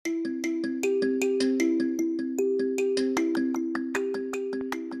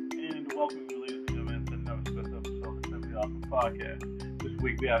podcast. This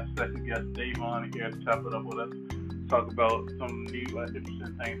week we have special guest Dave on here to chop it up with us, talk about some new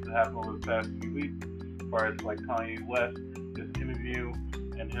interesting things that happened over the past few weeks, as far as like Kanye West, his interview,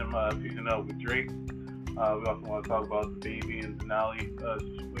 and him teasing up with Drake. We also want to talk about the Baby and Denali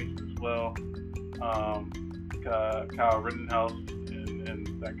situation as well. Kyle Rittenhouse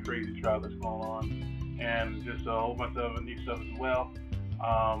and that crazy trial that's going on, and just a whole bunch of new stuff as well.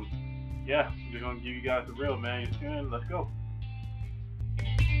 Yeah, we're gonna give you guys the real, man. You tuned in? Let's go.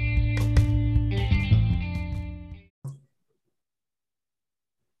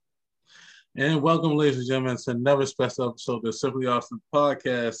 And welcome, ladies and gentlemen, to another special episode of the Simply Awesome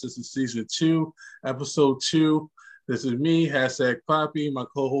Podcast. This is season 2, episode 2. This is me, #Poppy, my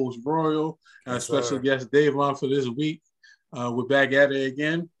co-host Royal, and our special guest Dave on for this week. We're back at it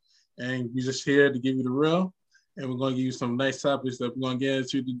again, and we're just here to give you the real, and we're going to give you some nice topics that we're going to get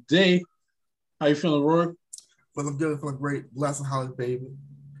into today. How you feeling, Roy? Feeling good, feeling great. Blessed holiday, baby.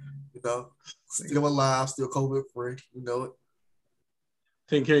 You know, still alive, still COVID free. You know it.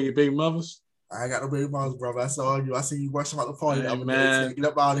 Taking care of your baby mothers? I ain't got no baby mothers, brother. I saw you. I see you rushing out the party. Hey, man. Get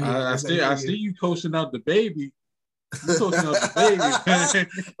up out of here. I see you coaching out the baby. You coaching out the baby, man.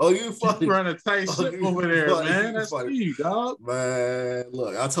 Oh, you funny. You running a tight ship over there, funny. Man. That's you, dog. Man,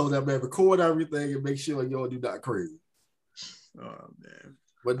 look, I told that man, record everything and make sure you don't do nothing crazy. Oh, man.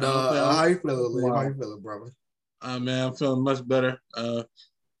 But how you feeling, Liam? How you feeling, brother? Man, I'm feeling much better.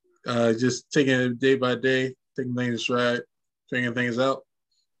 Just taking it day by day, taking things stride, figuring things out.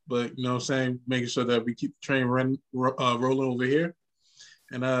 But, you know what I'm saying, making sure that we keep the train rolling over here.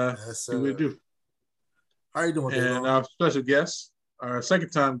 And see what we do. How you doing, and our special guest, our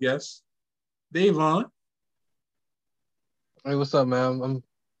second-time guest, Dave on. Hey, what's up, man?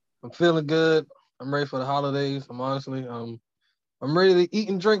 I'm feeling good. I'm ready for the holidays. I'm ready to eat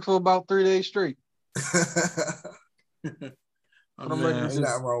and drink for about 3 days straight. I'm ready to do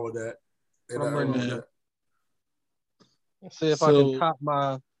that. Wrong with that. I'm ready to do that. See if I can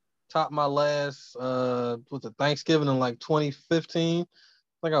top my last Thanksgiving in like 2015. I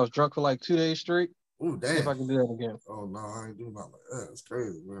think I was drunk for like 2 days straight. Ooh, damn. See if I can do that again. Oh no, I ain't doing nothing like that. That's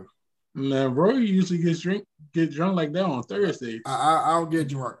crazy, man. Man, Roy usually get drunk like that on Thursday. I don't get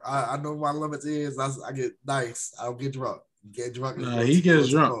drunk. I know my limit is I get nice. I don't get drunk. Get drunk. Nah, he gets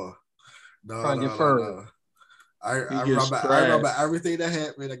drunk. No. I remember everything that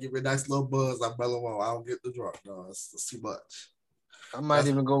happened. I give me a nice little buzz. I'm mellow on. I don't get the drunk. No, it's too much. I might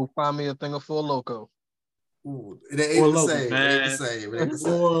even go find me a thing of Four Loko. Ooh, it ain't the same. It ain't the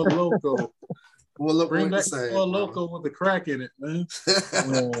same. Four Loko. Bring back Four Loko with the crack in it, man.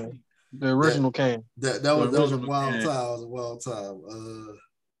 The original can. That was a wild time. It was a wild time.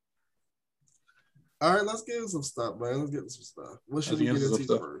 All right, let's get into some stuff, man. Let's get into some stuff. What should we get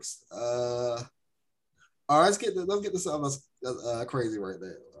into first? All right, let's get to something that's crazy right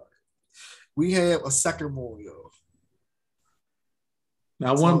there. Right. We have a second moon, yo.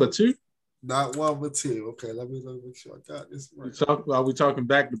 Not one, but two? Not one, but two. Okay, let me make sure I got this right. Are we talking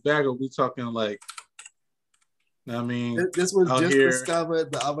back to back, or are we talking like, I mean, this was just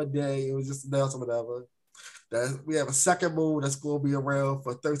discovered the other day. It was just announced or whatever. That we have a second moon that's going to be around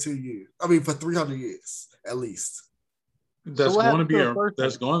for 13 years. I mean, for 300 years at least. That's going to be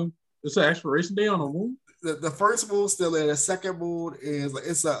it's an expiration day on the moon? The first moon still there. The second moon is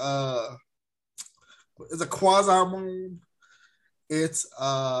it's a quasi moon. It's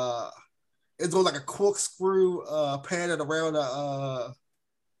going like a corkscrew pattern around the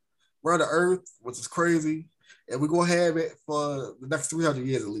Earth, which is crazy. And we're gonna have it for the next 300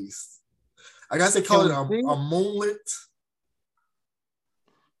 years at least. I guess they call it a moonlet.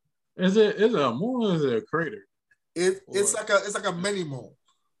 Is it a moon or is it a crater? It's like a mini moon.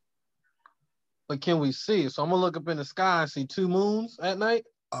 But can we see it? So I'm gonna look up in the sky and see two moons at night.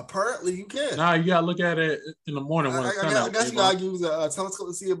 Apparently you can. Nah, you gotta look at it in the morning when it's I guess you gotta use a telescope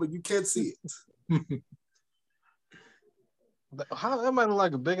to see it, but you can't see it. How that might look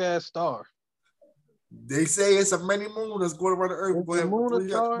like a big ass star. They say it's a mini moon that's going around the Earth for 4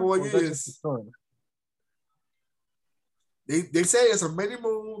 years. They say it's a mini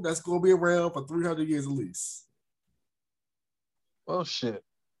moon that's going to be around for 300 years at least. Well, shit.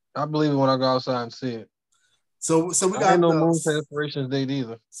 I believe it when I go outside and see it. So we got no moon separations date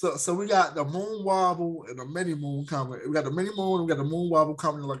either. So we got the moon wobble and the mini moon coming. We got the mini moon and we got the moon wobble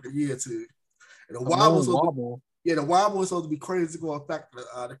coming in like a year or two. And the wobble. Yeah, the wobble is supposed to be crazy. It's going to affect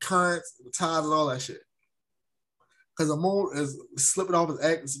the currents, the tides, and all that shit. Because the moon is slipping off its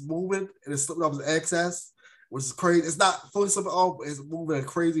axis, it's moving, and it's slipping off its axis, which is crazy. It's not fully slipping off, but it's moving at a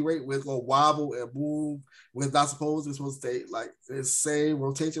crazy rate where it's going to wobble and move when it's not supposed to. It's supposed to stay like the same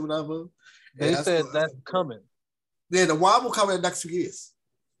rotation, whatever. They said that's coming. Yeah, the wobble coming in the next 2 years.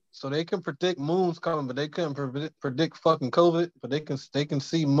 So they can predict moons coming, but they couldn't predict fucking COVID. But they can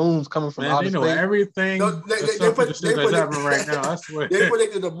see moons coming from outer space. They know everything. No, they happening right now. I swear. They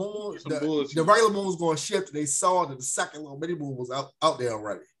predicted the moon, the regular moon was going to shift. They saw that the second little mini moon was out there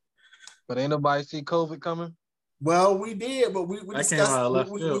already. But ain't nobody see COVID coming. Well, we did, but we discussed.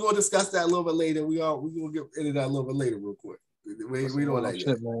 We're gonna discuss that a little bit later. We're gonna get into that a little bit later, real quick. We know that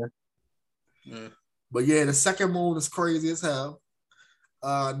yet. Man. Yeah. But yeah, the second moon is crazy as hell.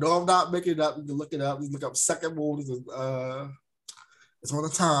 No, I'm not making it up. You can look it up. You can look up second moon. It's on the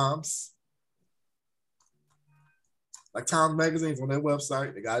Times. Like Times Magazine's on their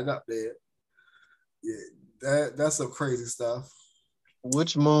website. They got it up there. Yeah, that's some crazy stuff.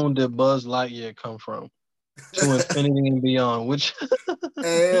 Which moon did Buzz Lightyear come from? To infinity and beyond. Which?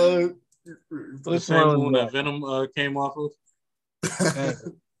 The same moon that Venom came off of.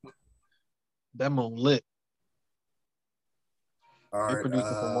 That moon lit. All right.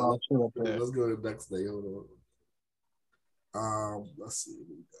 Let's go to the next day. Hold on. Let's see.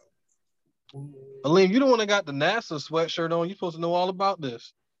 Aleem, you the one that got the NASA sweatshirt on. You're supposed to know all about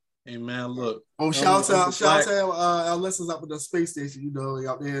this. Hey man, look. Oh, shout out to our listeners up at the space station. You know,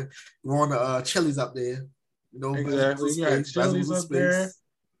 out there, we're on the Chili's up there. You know, exactly. We got Chili's up there.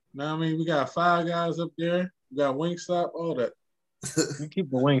 Now I mean, we got Five Guys up there. We got Wingstop, all that. You keep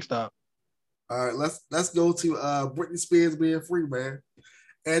the Wingstop. All right, let's go to Britney Spears being free, man.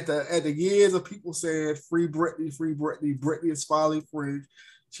 At the years of people saying free Britney, Britney is finally free.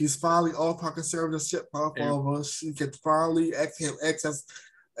 She's finally off her conservatorship off of us. She can finally have access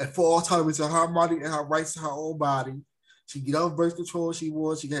and full autonomy to her money and her rights to her own body. She can get off birth control if she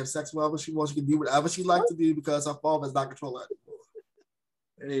wants. She can have sex whenever she wants. She can do whatever she likes to do because her father is not controlling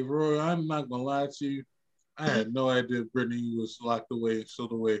her anymore. Hey, Roy, I'm not gonna lie to you. I had no idea Britney was locked away,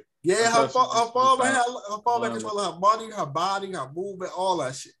 sealed away. Yeah, her father had control of her money, her body, her movement, all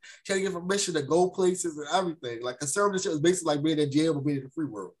that shit. She had to get permission to go places and everything. Like conservatorship is basically like being in jail but being in the free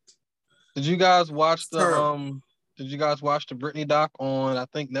world. Did you guys watch the Britney doc on I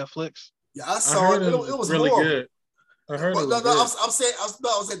think Netflix? Yeah, I saw it. It was really horrible. Good. I heard it was good. I'm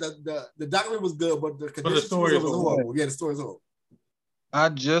saying the documentary was good, but the story was horrible. Yeah, the story was horrible. I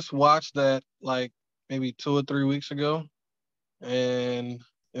just watched that like maybe 2 or 3 weeks ago, and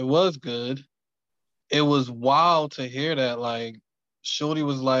it was good. It was wild to hear that. Like, Shorty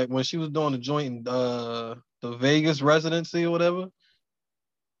was like, when she was doing the joint in the Vegas residency or whatever,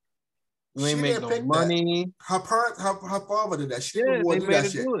 you ain't make no money. Her father did that. She didn't want to do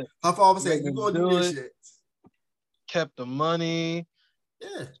that shit. Her father said, you go do this shit. Kept the money.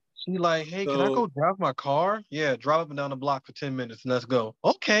 Yeah. She like, hey, can I go drive my car? Yeah, drive up and down the block for 10 minutes and let's go.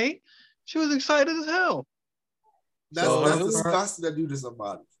 Okay. She was excited as hell. That's disgusting to do to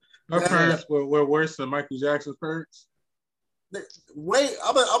somebody. Her parents were worse than Michael Jackson's parents. Wait,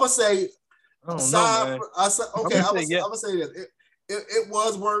 I'm gonna say. I'm gonna say this. It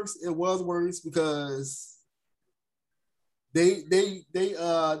was worse. It was worse because they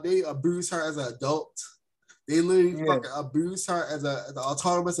abused her as an adult. They literally fucking abused her as an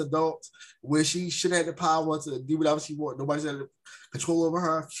autonomous adult, where she shouldn't have the power to do whatever she wanted. Nobody should have control over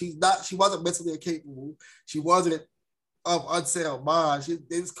her. She wasn't mentally incapable. She wasn't of unsound mind.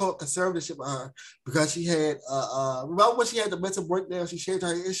 They just called conservatorship on her because she had remember when she had the mental breakdown, she shaved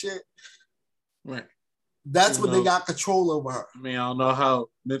her head shit? Right. That's when they got control over her. I mean, I don't know how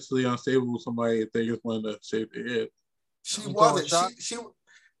mentally unstable somebody if they just wanted to shave their head. She wasn't.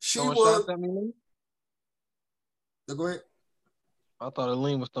 She was. Go ahead. I thought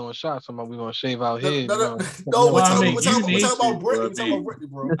Aleem was throwing shots. Somebody we gonna shave our head. No, we're talking about Britney,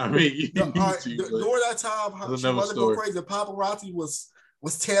 bro. I mean, during that time, she wasn't going crazy. The paparazzi was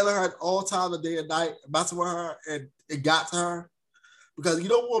tailing her all time of day and night, messing with her, and it got to her because you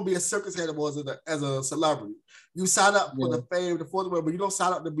don't want to be a circus animal as a celebrity. You sign up for the fame, the fortune, but you don't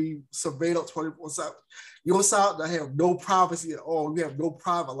sign up to be surveilled 24/7. You don't sign up to have no privacy at all. You have no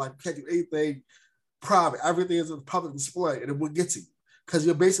private life. You can't do anything private. Everything is on public display, and it will get to you because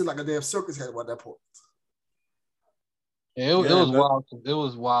you're basically like a damn circus animal at that point. It was wild. It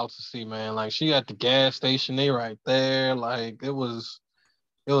was wild to see, man. Like she at the gas station, they right there. Like it was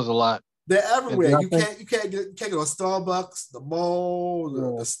a lot. They're everywhere. You can't get a Starbucks, the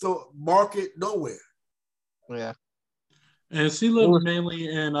mall, the store, market, nowhere. Yeah. And she lived mainly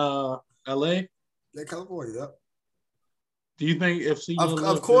in LA. Yeah, California. Yep. Do you think if she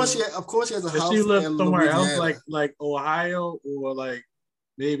of course she has a house? If she lived somewhere else like Ohio or like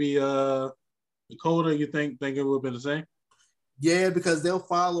maybe Dakota, you think it would have been the same? Yeah, because they'll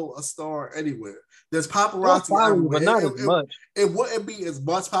follow a star anywhere. There's paparazzi everywhere. But not as much. It wouldn't be as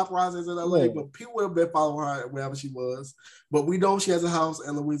much paparazzi as in LA, but people would have been following her wherever she was. But we know she has a house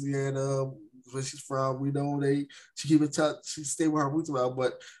in Louisiana, where she's from. We know she keep in touch. She stay with her roots around.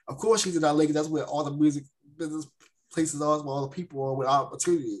 But of course, she's in LA. That's where all the music business places are, where all the people are with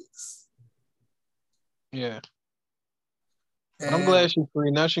opportunities. Yeah. And I'm glad she's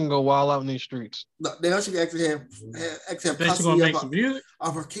free. Now she can go wild out in these streets. Now she can actually have custody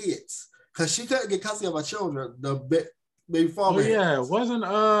of her kids. Because she couldn't get custody of her children. The baby father. Oh yeah, wasn't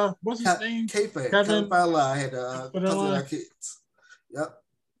what's his name? Kevin Fowler had custody of our kids. Yep.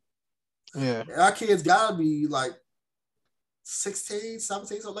 Yeah. And our kids gotta be like 16,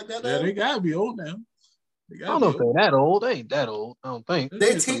 17, something like that. Yeah, they gotta be old now. I don't know if they're that old. They ain't that old. I don't think.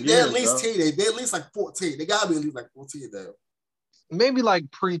 They're at least teenage. They're at least like 14. They gotta be at least like 14 now. Maybe like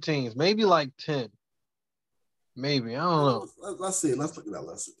preteens. Maybe like 10. Maybe. I don't know. Let's see. Let's look at that.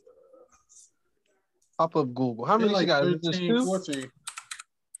 Let's see. Pop up Google. How many like she got? 13, 14.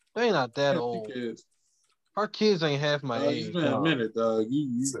 They ain't not that old. Kids. Her kids ain't half my age. It's been a minute, dog.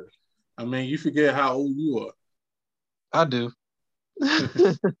 I mean, you forget how old you are. I do.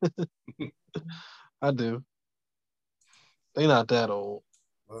 I do. They not that old.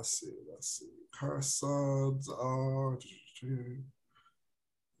 Let's see. Her sons are.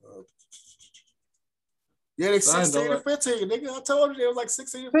 Yeah, they 16 and 15. Nigga, I told you they was like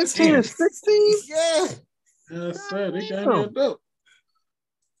 16 and 15. 15 and 16? Yeah. Yes, sir. They got me adult.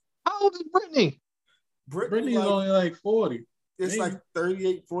 How old is Brittany? Brittany's like, only like 40. It's maybe. Like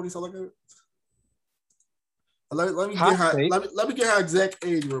 38, 40, something like that. Let me get her exact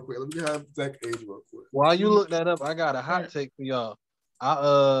age real quick. While you look that up, I got a hot take for y'all.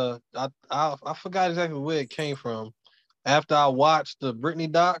 I forgot exactly where it came from. After I watched the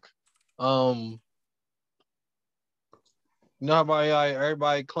Britney doc, you know how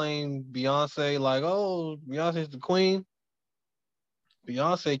everybody claimed Beyonce, like, oh, Beyonce's the queen.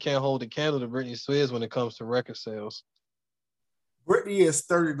 Beyonce can't hold the candle to Britney Spears when it comes to record sales. Britney is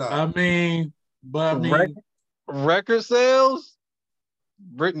 39. Record sales?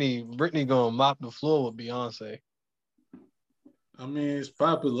 Britney gonna mop the floor with Beyonce. I mean, it's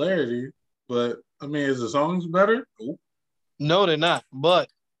popularity, but I mean, is the songs better? Nope. No, they're not. But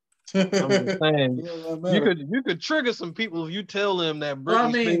I'm just saying, you could trigger some people if you tell them that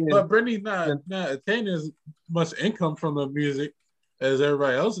Britney. But Britney's not attaining as much income from the music as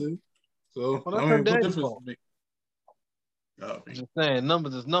everybody else is. So I mean, what difference to me? I'm just saying,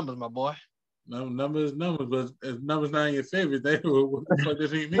 numbers is numbers, my boy. Numbers, but if numbers not in your favor, they what the fuck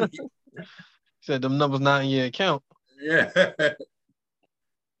does he mean? Said them numbers not in your account. Yeah. Them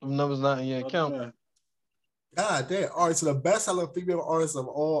numbers not in your account. God damn. All right, so the best-selling female artist of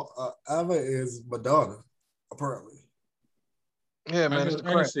all ever is Madonna, apparently. Yeah, man.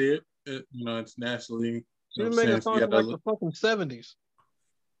 I can see it. It's nationally. She been making songs like the fucking 70s.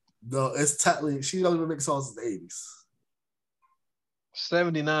 No, it's technically, she don't even make songs in the 80s.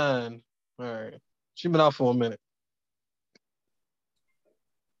 79. All right. She been out for a minute.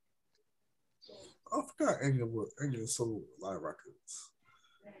 I forgot England sold a lot of records.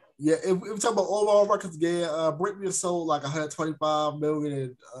 Yeah, if we talk about overall records, Britney sold like 125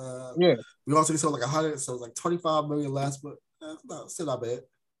 million, and we also sold like 100, so it's like 25 million less, but still not bad.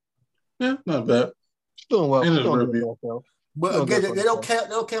 Yeah, not bad. She's doing well. But again, they don't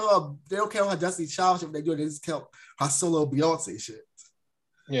count her Destiny Child shit. They just count her solo Beyonce shit.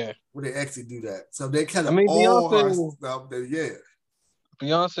 Yeah, when they actually do that, so they kind of all her stuff.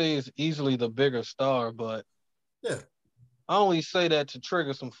 Beyonce is easily the bigger star, but yeah. I only say that to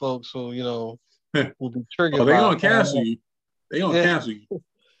trigger some folks who, will be triggered. Oh, they're going to cancel you. They're going to cancel you.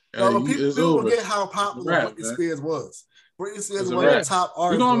 People forget how popular Britney Spears was. Britney Spears was one of the top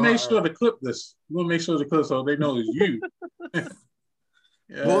artists. We're going to make sure to clip this. We're going to make sure to clip so they know it's you.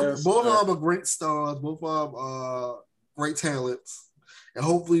 Both of them are great stars. Both of them are great talents. And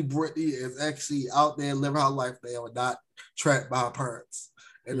hopefully Britney is actually out there living her life now and not trapped by her parents.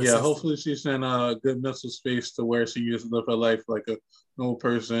 Yeah, hopefully she's in a good mental space to where she used to live her life like a normal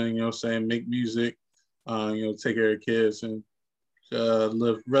person, make music, take care of kids and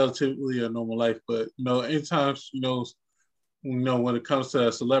live relatively a normal life. But, anytime, when it comes to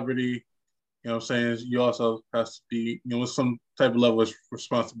a celebrity, you also have to be, with some type of level of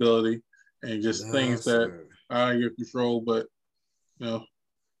responsibility and just things that are out of your control. But,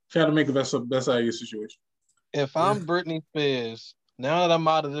 try to make the best out of your situation. If I'm Britney Spears, now that I'm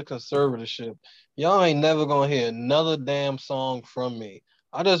out of the conservatorship, y'all ain't never gonna hear another damn song from me.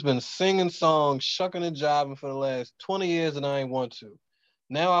 I just been singing songs, shucking and jiving for the last 20 years and I ain't want to.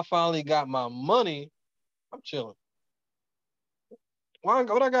 Now I finally got my money. I'm chilling. Why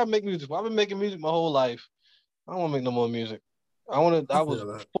would I gotta make music? Well, I've been making music my whole life. I don't want to make no more music. I was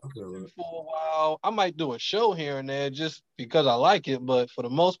for a while. I might do a show here and there just because I like it, but for the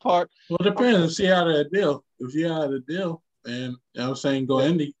most part, well, it depends. If she out of a deal, if she out of the deal, and I'm saying go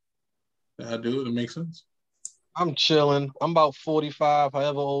indie, I do. It makes sense. I'm chilling. I'm about 45,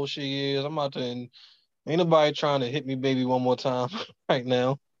 however old she is. I'm out there, and ain't nobody trying to hit me, baby, one more time right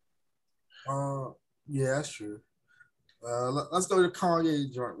now. Yeah, that's true. Let's go to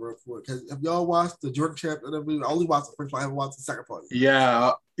Kanye joint real quick. Have y'all watched the Jordan Champ interview? I only watched the first part. I haven't watched the second part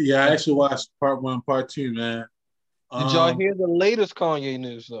yet. Yeah. I actually watched part 1, part 2, man. Did y'all hear the latest Kanye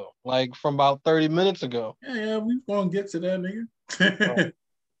news though? Like from about 30 minutes ago. Yeah, we gonna get to that, nigga.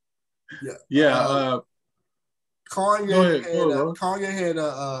 Yeah. Kanye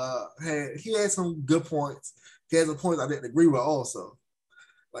had some good points. He had some points I didn't agree with also.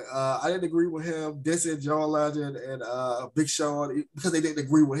 Like I didn't agree with him dissing John Legend and Big Sean because they didn't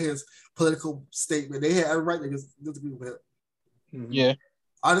agree with his political statement. They had every right to disagree with him. Mm-hmm. Yeah,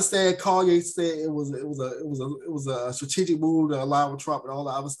 I understand. Kanye said it was a strategic move to align with Trump and all the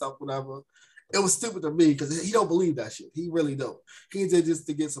other stuff, whatever. It was stupid to me because he don't believe that shit. He really don't. He did just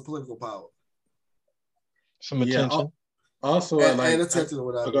to get some political power, some attention. Also, and attention or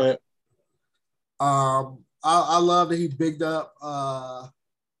whatever. Go ahead. I love that he bigged up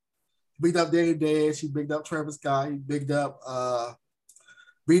Danny Dash, he bigged up Travis Scott, he bigged up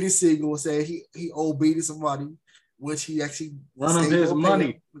Beanie Siegel, saying he owed Beanie some money, which he actually run him his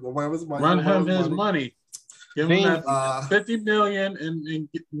money. Give him that $50 million and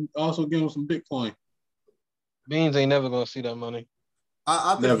also give him some Bitcoin. Beans ain't never gonna see that money.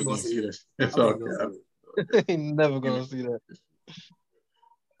 I think never gonna see this. It's all good. Ain't never gonna see that.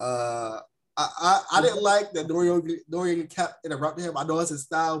 I didn't like that Noriega kept interrupting him. I know it's his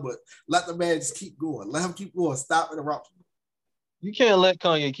style, but let the man just keep going. Let him keep going. Stop interrupting. You can't let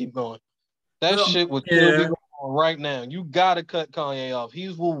Kanye keep going. That shit would still be going on right now. You gotta cut Kanye off. He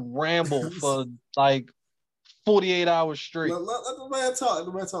will ramble for like 48 hours straight. Let the man talk.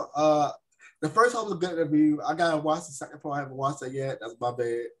 The first one was a good interview. I gotta watch the second part. I haven't watched it yet. That's my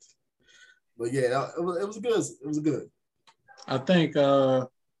bad. But yeah, it was good. It was good. I think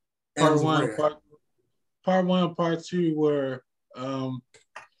part one, part 2 were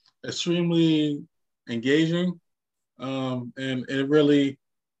extremely engaging, and it really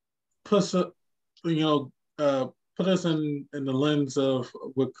puts put us in the lens of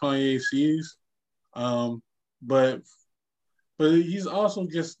what Kanye sees, but he's also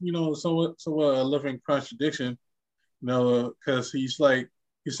just somewhat a living contradiction, because he's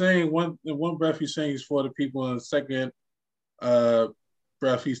saying in one breath he's saying he's for the people, and the second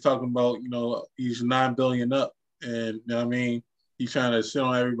breath he's talking about he's 9 billion up, and I mean he's trying to sit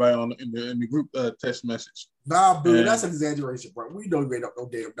on everybody in the group text message. 9 billion, that's an exaggeration, bro. We don't get up no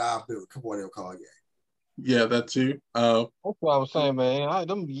damn 9 billion. Come on, they'll call you. Yeah, that too. That's what I was saying, man.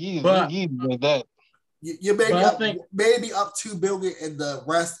 Them Yeezys with that. You maybe up 2 billion, and the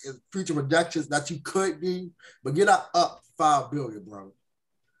rest is future projections that you could be, but you're not up 5 billion, bro.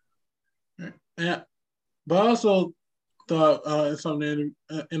 Yeah, but I also thought in some in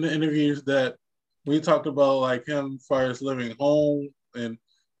the interviews that we talked about, like him as far as living home and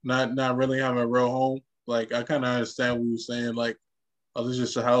not really having a real home. Like I kind of understand what he was saying. Like, oh, this is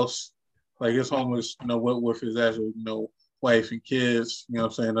just a house. Like his home is with his actual wife and kids. You know what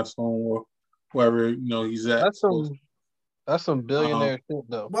I'm saying? That's home or wherever he's at. That's some billionaire shit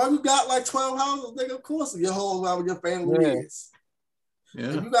though. Well, you got like 12 houses, nigga. Of course, your whole life with your family is. Yeah.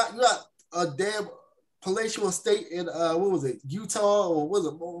 And you got a damn palatial estate in what was it, Utah, or was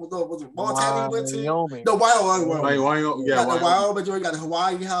it Montana? You went to? No, Wyoming. Yeah, Wyoming. You got the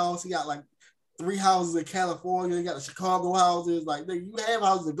Hawaii house. You got like 3 houses in California. You got the Chicago houses. Like you have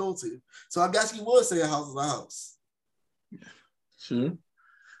houses to go to. So I guess you would say a house is a house. Sure.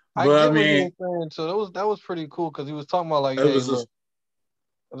 I get what he was saying. So that was pretty cool because he was talking about like, hey, look,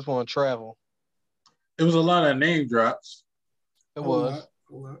 I just want to travel. It was a lot of name drops. It was.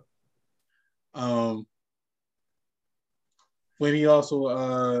 When he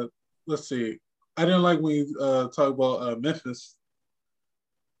also let's see, I didn't like when he talked about Memphis.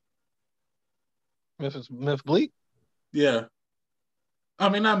 Memphis Bleak? Yeah. I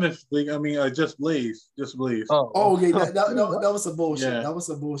mean, not Memphis Bleak. I mean, Just Blaze. Just Blaze. Oh yeah, that was some bullshit. Yeah. That was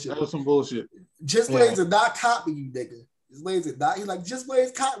some bullshit. Just Blaze did not copy you, nigga. Just Blaze did not. He's like, Just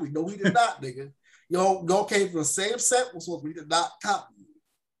Blaze copy me. No, he did not, nigga. Y'all came from the same set, so we did not copy you.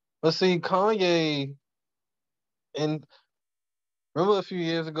 But see, Kanye, and remember a few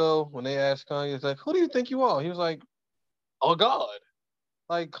years ago when they asked Kanye, it's like, who do you think you are? He was like, oh God.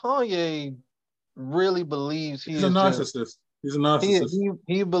 Like Kanye really believes he's a narcissist. He's a narcissist.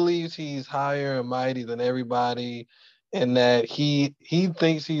 He believes he's higher and mighty than everybody, and that he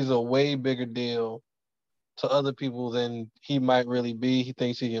thinks he's a way bigger deal to other people than he might really be. He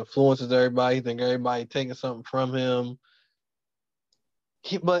thinks he influences everybody. He thinks everybody taking something from him.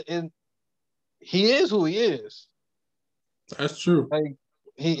 He is who he is. That's true. Like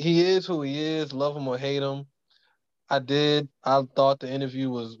he is who he is. Love him or hate him. I thought the interview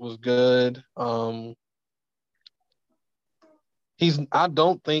was good. I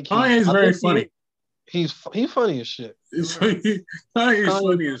don't think Kanye's very funny. He's funny as shit. Kanye's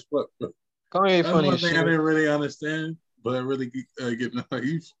funny as fuck. Kanye funny as shit. That's one thing I didn't really understand, but I really get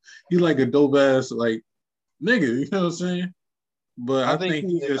he's like a dope ass like nigga. You know what I'm saying? But I think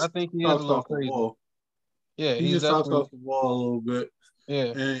he is a little crazy. Wall. Yeah, he just talks off the wall a little bit.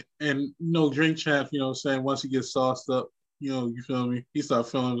 Yeah, and Drink Champ, you know what I'm saying? Once he gets sauced up, you feel me? He start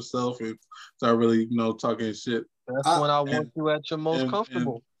feeling himself and start really, talking shit. That's when I want you at your most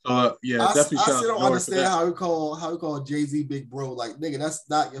comfortable. Definitely. I still don't understand how we call Jay-Z big bro. Like, nigga, that's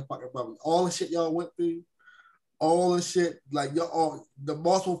not your fucking brother. All the shit y'all went through, all the shit, like the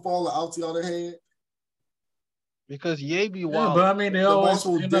multiple falling out to y'all head. Because Ye be wild. Yeah, but I mean, they always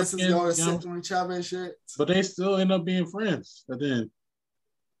end up getting, on each other and shit. But they still end up being friends at the end.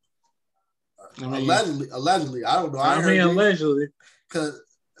 Allegedly, I don't know. Allegedly, because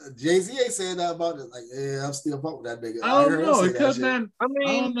Jay-Z ain't saying that about it. Like, yeah, I'm still fucking with that nigga. I don't know, because man, I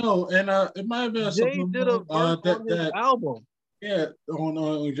don't know, and it might have been Jay something did a verse on his album. Yeah,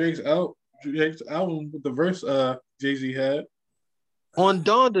 on Drake's album with the verse Jay-Z had on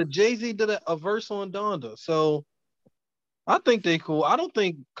Donda. Jay-Z did a verse on Donda, so I think they cool. I don't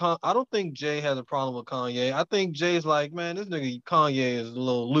think Jay has a problem with Kanye. I think Jay's like, man, this nigga Kanye is a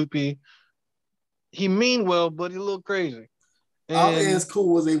little loopy. He mean well, but he's a little crazy. And I don't think as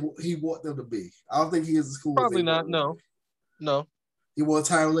cool as he want them to be. I don't think he is as cool probably as they not. No. He wants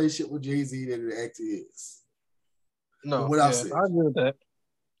a tight relationship with Jay-Z than it actually is. No, I agree with that.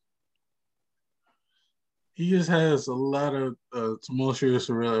 He just has a lot of tumultuous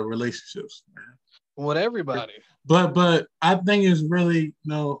relationships, man. With everybody. But I think it's really,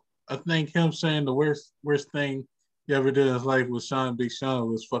 I think him saying the worst thing he ever did in his life with Big Sean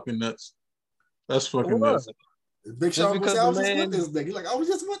was fucking nuts. That's fucking nuts. Big Sean was I was just with this nigga. Like, I was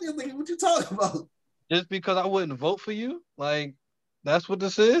just with this nigga. What you talking about? Just because I wouldn't vote for you? Like, that's what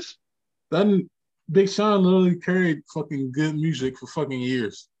this is? Then Big Sean literally carried fucking good music for fucking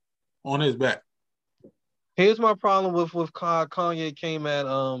years on his back. Here's my problem with Kanye came at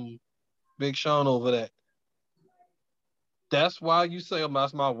Big Sean over that. That's why you say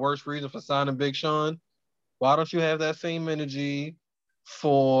that's my worst reason for signing Big Sean. Why don't you have that same energy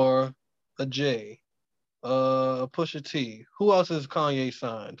for a J, a Pusha T? Who else is Kanye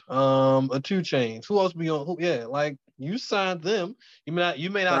signed? A 2 Chainz. Who else be on? Like you signed them. You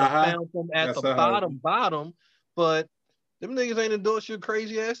may not have found them at the bottom, but them niggas ain't endorsed your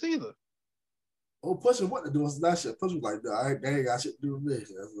crazy ass either. Oh, Pusha what to do with that shit? Pusha like, nah, they ain't got shit to do with me.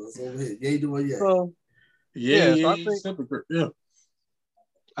 That's over here. You ain't doing yet. So, yeah.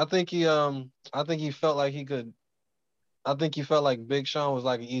 I think he felt like he could. I think he felt like Big Sean was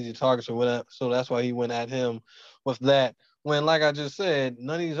like an easy target, so that's why he went at him with that. When, like I just said,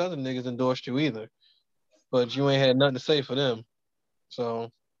 none of these other niggas endorsed you either, but you ain't had nothing to say for them.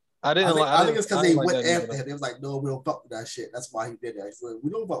 So I think it's because they went after him. They was like, no, we don't fuck with that shit. That's why he did that. So we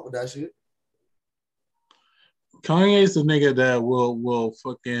don't fuck with that shit. Kanye's the nigga that will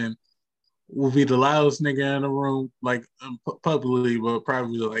be the loudest nigga in the room, like publicly, but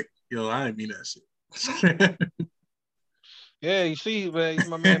probably like, yo, I didn't mean that shit. Yeah, you see, man,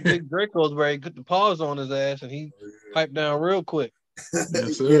 my man Big Draco's where he put the pause on his ass and he piped down real quick.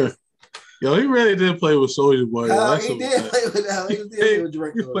 Yes, sir. Yo, he really did play with Soulja Boy. He did play with that. He did play with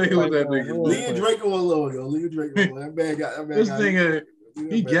Draco. He played with that nigga. Leave Draco alone, yo. Leave Draco alone. That man got this nigga.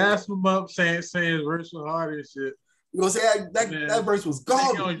 He gassed him up saying verse was hard and shit. You gonna say that verse was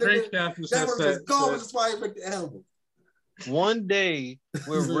garbage? That verse was garbage. That's why he make the album. One day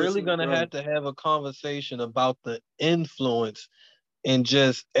we're really gonna have to have a conversation about the influence and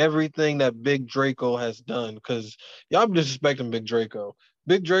just everything that Big Draco has done, because y'all be disrespecting Big Draco.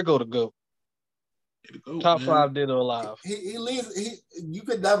 Big Draco the GOAT. Top 5 dead or alive. He leads. You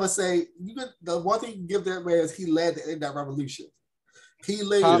could never say. The one thing you can give that man is he led the end that revolution. He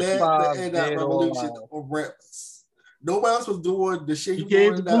led the end that revolution of rappers. Nobody else was doing the shit he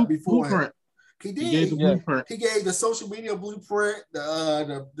was doing before him. He did. He gave the blueprint. He gave the social media blueprint,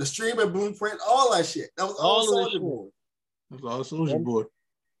 the streaming blueprint, all that shit. That was all Soulja Boy. That was all Soulja Boy.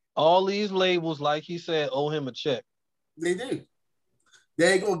 All these labels, like he said, owe him a check. They do.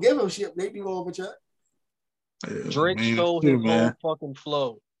 They ain't gonna give him shit. They do owe him a check. Drake stole his whole fucking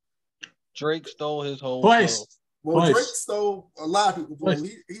flow. Drake stole his whole flow. Well, Drake stole a lot of people's flow.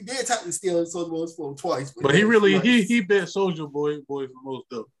 He did technically steal Soulja Boy's flow twice. But he really he bit Soulja Boy the most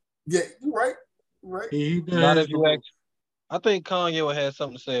though. Yeah, you're right. Right. He did. Not if you ask. I think Kanye would have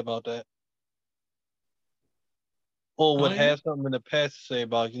something to say about that. Or would have something in the past to say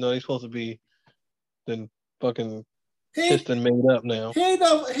about, they're supposed to be then fucking pissed and made up now. He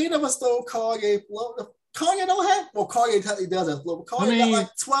never stole Kanye flow. Kanye don't have, Kanye technically does have flow, but Kanye got like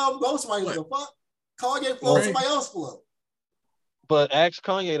 12 ghostwriters. The fuck? Kanye flow somebody else flow. But ask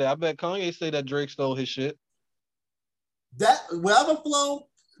Kanye that. I bet Kanye say that Drake stole his shit. That whatever flow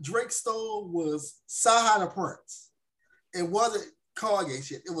Drake stole was Saha the Prince. It wasn't Kanye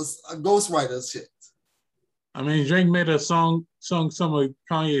shit. It was a ghostwriter shit. I mean, Drake made a sung some of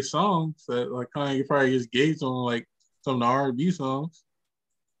Kanye's songs that like Kanye probably just gave on like some of the R&B songs.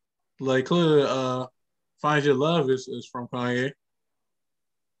 Like clearly, "Find Your Love" is from Kanye.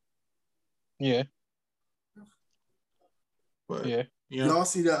 Yeah. But yeah. Y'all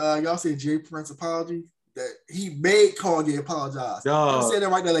see Jay Prince apology that he made Kanye apologize. I'm saying that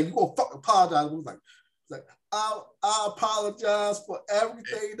right there, like you gonna fuck apologize. It was like I apologize for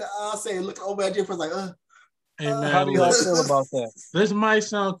everything that I say. Look over at Jay Prince like, Hey, man, how do y'all feel about that? This might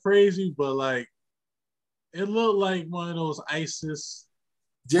sound crazy, but like it looked like one of those ISIS.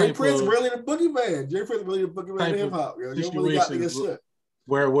 Jay Prince really the boogeyman. Jay Prince really the boogeyman of hip hop. You really got nigga shit.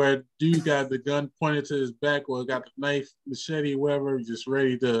 Where dude got the gun pointed to his back or got the knife, machete, whatever, just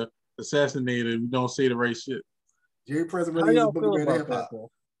ready to assassinate him. You don't say the right shit. Jay Prince really is the boogeyman of hip hop.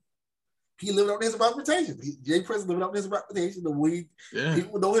 He lived up to his reputation. Jay Prince lived up to his reputation. The week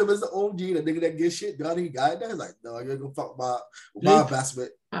people know him as the OG, the nigga that gets shit done. He got it done. He's like, no, you ain't gonna fuck my investment.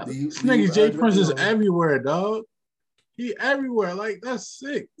 This nigga Jay Prince is everywhere, dog. He everywhere. Like that's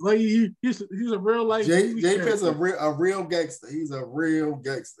sick. Like he's a real life. Jay Prince is a real gangster. He's a real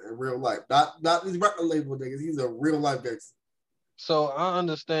gangster in real life. Not these record label niggas. He's a real life gangster. So I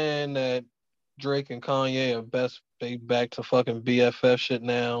understand that Drake and Kanye are back to fucking BFF shit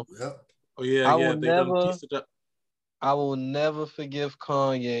now. Yep. Oh yeah, I will never forgive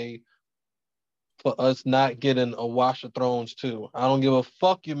Kanye for us not getting a Watch the Thrones 2. I don't give a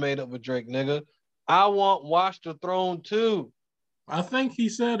fuck you made up with Drake, nigga. I want Watch the Throne 2. I think he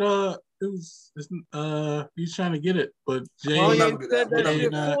said he's trying to get it, but Jay said that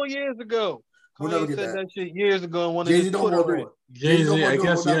shit 4 years ago. Kanye said that shit years ago in one of his Twitter. Jay-Z, I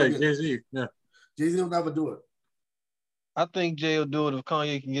guess, Jay-Z, yeah. Jay-Z will never do it. I think Jay will do it if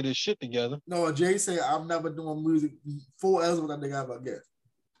Kanye can get his shit together. No, Jay said, I'm never doing music 4 L's with that nigga ever again.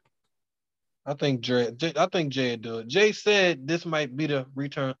 I think Jay will do it. Jay said this might be the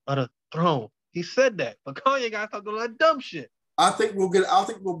return of the throne. He said that, but Kanye got talking that dumb shit. I think we'll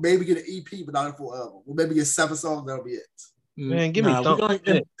maybe get an EP, but not a full album. We'll maybe get 7 songs. That'll be it. Man, give me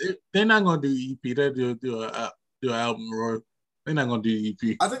something. They're not gonna do EP. They'll do an album, Roy. They're not gonna do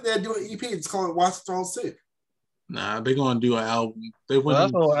EP. I think they'll do an EP. It's called Watch the Throne 6. Nah, they're gonna do an album.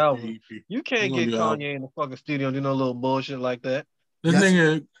 That's no album. You can't get Kanye in the fucking studio and do no little bullshit like that. This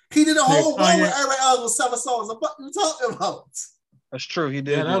nigga, he did a whole one with every album with 7 songs. What are you talking about? That's true. He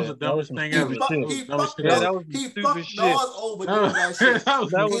did. Yeah, that was the dumbest thing ever. He fucked Nas over doing that shit. He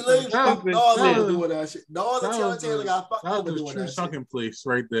literally fucked Nas over doing that shit. Nas and Tiana Taylor got fucked over doing that shit. That was the true sunken place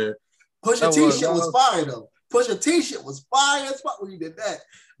right there. Pusha T shit was fire though. Pusha T shit was fire as fuck when he did that.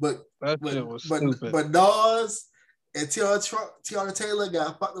 But Nas and Tiana Taylor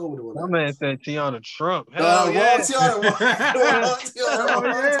got fucked over doing that. My man said Tiana Trump. Hell yeah.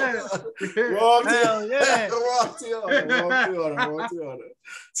 Wrong Tiana.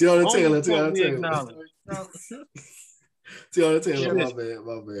 Tiana Taylor. Tiana Taylor,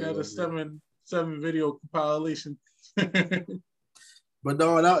 my bad. Got a seven video compilation. But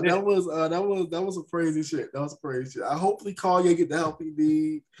no, that was some crazy shit. That was crazy shit. I hopefully Kanye get the help he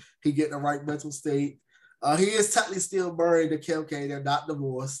need. He get in the right mental state. He is technically still married to Kim K. They're not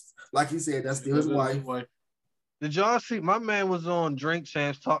divorced. Like he said, that's still his wife. Did y'all see? My man was on Drink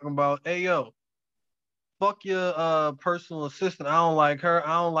Champs talking about, hey, yo, fuck your personal assistant. I don't like her.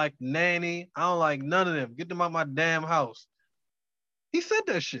 I don't like Nanny. I don't like none of them. Get them out my damn house. He said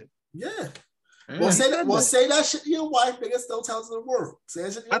that shit. Yeah. Well, say that shit to your wife, nigga. Don't tell it to the world. Say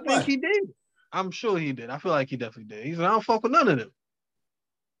that shit to your wife. I think he did. I'm sure he did. I feel like he definitely did. He said, I don't fuck with none of them.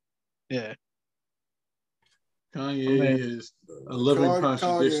 Yeah. Kanye is a living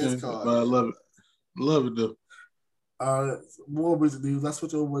contradiction, but I love it. Love it though. More music news. Let's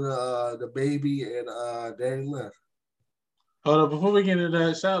switch over to the baby and Danny Left. Hold up, before we get into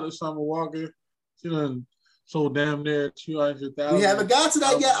that, shout out to Summer Walker. She So damn near 200,000. We haven't got to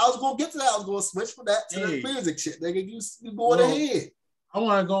that yet. I was gonna get to that. I was gonna switch from that to the music shit. Nigga, you going ahead. I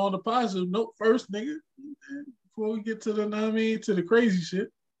want to go on the positive note first, nigga. Before we get to to the crazy shit.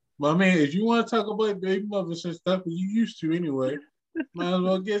 But I mean, if you want to talk about baby mothers and stuff that you used to anyway, might as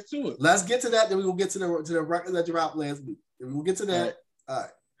well get to it. Let's get to that. Then we will get to the record that dropped last week. Then we'll get to that. All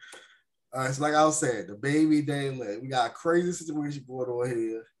right. So like I was saying, the baby Dayland. We got a crazy situation going on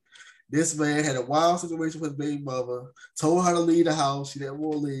here. This man had a wild situation with his baby mother, told her to leave the house. She didn't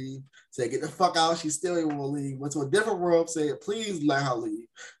want to leave. Said, get the fuck out. She still didn't want to leave. Went to a different room, said, please let her leave.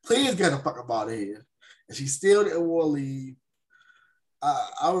 Please get the fuck out of here. And she still didn't want to leave.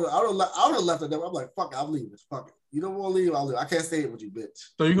 I would have left her there. I'm like, fuck it, I'm leaving. Fuck it. You don't want to leave, I'll leave. I can't stay here with you, bitch.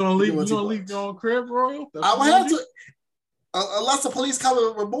 So you're going to leave? You're going to leave your own crib, Royal? I would have to. Unless the police come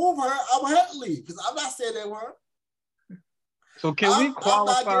and remove her, I would have to leave because I'm not staying there with her. So can we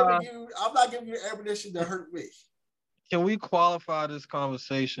qualify? I'm not giving you ammunition to hurt me. Can we qualify this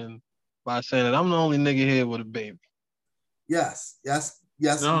conversation by saying that I'm the only nigga here with a baby? Yes.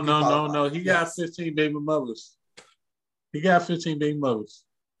 No. He got 15 baby mothers.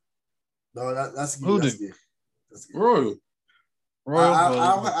 No, that's who that's do? Royal.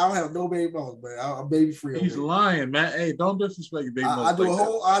 I don't have no baby mothers, man. I'm baby free. He's lying, man. Hey, don't disrespect your baby mothers.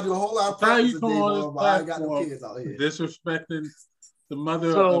 I do a whole lot of practice with baby mothers, but I ain't got no kids out here. Disrespecting the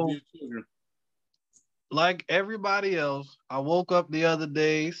mother of your children. Like everybody else, I woke up the other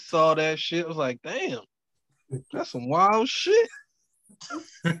day, saw that shit, was like, damn, that's some wild shit.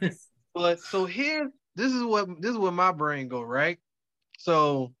 But so this is where my brain go, right?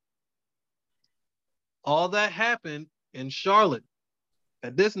 So all that happened in Charlotte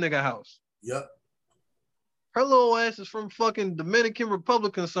at this nigga house. Yep. Her little ass is from fucking Dominican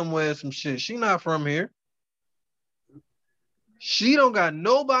Republic somewhere, some shit. She not from here. She don't got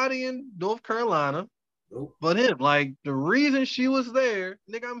nobody in North Carolina but him. Like, the reason she was there,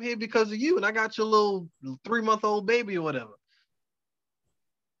 nigga, I'm here because of you, and I got your little 3-month-old baby or whatever.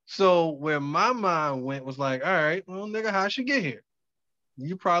 So where my mind went was like, all right, well, nigga, how'd she get here?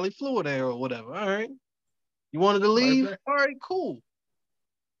 You probably flew there or whatever. All right. You wanted to leave? Right. All right, cool.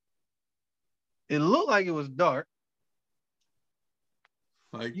 It looked like it was dark.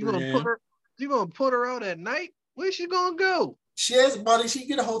 Like you gonna put her out at night? Where's she gonna go? She has money. She can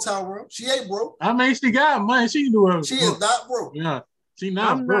get a hotel room. She ain't broke. I mean, she got money. She can do whatever. She is not broke. Yeah, she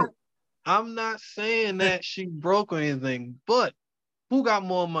not broke. I'm not saying that she broke or anything, but who got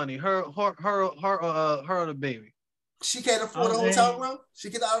more money? Her or the baby? She can't afford a hotel room. She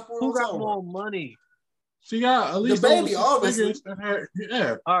cannot afford a hotel room. Who got more money? She got at least the baby, obviously.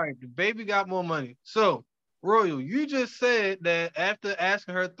 Yeah. All right, the baby got more money. So, Royal, you just said that after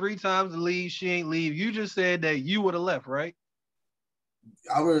asking her 3 times to leave, she ain't leave. You just said that you would have left, right?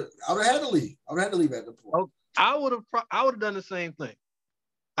 I would have had to leave. I would have had to leave at the point. Oh, I would have done the same thing.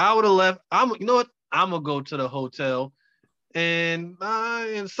 I would have left. You know what? I'm gonna go to the hotel, and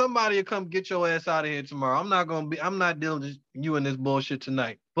somebody will come get your ass out of here tomorrow. I'm not dealing with you in this bullshit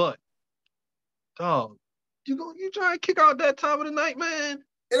tonight. But, dog, you try to kick out that time of the night, man?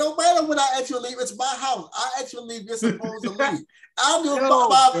 It don't matter when I actually leave. It's my house. I actually leave. You're supposed to leave. I'll do a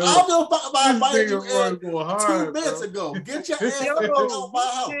fuck about inviting you in 2 minutes ago. Get your ass out my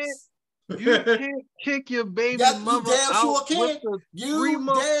house. You can't kick your baby mother out with a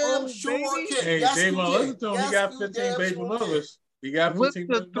 3-month-old baby. Hey, Dave, listen to him. He got 15 baby mothers. He got 15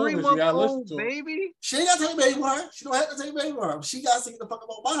 with the 3-month-old baby. She ain't got to take baby with her. She don't have to take baby with her. She got to get the fuck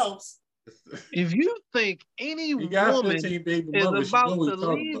about my house. If you think any woman is about to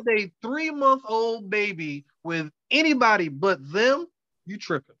leave a 3-month-old baby with anybody but them, you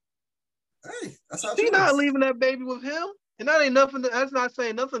tripping. Hey, that's how she's not leaving that baby with him. And that ain't nothing. That's not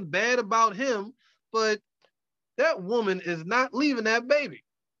saying nothing bad about him, but that woman is not leaving that baby.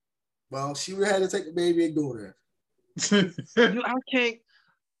 Well, she would have to take the baby and go there.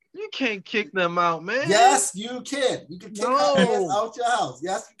 You can't kick them out, man. Yes, you can. You can kick her ass out your house.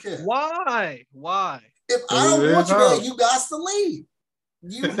 Yes, you can. Why? If I don't want you there, you got to leave.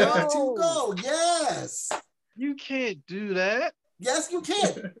 You have to go. Yes. You can't do that. Yes, you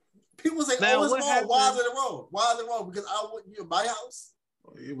can. People say, now, it's wrong. Why is it wrong? Why is it wrong? Because I wouldn't be in my house.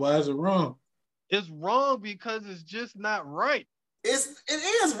 Why is it wrong? It's wrong because it's just not right. It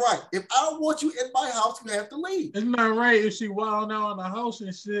is right. If I don't want you in my house, you have to leave. It's not right if she wild out in the house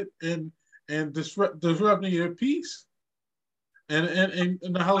and shit and disrupting your peace. And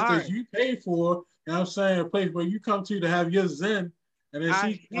the house that you pay for, you know what I'm saying, a place where you come to have your zen, and then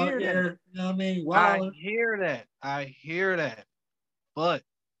she out here, you know what I mean? Wow. I hear that. But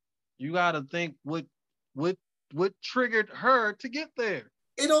you gotta think what triggered her to get there.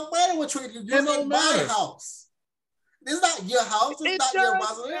 It don't matter what trade you use in my house. It's not your house. It's not your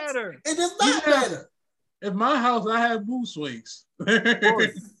residence. It does not matter. In my house, I have mood swings. Bro,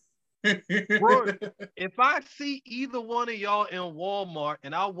 if I see either one of y'all in Walmart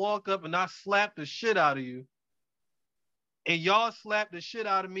and I walk up and I slap the shit out of you, and y'all slap the shit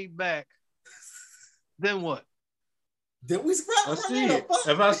out of me back, then what? Then we scrap. I see it.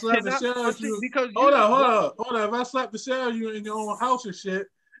 If I slap the shit out of you, hold on. If I slap the shit out of you in your own house and shit,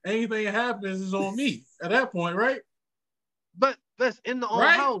 anything that happens is on me at that point, right? But that's in the own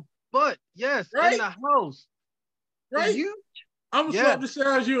house. But yes, in the house. Right? I'm gonna slap the shit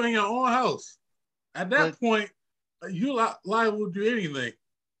out of you in your own house. At that point, you liable to do anything.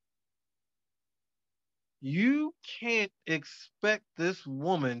 You can't expect this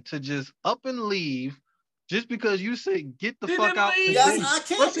woman to just up and leave just because you say get the fuck out. Yes, I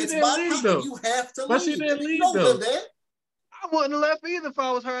can't. It's my house. You have to leave. But she didn't leave though. I wouldn't have left either if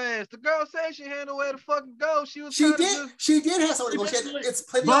I was her ass. The girl said she had nowhere to fucking go. She did have somewhere to go. It's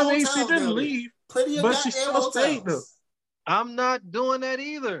plenty of hotels. She didn't leave. Plenty of goddamn hotels. I'm not doing that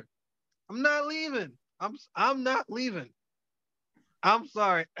either. I'm not leaving. I'm not leaving. I'm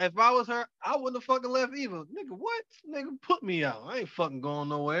sorry. If I was her, I wouldn't have fucking left either. Nigga, what? Nigga, put me out. I ain't fucking going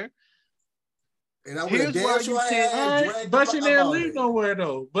nowhere. And I would have damn sure had but she didn't leave nowhere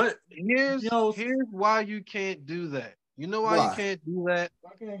though. But here's why you can't do that. You know why you can't do that?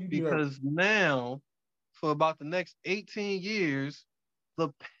 Why can't you do that? Because now, for about the next 18 years, the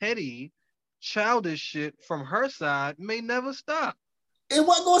petty, childish shit from her side may never stop. It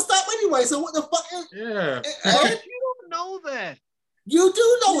wasn't gonna stop anyway. So what the fuck? But you don't know that. You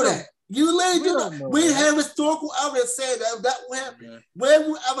do know that. You literally do know. We have historical evidence saying that will happen. Yeah. Where have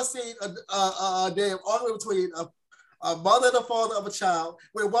you ever seen a damn argument between a mother and a father of a child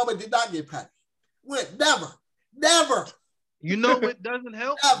where a woman did not get petty? Never. You know what doesn't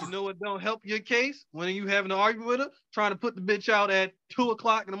help? You know what don't help your case? When you having an argument with her, trying to put the bitch out at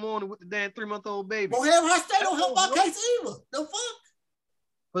 2:00 in the morning with the damn 3-month-old baby. Well, have her stay don't help my case either. The fuck?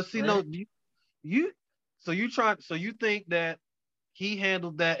 But see, no, so you think that he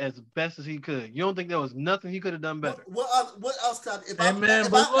handled that as best as he could. You don't think there was nothing he could have done better? What else could I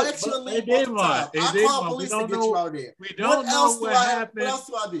call police to get you out there. We don't know what happened. What else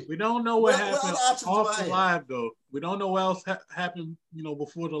do I do? We don't know what happened off the live though. We don't know what else happened,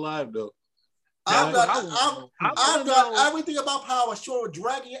 before the live though. I've done everything about power short of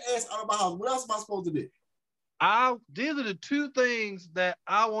dragging your ass out of my house. What else am I supposed to do? These are the two things that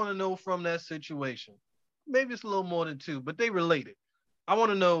I want to know from that situation. Maybe it's a little more than two, but they related. I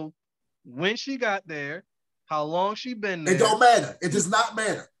want to know when she got there, how long she been there. It don't matter. It does not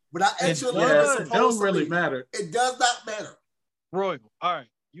matter. But it don't really matter. It does not matter. Roy, all right.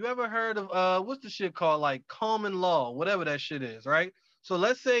 You ever heard of what's the shit called, like common law, whatever that shit is, right? So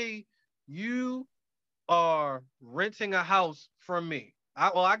let's say you are renting a house from me.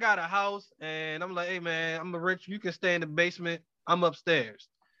 I got a house and I'm like, hey man, I'm gonna rent you. You can stay in the basement. I'm upstairs.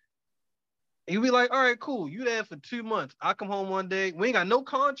 And you be like, all right, cool. You there for 2 months. I come home one day. We ain't got no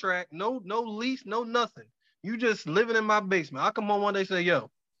contract, no lease, no nothing. You just living in my basement. I come home one day and say,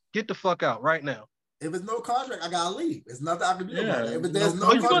 yo, get the fuck out right now. If it's no contract, I gotta leave. There's nothing I can do about it. If there's no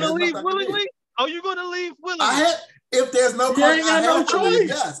contract, you gonna leave willingly? Are you gonna leave willingly? If there's no contract, I have to leave.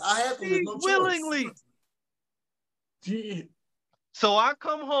 Yes, I have to leave. No willingly. Choice. So I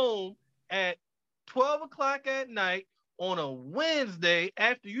come home at 12:00 at night on a Wednesday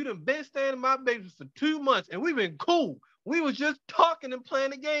after you done been staying in my basement for 2 months and we've been cool. We was just talking and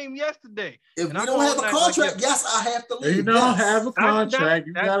playing the game yesterday. If you don't have a contract, yes, I have to leave. If you don't have a contract,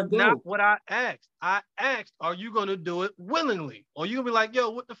 you gotta go. That's not what I asked. I asked, are you gonna do it willingly? Or you gonna be like, yo,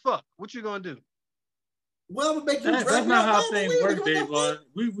 what the fuck? What you gonna do? Well, I'm gonna make you that's not how things work, Davon.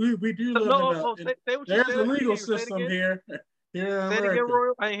 We do live in there's a legal system here. Here in America. Again,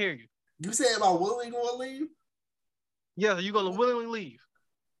 Royal? I didn't hear you. You said about willingly going to leave? Yeah, you're going to willingly leave.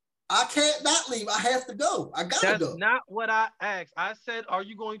 I can't not leave. I have to go. I got to go. That's not what I asked. I said, are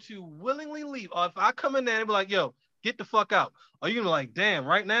you going to willingly leave? Or if I come in there and be like, yo, get the fuck out. Are you going to be like, damn,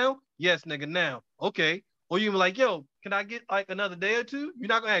 right now? Yes, nigga, now. Okay. Or you going to be like, yo, can I get like another day or two? You're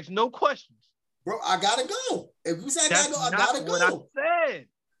not going to ask no questions. Bro, I got to go. If you say I got to go, I got to go. What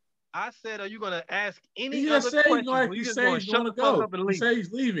I said, are you going to ask any other questions? Like you say he's going to go. You say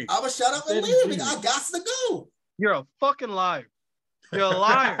he's leaving. I'm going to shut up and leave. I got to go. You're a fucking liar. You're a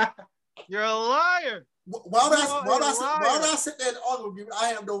liar. You're a liar. Why would I sit there and argue with you? I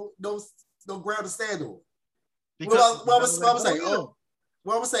have no ground to stand on. What I'm saying?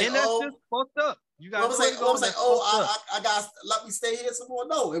 What I'm saying? And that's just fucked up. You got. What I'm saying? I got let me stay here some more.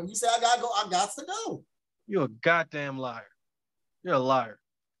 No, if you say I gotta go, I got to go. You're a goddamn liar. You're a liar.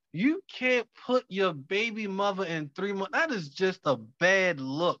 You can't put your baby mother in 3 months. That is just a bad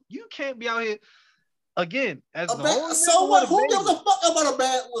look. You can't be out here again as the only so what? Who gives a fuck about a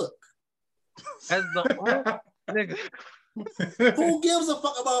bad look? As the only nigga. Who gives a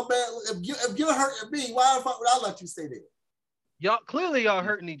fuck about a bad look? If you're hurting me, why the fuck would I let you stay there? Y'all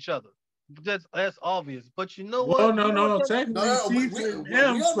hurting each other. That's obvious. But you know what? Well, no. Technically,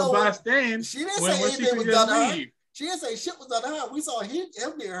 him by staying. She didn't say anything was done to her. She didn't say shit was done to her. We saw him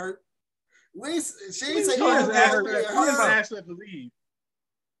get hurt. She didn't say he was asked her to leave.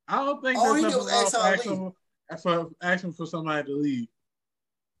 I don't think all he did was asking for somebody to leave.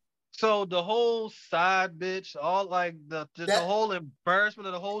 So the whole side bitch, all like the whole embarrassment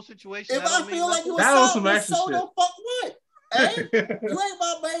of the whole situation. If I feel like you that was some extra shit. Don't fuck what? Hey, you ain't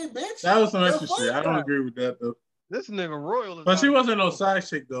my main bitch. That was some extra shit. I don't agree with that though. This nigga royal. But she wasn't no side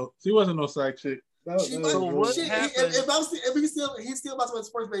chick though. She wasn't no side chick. He's still about to his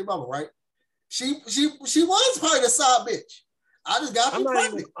first baby mama, right? She was probably the side bitch. I just got you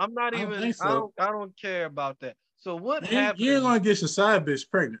pregnant. I don't care about that. So what happened? You ain't gonna get your side bitch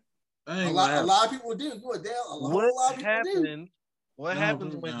pregnant. A lot of people do. You a damn. What happened? What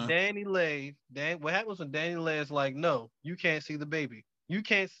happens when Danny Lay? What happens when Danny Lay is like, no, you can't see the baby. You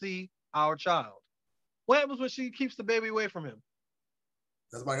can't see our child. What happens when she keeps the baby away from him?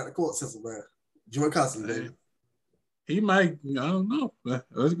 That's why I got the court system, man. Joint custody, baby. He might. I don't know.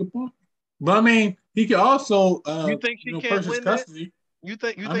 That's a good point. But I mean, he can also. You think she can't win custody?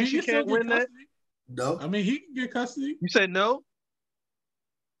 That? You think she can't win that? No. I mean, he can get custody. You said no.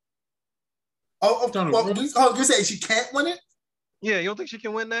 You say she can't win it? Yeah, you don't think she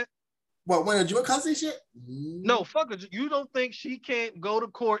can win that? What, win a joint custody shit? No, fuck it. You don't think she can't go to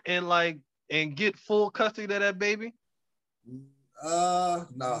court and get full custody of that baby? No.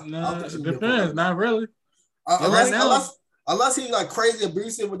 It depends. Not really. Unless he like crazy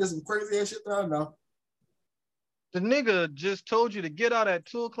abusive with this crazy ass shit. No. The nigga just told you to get out at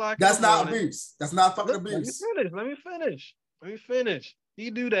 2:00. That's not abuse. That's not fucking abuse. Let me finish. He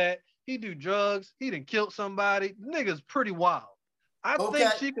do that. He do drugs. He done killed somebody. The nigga's pretty wild. I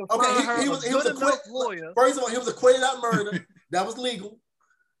think she can find her a good enough lawyer. First of all, he was acquitted of murder. That was legal.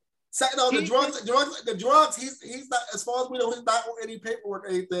 Second of all, the drugs. He's not, as far as we know, he's not on any paperwork or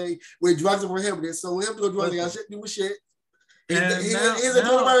anything where drugs are prohibited. So him doing drugs, they got shit to do with shit. He's a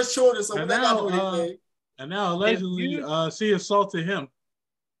coronavirus children, so we're not doing anything. And now allegedly, she assaulted him.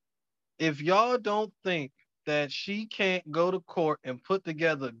 If y'all don't think that she can't go to court and put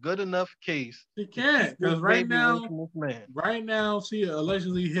together a good enough case, she can't, because right now she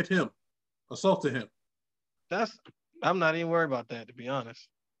allegedly hit him, assaulted him. I'm not even worried about that, to be honest.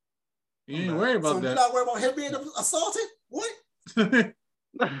 You ain't worried about that. You're not worried about him being assaulted? What? That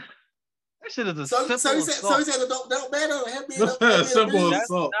shit is a simple assault. So he said it don't matter him being a simple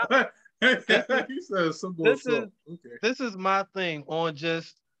assault. He said simple assault. This is my thing on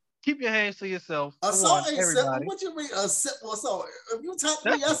just keep your hands to yourself. Assault ain't simple. What you mean a simple assault? If you talk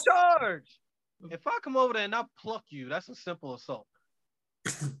to me, that's a charge. If I come over there and I pluck you, that's a simple assault.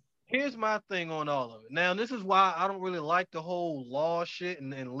 Here's my thing on all of it. Now, this is why I don't really like the whole law shit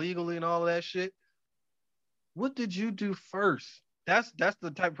and legally and all of that shit. What did you do first? That's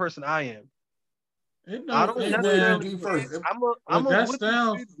the type of person I am. I don't necessarily do first. That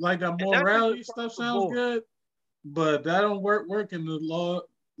sounds like a morality stuff sounds good, but that don't work in the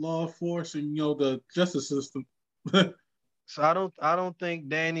law force and the justice system. So I don't think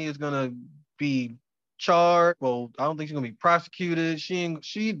Danny is gonna be charged. Well, I don't think she's gonna be prosecuted.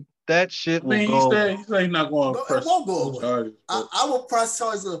 That shit will go. He said he's not going to press. It won't go away. I will press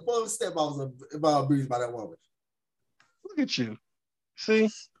charges to the full step. I was abused by that woman. Look at you. See,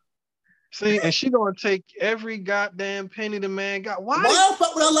 and she gonna take every goddamn penny the man got. Why the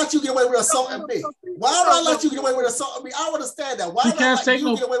fuck would I let you get away with assaulting me? Why would I let you get away with assaulting me? I don't understand that. Why would I let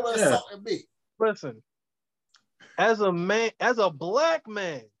you get away with assaulting me? Listen, as a black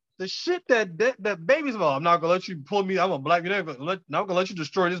man, the shit that baby's about, I'm not gonna let you pull me. I'm a black man. I'm gonna let you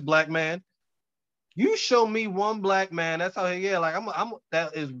destroy this black man. You show me one black man. That's how I'm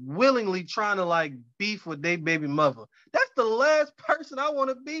that is willingly trying to beef with their baby mother. That's the last person I want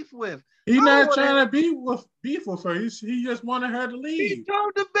to beef with. He's not trying to beef with her. He just wanted her to leave. He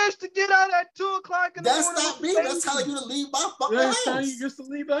told the bitch to get out at 2:00. That's not me. That's telling you to leave my fucking house. That's telling you just to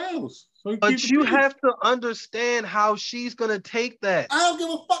leave the house. So but you have to understand how she's gonna take that. I don't give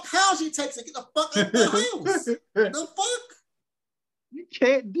a fuck how she takes it. Get the fuck out the house. The fuck? You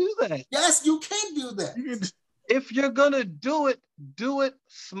can't do that. Yes, you can do that. If you're gonna do it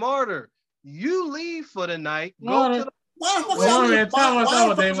smarter. You leave for the night. Go to the.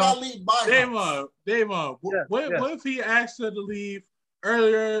 Damon, what if he asked her to leave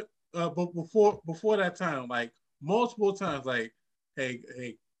earlier, but before that time, like multiple times, like,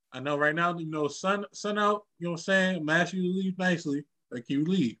 hey, I know right now, sun out. You know what I'm saying? I'm asking you to leave nicely. Like, can you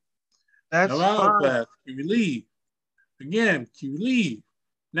leave? That's No out fine. fast. Can you leave? Again, can you leave?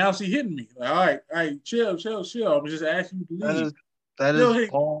 Now she hitting me. Like, all right, chill. I'm just asking you to leave. That is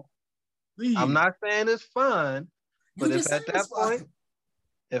all. Leave. I'm not saying it's fine, but if at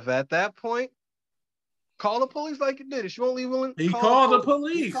that point, call the police like you did. If you won't leave willing, he called the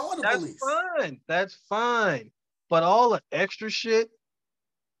police. Fine. That's fine. But all the extra shit,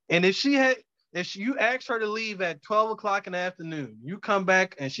 and if you asked her to leave at 12 o'clock in the afternoon, you come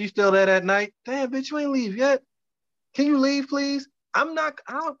back and she's still there that night, damn, bitch, you ain't leave yet. Can you leave, please?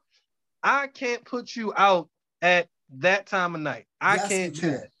 I can't put you out at that time of night. I can't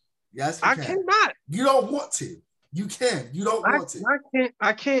do that. Yes, you can. Cannot. You don't want to. You can. You don't want to.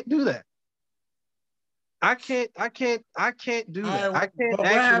 I can't do that. I can't do that. Right, I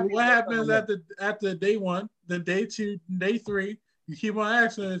can't what happens at the day 1, then day 2, day 3? You keep on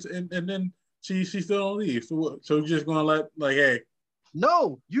asking, and then she still don't leave. So you're just gonna let, like, hey?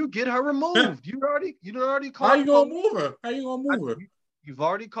 No, you get her removed. you already called. How you gonna move her? You've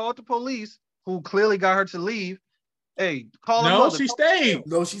already called the police, who clearly got her to leave. Hey, call her mother.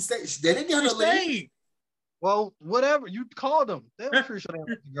 No, she stayed. They didn't get her to leave. Well, whatever. You called them. They're pretty sure they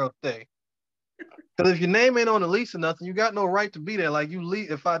let the girl stay. Because if your name ain't on the lease or nothing, you got no right to be there. Like, you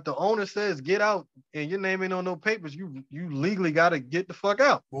leave. If the owner says get out and your name ain't on no papers, you legally got to get the fuck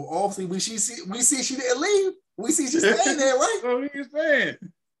out. Well, obviously, we see she didn't leave. We see she stayed there, right? So he's saying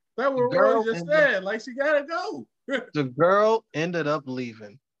that what Roy just said. Like, she gotta go. The girl ended up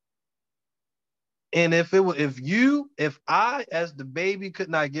leaving. And if I, as the baby, could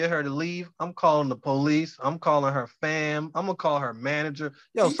not get her to leave, I'm calling the police. I'm calling her fam. I'm gonna call her manager.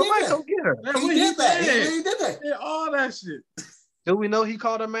 Yo, somebody go get her. He did that. He did that. Yeah, all that shit. Did we know he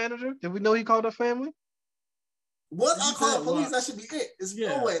called her manager? Did we know he called her family? What I call the police, that should be it. It's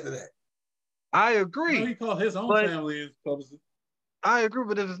no way to that. I agree. No, he called his own family. I agree,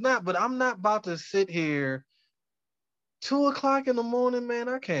 but if it's not, I'm not about to sit here 2 o'clock in the morning, man.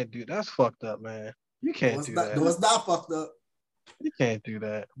 I can't do that. That's fucked up, man. You can't do that. No, it's not fucked up. You can't do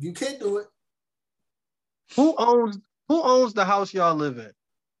that. You can't do it. Who owns the house y'all live in?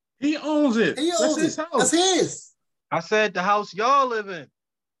 He owns it. That's his house. That's his. I said the house y'all live in.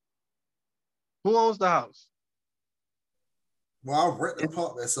 Who owns the house? Well, I rent the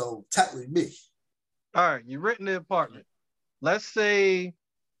apartment, so technically me. All right, you renting the apartment. Let's say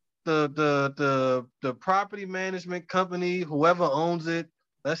the property management company, whoever owns it,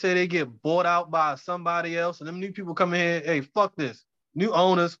 let's say they get bought out by somebody else, and them new people come in here, hey, fuck this. New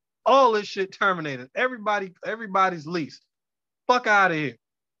owners, all this shit terminated. Everybody's leased. Fuck out of here.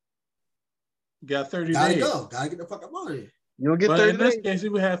 You got 30 days. Gotta get the fuck out of here. You'll get 30 days. In this case,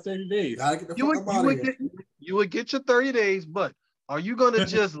 you would have 30 days. Gotta get the fuck out of here. You would get your 30 days, but are you gonna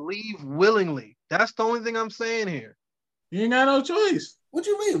just leave willingly? That's the only thing I'm saying here. You ain't got no choice. What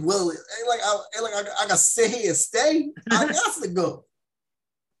you mean, willingly? I gotta sit here and stay. I got to go.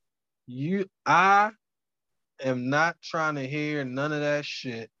 I am not trying to hear none of that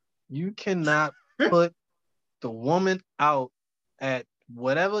shit. You cannot put the woman out at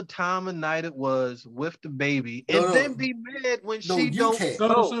whatever time of night it was with the baby then be mad when she don't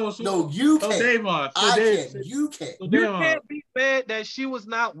go. No, you can't. Davon, I can't. You can't. You can't be mad that she was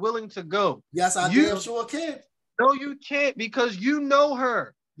not willing to go. Yes, I damn sure can. No, you can't, because you know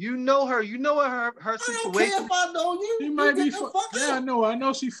her. You know her situation. I don't care if I know you. She might be I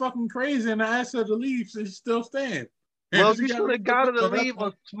know she's fucking crazy, and I asked her to leave, so she's still staying. Well, you should have got her to leave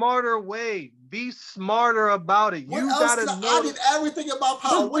a smarter way. Be smarter about it. You gotta know. I did everything in my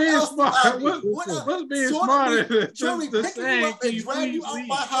power. What else did I do? What's being smarter? Surely picking you up and drag you out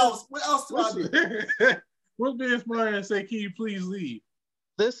my house. What else do I do? What's being smarter and say, can you please leave?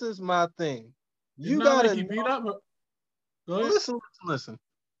 This is my thing. You gotta beat up. Listen.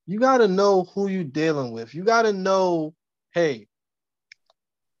 You gotta know who you dealing with. You gotta know, hey,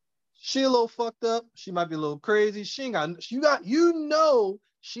 she a little fucked up. She might be a little crazy. She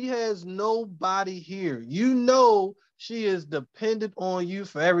has nobody here. You know she is dependent on you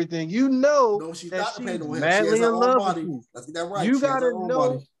for everything. You know no, she's not dependent on him. Madly in love with you. Let's get that right. You gotta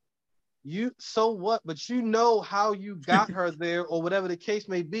know. So what? But you know how you got her there, or whatever the case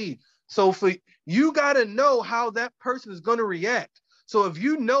may be. So you gotta know how that person is gonna react. So if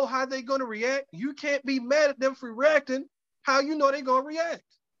you know how they're gonna react, you can't be mad at them for reacting how you know they're gonna react.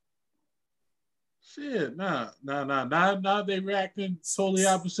 Shit, nah. Now they reacting totally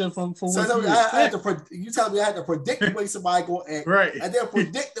opposite from what you you tell me I had to predict the way somebody gonna act, right? And then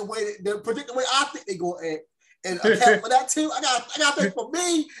predict the way I think they gonna act, and account for that too. I got that for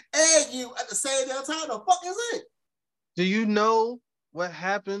me and you at the same damn time. The fuck is it? Do you know what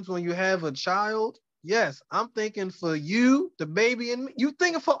happens when you have a child? Yes, I'm thinking for you, the baby, and me. You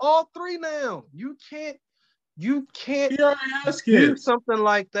thinking for all three now. You can't He already has do kids. something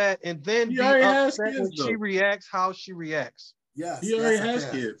like that and then He be already has upset when kids, she though. reacts how she reacts. Yes, He already has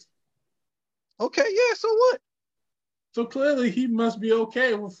kids. Okay, yeah, so what? So clearly he must be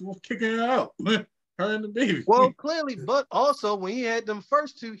okay with kicking her out. Her and the baby. Well, clearly, but also when he had them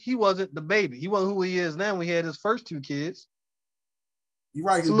first two, he wasn't the baby. He wasn't who he is now when he had his first two kids. You're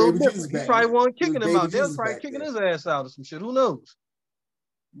right. It's a little different. He probably wasn't kicking him out. They was probably kicking his ass out or some shit. Who knows?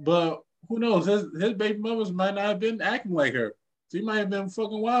 But who knows? His baby mothers might not have been acting like her. She might have been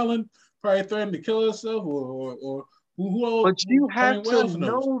fucking wilding, probably threatening to kill herself or who. But you have to knows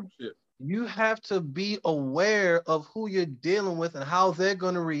know. You have to be aware of who you're dealing with and how they're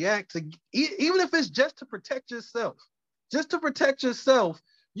going to react to, even if it's just to protect yourself. Just to protect yourself,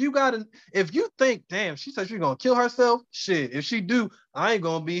 you gotta. If you think, damn, she said she's gonna kill herself. Shit, if she do, I ain't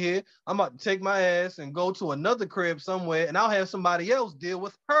gonna be here. I'm about to take my ass and go to another crib somewhere, and I'll have somebody else deal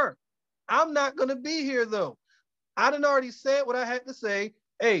with her. I'm not gonna be here though. I done already said what I had to say.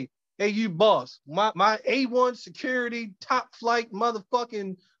 Hey, you boss, my A1 security, top flight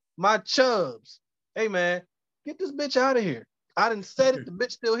motherfucking my chubs. Hey man, get this bitch out of here. I done said it. The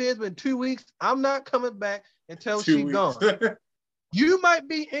bitch still here. It's been 2 weeks. I'm not coming back until she gone. You might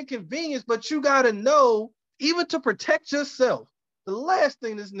be inconvenienced, but you gotta know, even to protect yourself, the last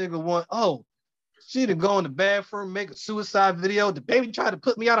thing this nigga want, she to go in the bathroom, make a suicide video. The baby tried to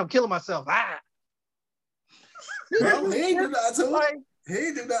put me out, I'm killing myself. Well, he ain't do that too. He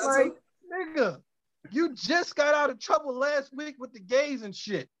ain't do that too. Nigga, you just got out of trouble last week with the gays and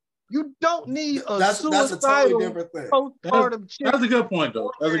shit. You don't need that's a totally different thing. Postpartum shit. That's a good point,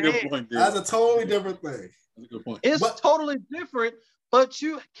 though. That's a good point, dude. That's a totally different thing. That's a good point. It's totally different, but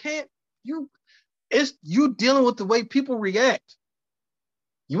you can't. It's you dealing with the way people react.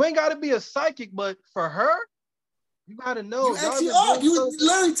 You ain't got to be a psychic, but for her, you got to know. You actually are. You were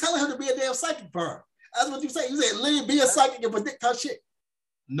literally telling her to be a damn psychic for her. That's what you say. You said literally be a psychic and predict her shit.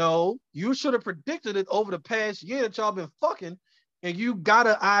 No, you should have predicted it over the past year that y'all been fucking, and you got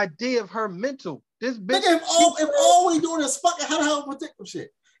an idea of her mental. This bitch. Nigga, if all we doing is fucking, how the hell we predict some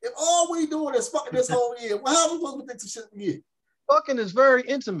shit? If all we doing is fucking this whole year, well, how are we supposed to predict some shit again? Fucking is very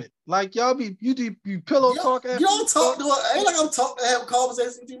intimate. Like y'all you pillow talk. You don't talk to her. Ain't like I'm talking to have a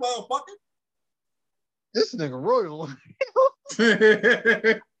conversation with you while I'm fucking. This nigga Royal.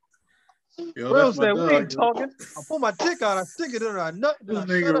 Yo, Royal said we ain't talking. I pull my dick out, I stick it in her, I nut. This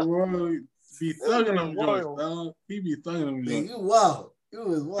nigga Royal be thugging them joints, dog. He be thugging them joints. You wild. You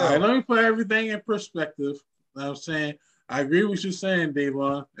was wild. All right, let me put everything in perspective. You know what I'm saying? I agree with you saying,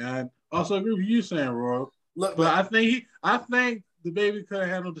 Davon, and I also agree with you saying, Royal. Look, but man, I think the baby could have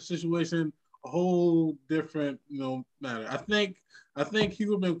handled the situation a whole different, matter. I think he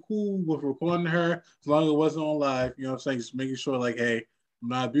would have been cool with recording her as long as it wasn't on live. You know what I'm saying? Just making sure, like, hey, I'm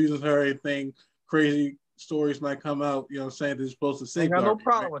not abusing her. Anything crazy stories might come out. You know what I'm saying? They're supposed to say. I got no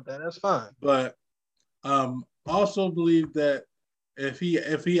problem with that. That's fine. But also believe that if he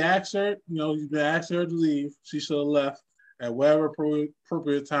asked her, he's been asking her to leave, she should have left at whatever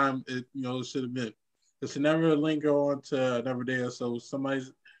appropriate time it should have been. Because to never linger on to another day or so,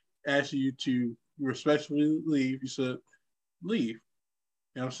 somebody's asking you to respectfully leave, you should leave.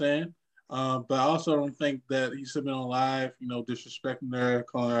 You know what I'm saying? But I also don't think that he should have been on live, disrespecting her,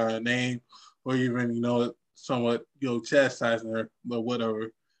 calling her a name, or even, somewhat, chastising her, but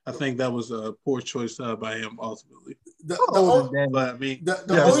whatever. I think that was a poor choice by him ultimately. The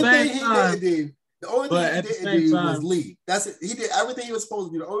only thing he didn't do was leave. That's it. He did everything he was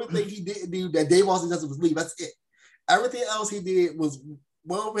supposed to do. The only thing he didn't do that Dave Austin does was leave. That's it. Everything else he did was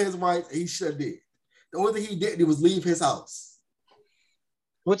well over his rights. He should have did. The only thing he didn't do was leave his house.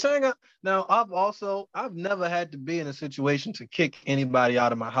 Which I ain't got. Now I've never had to be in a situation to kick anybody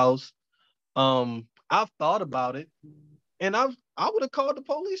out of my house. I've thought about it, and I would have called the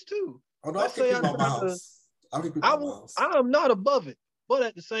police too. Oh, no, I say I'm not above it, but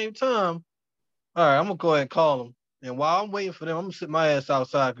at the same time, all right, I'm gonna go ahead and call them. And while I'm waiting for them, I'm gonna sit my ass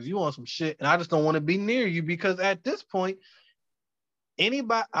outside because you want some shit, and I just don't want to be near you because at this point,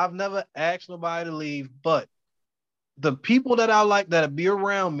 I've never asked nobody to leave, but the people that I like that be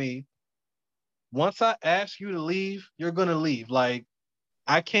around me, once I ask you to leave, you're gonna leave. Like,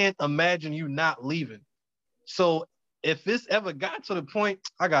 I can't imagine you not leaving. So if this ever got to the point,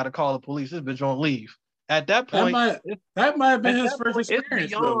 I gotta call the police. This bitch won't leave. At that point, that might have been his first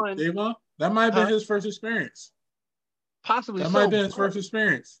experience, though, Davon. That might have been his first experience. Possibly that might have been his first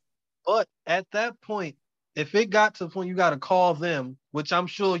experience. But at that point, if it got to the point you got to call them, which I'm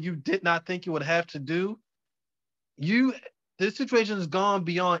sure you did not think you would have to do, this situation has gone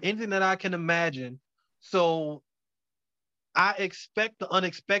beyond anything that I can imagine. So I expect the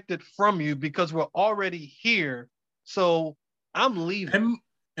unexpected from you because we're already here. So I'm leaving.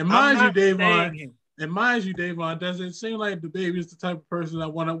 And mind you, Davon, does it seem like the baby is the type of person that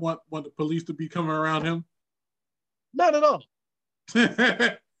want the police to be coming around him? Not at all.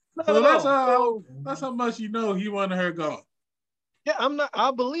 So that's how much you know he wanted her gone. Yeah,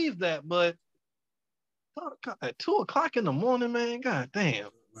 I believe that, but at 2:00 in the morning, man, god damn.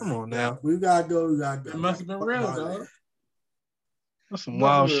 Come on now. We gotta go. It must have been real, dog. That's some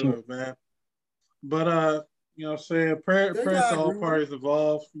wild shit, man. But you know what I'm saying? Prayers to all parties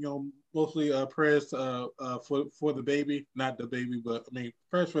involved, you know, mostly prayers for the baby, not the baby, but I mean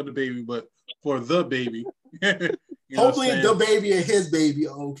prayers for the baby, but for the baby. Hopefully the baby and his baby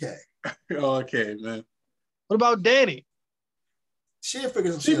are okay. Okay, man. What about Danny? She'll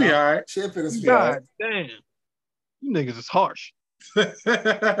figure some shit out. She'll be all right. She'll figure some shit out. God damn. You niggas is harsh.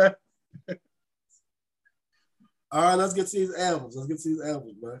 All right, let's get to these albums.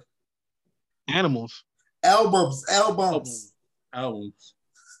 Man. Animals. Albums.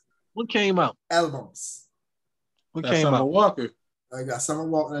 What came out? Albums. What came Summer out? Walker. I got Summer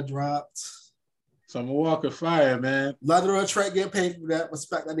Walker that dropped. Summer Walker fire, man. London on Track get paid for that.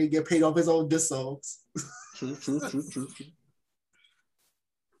 Respect that he get paid off his own diss songs. True.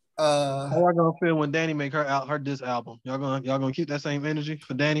 How y'all gonna feel when Danny make her diss album? Y'all gonna keep that same energy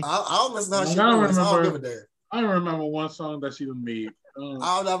for Danny? I'll listen to how she does. I don't give a damn. I don't remember one song that she done made.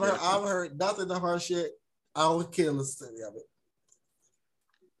 I've heard nothing of her shit. I don't care to listen to any of it.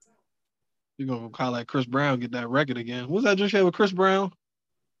 You're gonna call like Chris Brown get that record again. What's that just had with Chris Brown?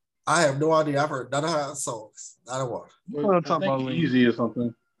 I have no idea. I've heard none of her songs. Not a one. I think Easy or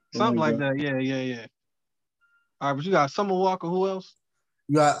something. Something like that. Yeah. All right, but you got Summer Walker. Who else?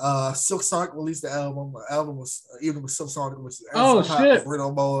 You got Silk Sonic released the album. The album was even with Silk Sonic, which shit.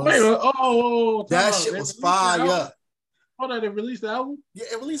 Bruno Mars. Wait, that shit was fire. Hold on, they released the album? Yeah,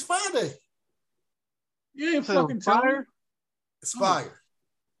 it released Friday. You ain't fucking fire. It's fire.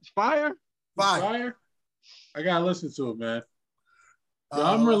 It's fire. Fire. I gotta listen to it, man. Yo,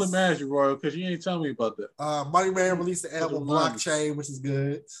 I'm really mad at you, Royal, because you ain't telling me about that. Money Man released the album Blockchain, which is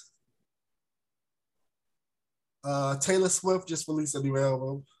good. Taylor Swift just released a new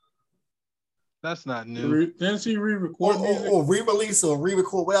album. That's not new. Didn't she re-record music? Or re-release or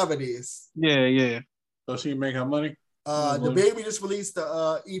re-record, whatever it is. Yeah. So she make her money? The Baby just released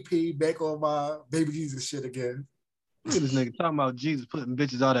the EP back on my Baby Jesus shit again. Look at this nigga talking about Jesus putting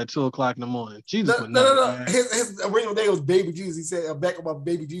bitches out at 2:00 in the morning. Jesus no. His original name was Baby Jesus. He said, I'm back on my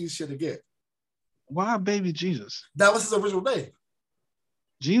Baby Jesus shit again. Why Baby Jesus? That was his original name.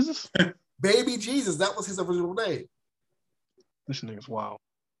 Jesus? Baby Jesus. That was his original name. This nigga's wild.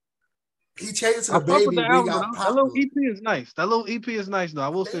 He changed it to the Baby. That little EP is nice. Though. I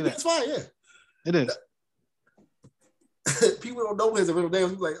will say that. It's fine, yeah. It is. People don't know his original name.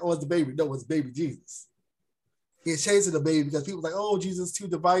 He's like, oh, it's the Baby. No, it's Baby Jesus. He changed it to Baby because people like, oh, Jesus too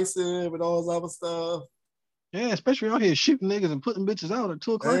divisive and all this other stuff. Yeah, especially out here shooting niggas and putting bitches out at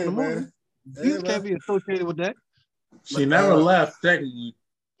 2:00 in the morning. Jesus can't be associated with that. She never left, technically.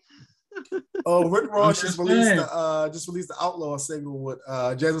 Rick Ross just released the Outlaw single with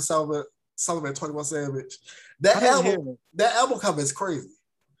Jasmine Sullivan and 21 Savage. That album cover is crazy.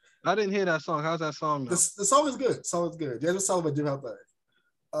 I didn't hear that song. How's that song? The song is good. Jasmine Sullivan did her thing.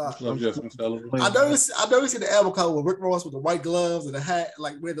 I noticed in the album cover with Rick Ross with the white gloves and the hat,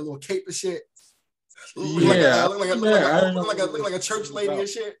 like wearing the little cape and shit. Look like a church lady and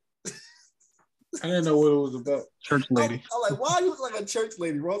shit. I didn't know what it was about. Church lady. I'm like, why you look like a church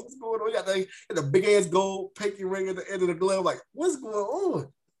lady, Ross? What's going on? You got the big ass gold pinky ring at the end of the glove. Like, what's going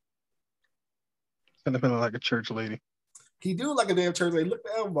on? Kind of feeling like a church lady. He do like a damn church lady. Look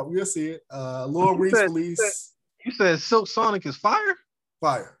the album up. You'll see it. Laura Reese released. You said Silk Sonic is fire?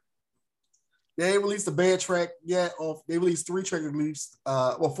 Fire. They ain't released a bad track yet. They released 3 tracks.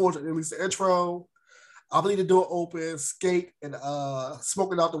 Four tracks. They released the intro. I believe the door open, Skate, and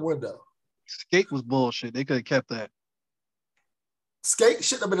Smoking Out the Window. Skate was bullshit. They could have kept that. Skate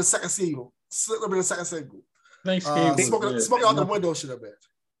shouldn't have been the second single. I think Smoking Out the Window should have been.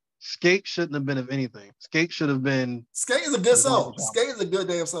 Skate shouldn't have been of anything. Skate should have been. Skate is a good song. Skate is a good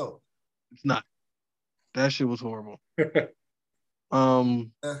damn song. It's not. That shit was horrible.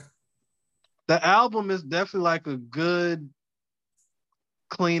 The album is definitely like a good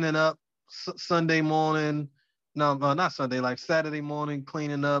cleaning up Sunday morning. No, not Sunday, like Saturday morning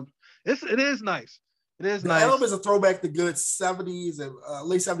cleaning up. It is nice. It is nice. The album is a throwback to good 70s and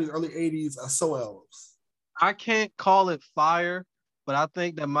late 70s, early 80s soul albums. I can't call it fire, but I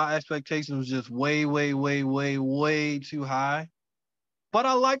think that my expectations was just way, way, way, way, way too high. But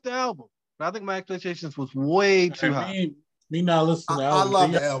I like the album. But I think my expectations was way too high. Me not listening to the I album.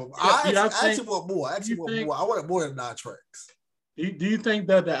 love the album. I actually think, want more. I actually want more. I wanted more than 9 tracks. Do you think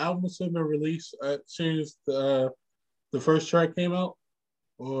that the album should have been released as soon as the first track came out?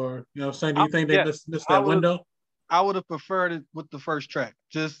 Or, you know what I'm saying? Do you think they missed that window? I would have preferred it with the first track.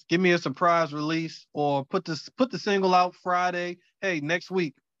 Just give me a surprise release or put the single out Friday. Hey, next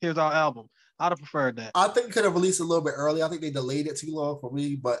week, here's our album. I'd have preferred that. I think it could have released a little bit early. I think they delayed it too long for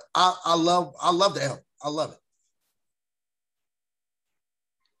me, but I love the album. I love it.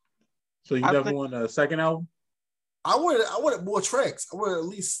 So you definitely want a second album? I wanted more tracks. I wanted at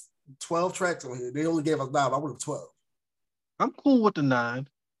least 12 tracks on here. They only gave us 9. I wanted 12. I'm cool with the 9.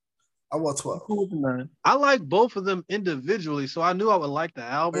 I want 12. I'm cool with the 9. I like both of them individually, so I knew I would like the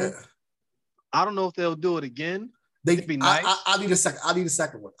album. Yeah. I don't know if they'll do it again. It'd be nice. I need a second. I need a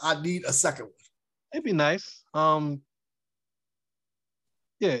second one. It'd be nice. Yeah,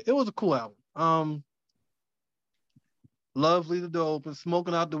 it was a cool album. Love Leave the Door Open.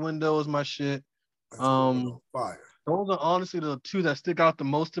 Smoking Out the Window is my shit. Fire. Those are honestly the 2 that stick out the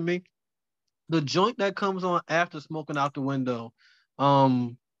most to me. The joint that comes on after Smoking Out the Window,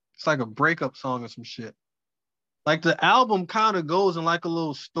 it's like a breakup song or some shit. Like the album kind of goes in like a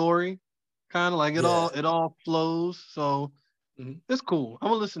little story, kind of like it all flows. So it's cool. I'm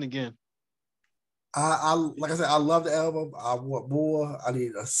gonna listen again. I like I said, I love the album. I want more. I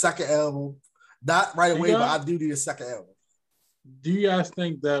need a second album. Not right away, but I do need a second album. Do you guys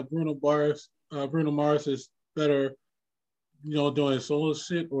think that Bruno Mars is better, you know, doing solo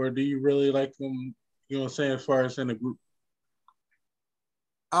shit, or do you really like him, you know what I'm saying, as far as in a group?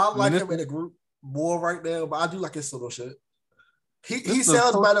 I like him in a group more right now, but I do like his solo shit. He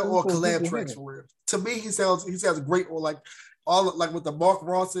sounds better on collab tracks for real. To me, he sounds great on like all like with the Mark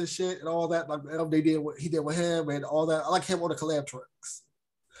Ronson shit and all that, like they did what he did with him and all that. I like him on the collab tracks.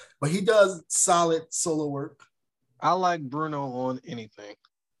 But he does solid solo work. I like Bruno on anything.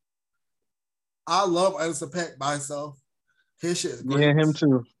 I love Anderson .Paak by himself. His shit is great. Yeah, him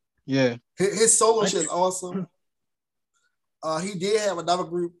too. Yeah. His solo shit is awesome. He did have another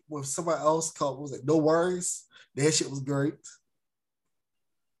group with someone else called, what was it, No Worries? That shit was great.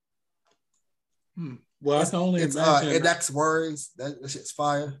 Well, I can only imagine. Index Worries. That shit's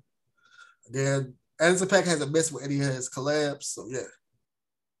fire. Then Anderson .Paak hasn't missed with any of his collabs, so yeah.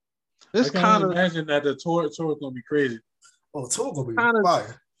 I can imagine that the tour is gonna be crazy. Oh, tour gonna be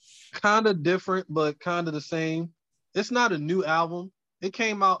fire. Kind of different, but kind of the same. It's not a new album. It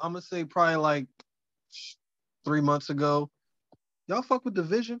came out, I'm gonna say, probably like 3 months ago. Y'all fuck with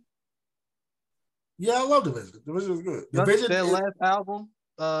Division? Yeah, I love Division. Division was good. Their last album,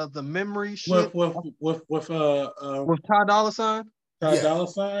 the Memory shit with Ty Dolla $ign. Dolla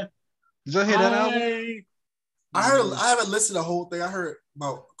 $ign. Did you hear that album? I haven't listened to the whole thing. I heard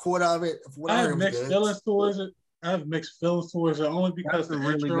about a quarter of it. I have mixed feelings towards it. Only because the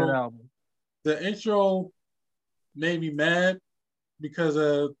really intro, good album. The intro made me mad because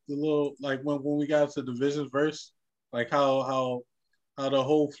of the little, like when we got to Division verse, like how the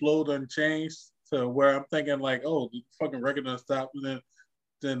whole flow done changed to where I'm thinking like, oh, the fucking record done stopped, and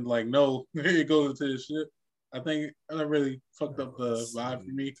then like no, it goes into this shit. I think that really fucked up the vibe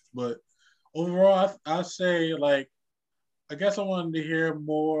for me, but. Overall, I say like, I guess I wanted to hear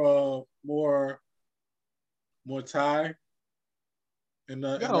more Ty.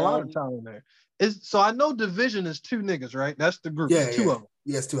 Got a lot of time in there. So I know Division is 2 niggas, right? That's the group. Yeah, 2 of them.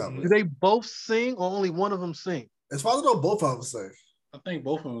 Yes, 2 of them. Do they both sing or only one of them sing? As far as I know, both of them sing. I think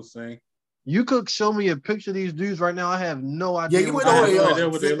both of them sing. You could show me a picture of these dudes right now. I have no idea. Yeah, you would know who they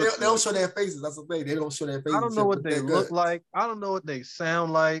are. They don't show their faces. That's the thing. They don't show their faces. I don't know what they look like. I don't know what they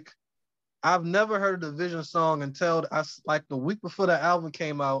sound like. I've never heard a Division song until like the week before the album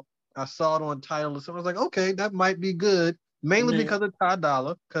came out. I saw it on Tidal, so I was like, okay, that might be good. Mainly because of Ty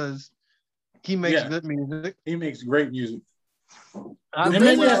Dolla, because he makes good music. He makes great music.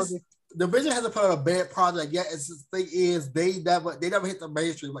 Division hasn't put out a bad project yet. It's the thing is they never hit the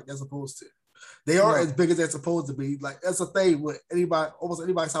mainstream like they're supposed to. They are as big as they're supposed to be. Like that's the thing with almost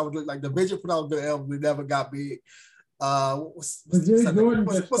anybody sounds like Division put out a good album, they never got big. What's that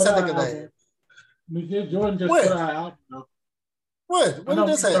nigga name? Majid Jordan just put out an album. What? When did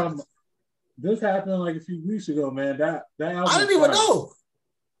this happen? This happened like a few weeks ago, man. That album. I didn't even know.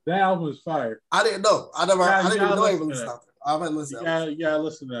 That album is fire. I didn't know. I didn't even know he released something. I haven't listened. Yeah,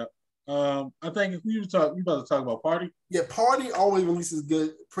 listen to that. I think if we about to talk about Party. Yeah, Party always releases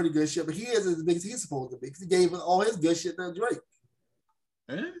pretty good shit, but he is as big as he's supposed to be because he gave all his good shit to Drake.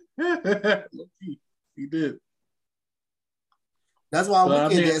 He did. That's why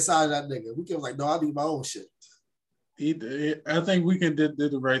Weeknd didn't sign that nigga. Weeknd was like, no, I need my own shit. I think Weeknd did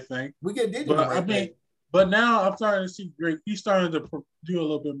the right thing. Weeknd did the right thing. But now I'm starting to see Drake. He's starting to do a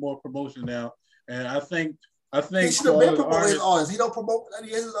little bit more promotion now, and I think he should have been promoting his artists. He don't promote any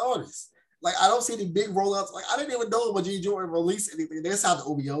of his artists. Like I don't see any big rollouts. Like I didn't even know when G Jordan released anything. They signed the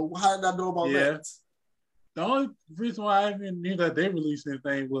OVO. How did I know about that? The only reason why I even knew that they released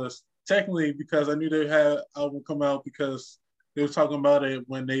anything was technically because I knew they had an album come out because they were talking about it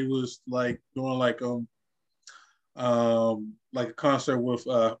when they was like doing like a concert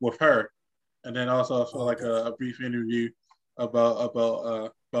with her, and then also like a brief interview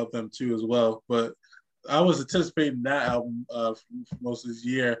about them too as well. But I was anticipating that album for most of this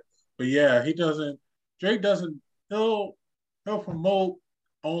year. But yeah, Drake doesn't. He'll promote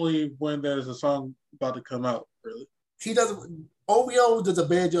only when there's a song about to come out. Really, he doesn't. OVO does a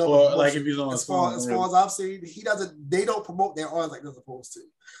bad job. Or like if he's on as far as I've seen, he doesn't. They don't promote their artists like they're supposed to.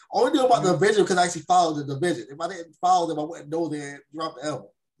 Only know about the division because I actually followed the division. If I didn't follow them, I wouldn't know they dropped the album.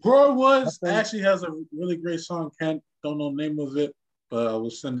 Bro Woods actually has a really great song. Don't know the name of it, but I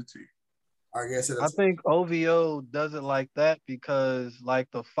will send it to you. I think OVO does it like that because like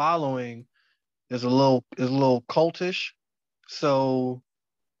the following is a little cultish, so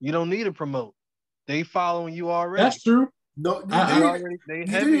you don't need to promote. They following you already. That's true. No, they know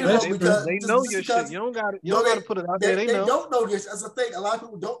your shit. You don't got to put it out there. They know. Don't know this. That's the thing. A lot of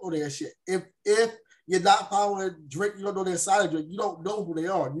people don't know their shit. If you're not following Drake, you don't know their side of Drake. You don't know who they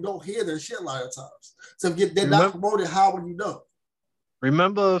are. You don't hear their shit a lot of times. So if they're not promoted, how would you know?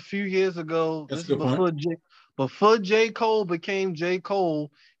 Remember a few years ago, this is before J. Cole became J. Cole,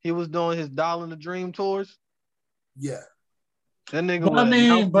 he was doing his Doll in the Dream tours. Yeah. That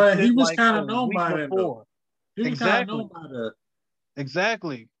nigga but he was kind of known by it though.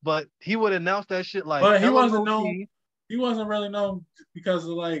 Exactly. But he would announce that shit like. But he wasn't known. He wasn't really known because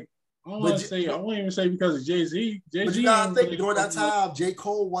of like. I won't even say because of Jay-Z. But you gotta think during that time, J.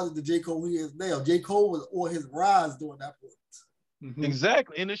 Cole wasn't the J. Cole he is now. J. Cole was on his rise during that point. Mm-hmm.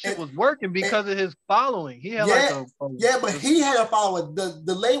 Exactly, and the shit was working because of his following. He had but he had a following.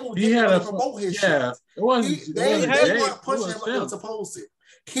 The label didn't promote his shit. It wasn't. They weren't pushing him like they were supposed to.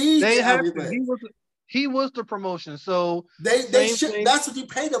 He was the promotion, so they should. That's what you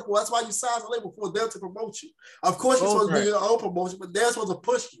paid them for. That's why you signed the label for them to promote you. Of course, you're supposed to do your own promotion, but they're supposed to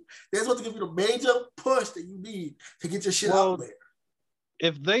push you. They're supposed to give you the major push that you need to get your shit out there.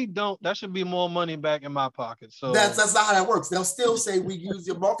 If they don't, that should be more money back in my pocket. So that's not how that works. They'll still say we use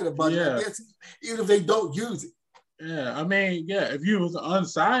your marketing budget, even if they don't use it. Yeah, I mean, if you was an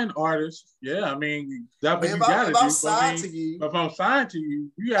unsigned artist, that's what you gotta do. If I'm signed to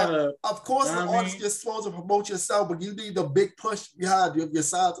you, you gotta. Of course, the artist is supposed to promote yourself, but you need the big push behind you if you're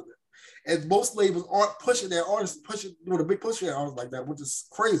signed to them. And most labels aren't pushing their artists, doing a big push for their artists like that, which is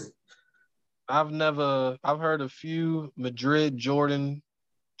crazy. I've heard a few Madrid Jordan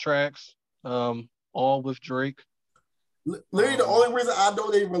tracks, all with Drake. Literally, the only reason I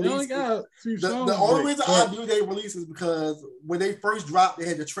know they released the only reason I knew they released is because when they first dropped, they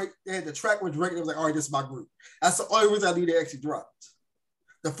had the track with Drake. And it was like, all right, this is my group. That's the only reason I knew they actually dropped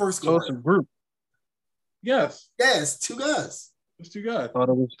the first. So it's a group. Yes, two guys. It's two guys. Thought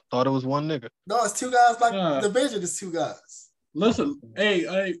it was one nigga. No, it's two guys. Like Division is two guys. Listen, hey,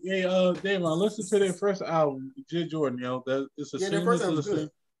 Damon, listen to their first album, J. Jordan. It's a seamless listen.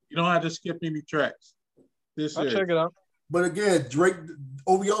 You don't have to skip any tracks. I'll check it out. But again, Drake,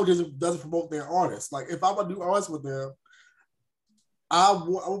 OVO doesn't promote their artists. Like if I'm a new artist with them, I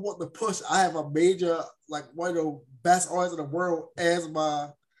want to push. I have a major, like one of the best artists in the world as my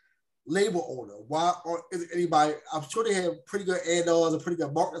label owner. Why is anybody? I'm sure they have pretty good A&Rs, a pretty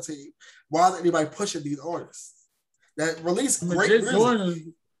good marketing team. Why isn't anybody pushing these artists that release great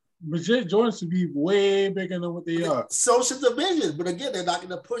music? Majid Jordan should be way bigger than what they are. So should Division, but again, they're not going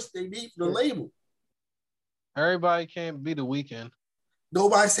to push they need for the label. Everybody can't be the Weeknd.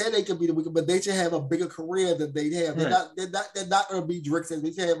 Nobody said they could be the Weeknd, but they should have a bigger career than they have. Right. They're not going to be Drake.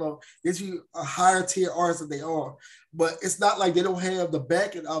 They should have a higher tier artist than they are. But it's not like they don't have the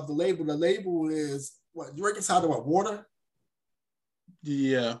backing of the label. The label is what Drake is signed to Warner.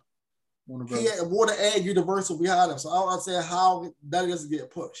 Yeah. He had Warner and Universal behind him. So I don't understand how that doesn't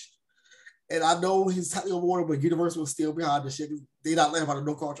get pushed. And I know he's technically on Warner, but Universal is still behind the shit. They not letting him out of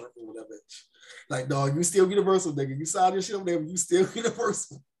no contract with that bitch. Like, dog, you still Universal, nigga. You signed your shit over there, but you still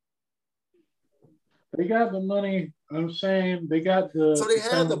Universal. They got the money. I'm saying they got the. So they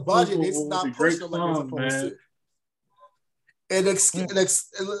have the budget. It's not pushing them like they're supposed to. And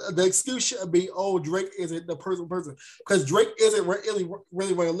the excuse should be, oh, Drake isn't the person, because Drake isn't really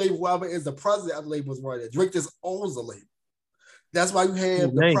running a label. Whoever is the president of the label is running it. Drake just owns the label. That's why you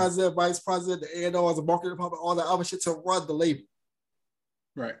have the president, vice president, the A&R, the marketing department, all that other shit to run the label.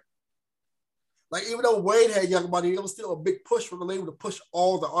 Right. Like, even though Wayne had Young Money, it was still a big push from the label to push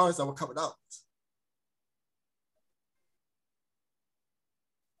all the artists that were coming out.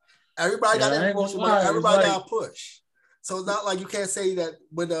 Everybody got that push, but everybody got a push. So it's not like you can't say that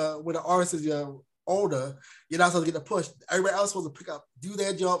when the artist is older, you're not supposed to get the push. Everybody else supposed to pick up, do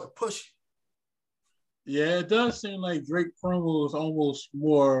their job, and push. Yeah, it does seem like Drake promo is almost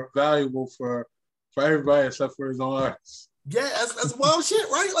more valuable for everybody except for his own artists. Yeah, that's wild shit,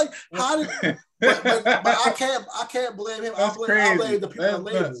 right? Like, how did? But I can't blame him. I blame the people on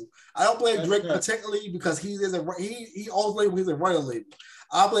the label. I don't blame Drake particularly because he owns label. He's a running label.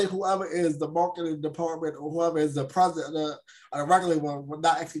 I blame whoever is the marketing department or whoever is the president of the record label for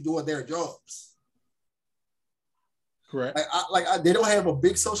not actually doing their jobs. Correct. They don't have a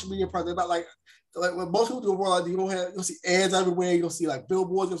big social media presence. Not like when most people do world, you'll see ads everywhere. You'll see like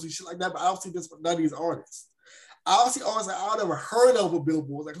billboards. You'll see shit like that. But I don't see this for none of these artists. I don't see artists that I've never heard of with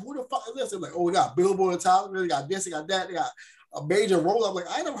billboards. Like, who the fuck is this? They're like, oh, we got Billboard on top. They got this, they got that. They got a major roll. I'm like,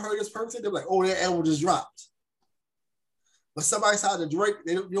 I never heard of this person. They're like, oh, their album just dropped. But somebody saw the Drake,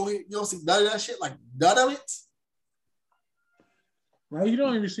 you don't see none of that shit, like none of it. Right, you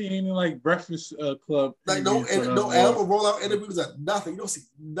don't even see any like Breakfast Club. Like no album rollout interviews, like nothing. You don't see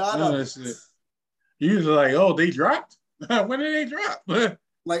none of it. Shit. You usually like, oh, they dropped. When did they drop?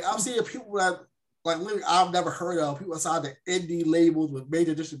 Like I'm seeing people that like literally I've never heard of people outside the indie labels with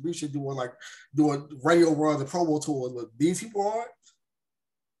major distribution doing radio runs and promo tours. But these people aren't.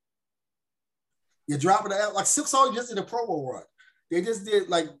 You're dropping the album. Like Silk Song just did a promo run. They just did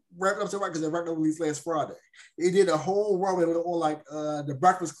like wrapping up to right because their record released last Friday. They did a whole run on like the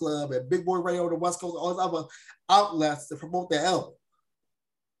Breakfast Club and Big Boy Radio on the West Coast, all those other outlets to promote their album.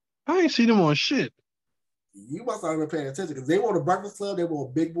 I ain't see them on shit. You must not have been paying attention because they were on the Breakfast Club, they were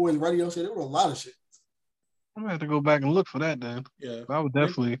on Big Boy's radio shit, they were on a lot of shit. I'm gonna have to go back and look for that then. Yeah. I would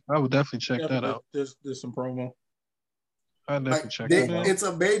definitely check that out. There's some promo. I'd definitely check that out. It's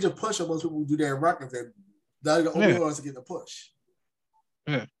a major push on most people who do their records and they're the only ones to get the push.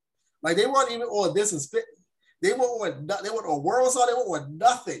 Yeah. Like they weren't even on This Is 50. They weren't on World Star, they weren't on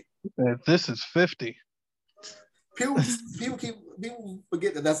nothing. This Is 50. People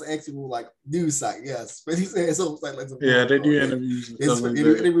forget that that's an actual like news site, yes. But he said it's almost like yeah, they do interviews. They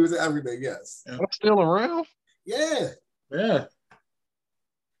do interviews and everything, yes. Yeah. That's still around? Yeah. Yeah.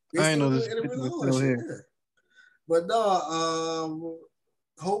 I ain't know this was still here. Yeah. But no,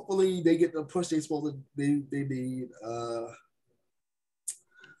 hopefully they get the push they supposed to they need.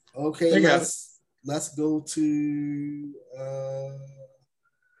 Okay, let's go to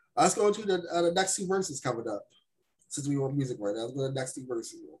the next two verses coming up. Since we want music right now, let's go to the next two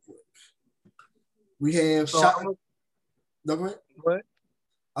verses real quick. We have Shaka. No, go ahead. What?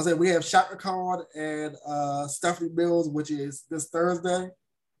 I said we have Shaka Khan and Stephanie Mills, which is this Thursday. It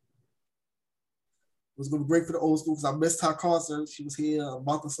was going to be great for the old school because I missed her concert. She was here a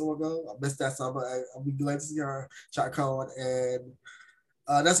month or so ago. I missed that, so I'll be glad to see her, Shaka Khan, and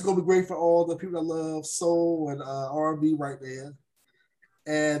that's going to be great for all the people that love soul and R&B right there.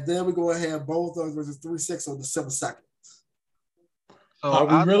 And then we're going to have both those versus 3-6 on December 2nd. So are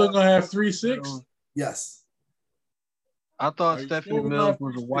we really going to have 3-6? Yes. I thought Stephanie Mills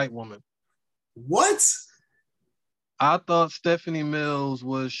was a white woman. What? I thought Stephanie Mills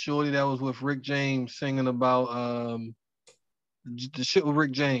was shorty that was with Rick James singing about the shit with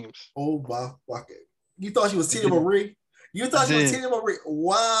Rick James. Oh my fucking! You thought she was Tina Marie? You thought she was Tina Marie?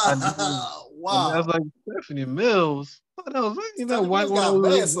 Wow! Wow! I was like Stephanie Mills. What else? You know, white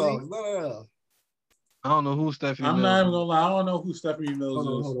woman. No. I don't know who Stephanie. I'm Mills not even gonna lie. I don't know who Stephanie Mills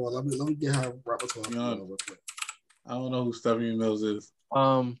is. Hold on. Let me get her repertoire. I don't know who Stephanie Mills is.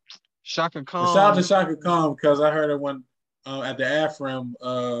 Shaka Khan. Shout out to Shaka Khan because I heard her when at the AFRAM.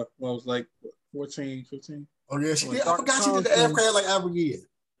 What was like 14, 15. Oh yeah, she did. I forgot she did the AFRAM like every year.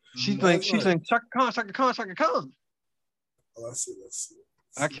 She's saying Shaka Khan, Shaka Khan, Shaka Khan. Oh, let's see.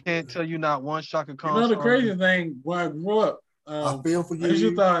 I can't tell you not one Shaka Khan. You know the crazy thing when I grew up, I feel for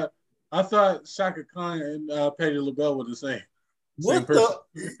you. I thought Shaka Khan and Patti LaBelle were the same. What the?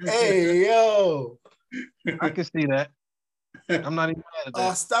 Hey yo! I can see that. I'm not even mad at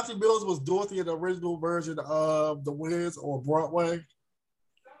that. Stephanie Mills was Dorothy in the original version of The Wiz or Broadway.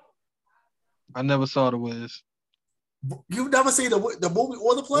 I never saw The Wiz. You've never seen the movie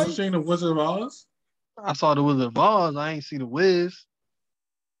or the play? You seen The Wizard of Oz? I saw The Wizard of Oz. I ain't see The Wiz.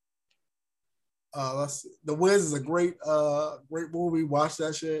 Let's see. The Wiz is a great movie. Watch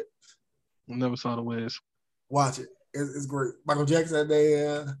that shit. I never saw The Wiz. Watch it. It's great. Michael Jackson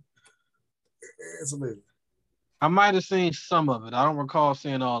there. It's amazing. I might have seen some of it. I don't recall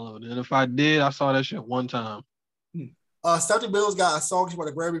seeing all of it. And if I did, I saw that shit one time. Stephanie Mills got a song she won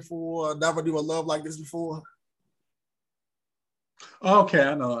a Grammy for. Never Knew a Love Like This Before. Okay,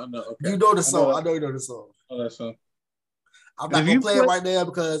 I know. Okay. You know the song. I know you know the song. Oh, that song. I'm not gonna play it right now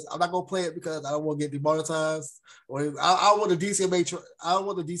because I don't want to get demonetized. I want a DCMA. I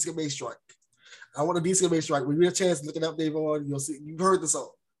want a DCMA strike. I want a DCMA strike. When you get a chance to look it up, Dave, you'll see. You've heard the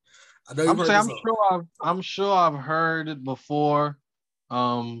song. I know you've heard the song. I'm sure I've heard it before.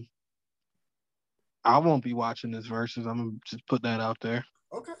 I won't be watching this versus. I'm gonna just put that out there.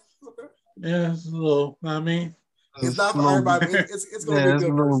 Okay. Yeah, it's a little. I mean, it's not for everybody. It's gonna be a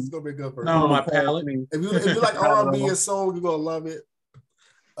good verse. It's gonna be a good verse. Not on my palate. If you like R&B and soul, you're gonna love it.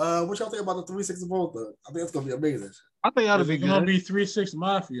 What y'all think about the 360 Volta? I think it's gonna be amazing. I think that'll be good. It's gonna be 3-6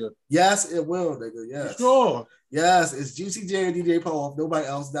 Mafia. Yes, it will, nigga. Yes. Sure. Yes, it's Juicy J and DJ Paul. Nobody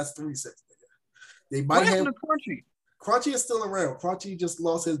else. That's 3-6, nigga. They might have Crunchy. Crunchy is still around. Crunchy just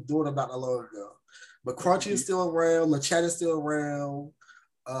lost his daughter not that long ago. But Crunchy is still around. LaChat is still around.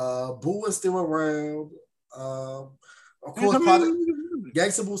 Boo is still around. Of course,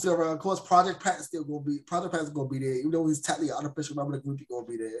 Gangsta Boo's still around. Of course, Project Pat is gonna be there. Even though he's technically an unofficial member of the group, he's gonna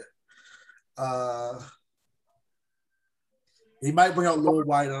be there. He might bring out Lil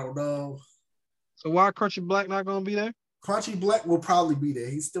White. I don't know. So why Crunchy Black not gonna be there? Crunchy Black will probably be there.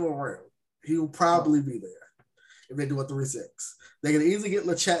 He's still around. He will probably be there if they do a 3-6. They can easily get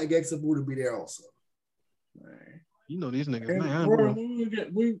LaChat and Gangsta Boo to be there also. You know these niggas, man. When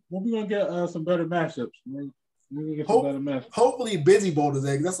we gonna get some better matchups? We're gonna get some better matchups. Hopefully, Busy Bolt is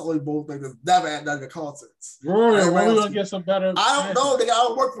there. That's the only Bolt thing that's never had none of the concerts. Rory, when we gonna get some better? I don't know, nigga. I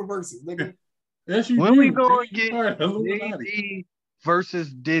don't work for Versus, nigga. Yes, you when do. We gonna get Jay-Z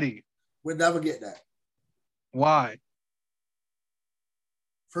versus Diddy? We'll never get that. Why?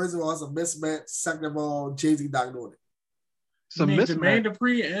 First of all, it's a mismatch. Second of all, Jay-Z not doing it. So Jermaine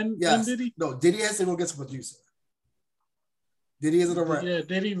Dupri and Diddy? No, Diddy has to go get some producer. Diddy isn't around. Yeah,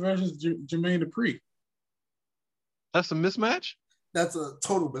 Diddy versus Jermaine Dupri. That's a mismatch? That's a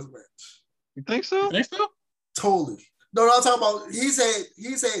total mismatch. You think so? Totally. No, I'm talking about he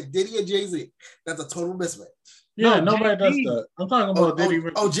said Diddy and Jay-Z. That's a total mismatch. Yeah, nobody does that. I'm talking about Diddy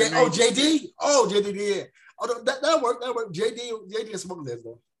versus JD? Oh, JD, yeah. Oh, that worked. JD is smoking this,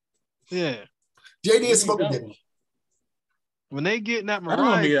 though. Yeah. JD is smoking Diddy. When they get in that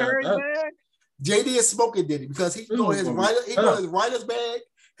Mariah Carey bag, JD is smoking Diddy because he know his writer's bag,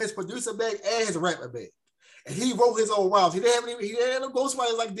 his producer bag, and his rapper bag. And he wrote his own rhymes. He didn't have no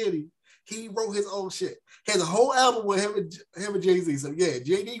ghostwriters like Diddy. He wrote his own shit. He has a whole album with him and Jay-Z. So yeah,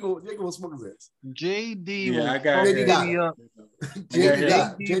 JD gonna smoke his ass. JD will fuck Diddy up.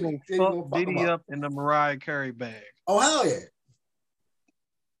 JD will fuck Diddy up in the Mariah Carey bag. Oh hell yeah.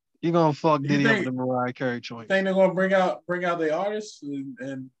 You gonna fuck Diddy up in the Mariah Carey joint. Think they're gonna bring out the artists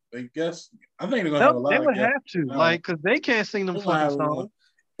and I guess I think they're gonna have a lot. They would have to, like, because they can't sing them fucking songs.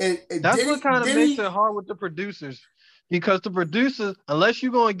 And that's Diddy, what kind of makes it hard with the producers. Because the producers, unless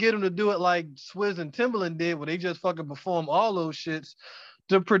you're going to get them to do it like Swizz and Timbaland did, where they just fucking perform all those shits,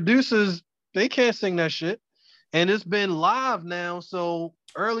 the producers, they can't sing that shit. And it's been live now, so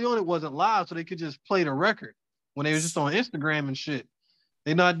early on it wasn't live, so they could just play the record when they was just on Instagram and shit.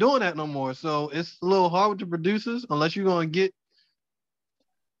 They're not doing that no more, so it's a little hard with the producers, unless you're going to get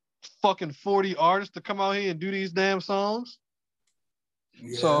fucking 40 artists to come out here and do these damn songs.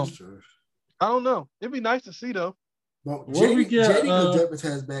 Yeah, so, that's true. I don't know. It'd be nice to see, though. Well, JD could jump his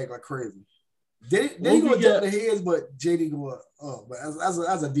head back like crazy. JD gonna jump the heads, but JD going, but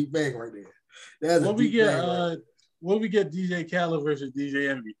that's a deep bag right there. What we get DJ Khaled versus DJ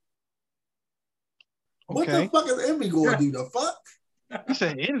Envy. What the fuck is Envy going to do? The fuck? You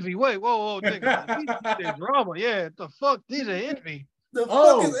said Envy? Wait, whoa, nigga. DJ Drama, yeah. The fuck, DJ Envy? The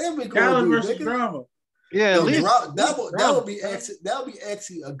fuck is Envy going Khaled to do? Versus Drama. Yeah, at least that would be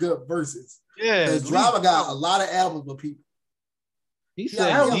actually a good versus. Yeah, because Drama got a lot of albums with people. He said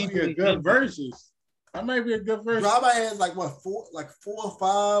that would be a good versus. That might be a good versus. Drama has like four or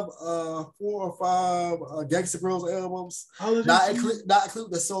five Gangsta Grills albums. Not include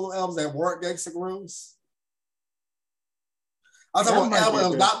the solo albums that weren't Gangsta Grills. I'm talking about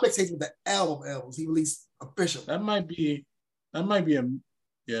albums, not mixtapes, but the albums he released officially. That might be the matchup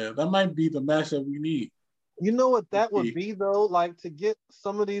we need. You know what that would be though? Like to get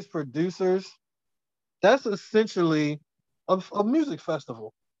some of these producers, that's essentially a music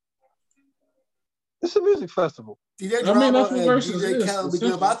festival. It's a music festival. DJ Drama that's what and versus DJ is. Khaled will be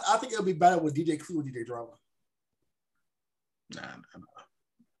good, but I think it'll be better with DJ Clue and DJ Drama. Nah.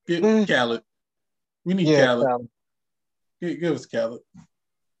 Get Khaled. We need Khaled. Give us Khaled.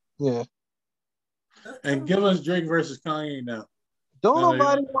 Yeah. And give us Drake versus Kanye now. Don't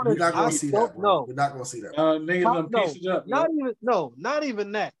nobody want to. We're not going to see that, bro. No. We're not going to see that. Niggas piece it up. Not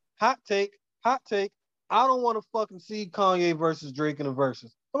even that. Hot take. I don't want to fucking see Kanye versus Drake in the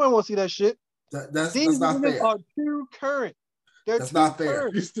versus. Nobody want to see that shit. That's not fair. Are too current. That's not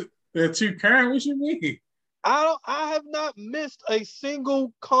fair. They're too current. What you mean? I have not missed a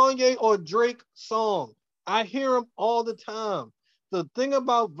single Kanye or Drake song. I hear them all the time. The thing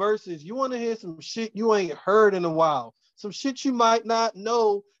about verses, you want to hear some shit you ain't heard in a while. Some shit you might not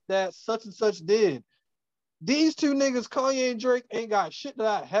know that such and such did. These two niggas, Kanye and Drake, ain't got shit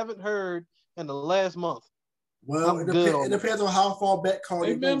that I haven't heard in the last month. Well, it depends on how far back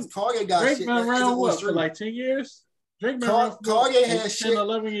Kanye goes. Kanye got Drake shit. Been around for like 10 years? Kanye had shit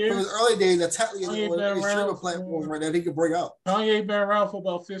 11 years. From his early days that technically on streaming platforms right now he could bring out. Kanye been around for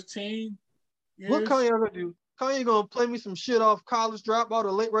about 15 years. What Kanye gonna do? Kanye gonna play me some shit off College Dropout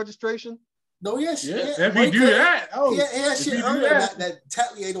or Late Registration? No, he has shit. Yeah, if he do that, he had shit earlier that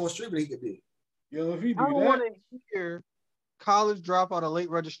technically ain't on streaming he could do. Yo, if he do that. I don't want to hear College Dropout or Late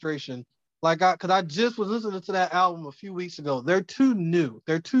Registration. Because I just was listening to that album a few weeks ago. They're too new.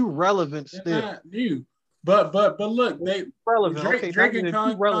 They're too relevant still. They're not new. But look, they relevant. Drake and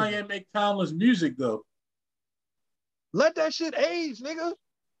Kanye make timeless music though. Let that shit age, nigga.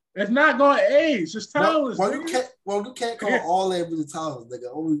 It's not going to age. It's timeless. You can't call all that music timeless, nigga.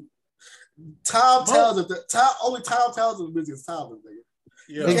 Only time tells if only time tells if the music is timeless, nigga.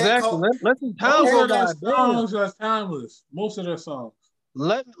 Yeah, exactly. Let some time go by. Songs are timeless. Most of their songs.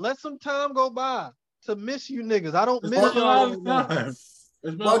 Let some time go by to miss you niggas. I don't miss you all the time.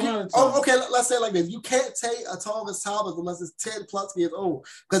 Okay, let's say it like this. You can't take a song as timeless unless it's 10 plus years old.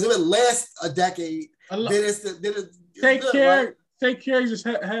 Because if it lasts a decade, then it's Take Care. Right? Take Care just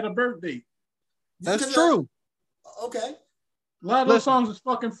had a birthday. That's true. Okay. A lot of those songs is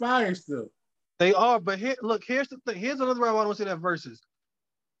fucking fire still. They are, but here's the thing. Here's another way I want to say that verses.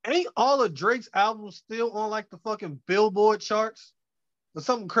 Ain't all of Drake's albums still on like the fucking Billboard charts? Or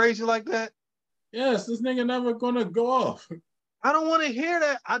something crazy like that? Yes, this nigga never gonna go off. I don't want to hear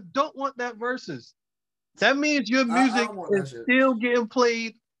that. I don't want that verses. That means your music is still getting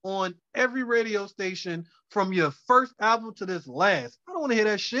played on every radio station from your first album to this last. I don't want to hear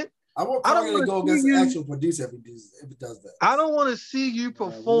that shit. I want Kanye to go against the actual producer if it does that. I don't want to see you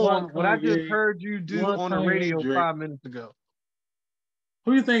perform what I just heard you do on the radio 5 minutes ago.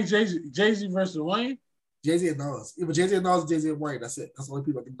 Who do you think, Jay-Z versus Wayne? Jay-Z and Nas. Even Jay-Z and Nas, Jay-Z and Wayne. That's it. That's the only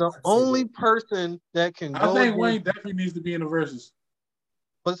people. The only person that can go. I think Wayne definitely needs to be in the verses.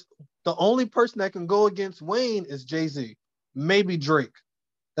 But the only person that can go against Wayne is Jay-Z. Maybe Drake.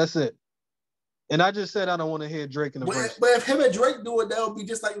 That's it. And I just said I don't want to hear Drake in the verses. But if him and Drake do it, that would be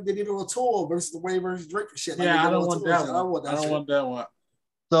just like they did on a tour versus the Wayne versus Drake shit. Like I don't want that one. I don't want that one.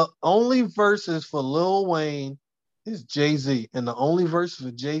 The only verses for Lil Wayne is Jay-Z. And the only verses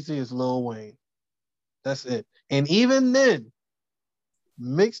for Jay-Z is Lil Wayne. That's it. And even then,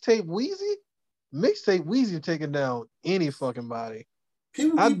 Mixtape Weezy taking down any fucking body.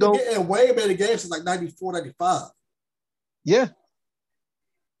 People keep getting way better games since like 94, 95. Yeah.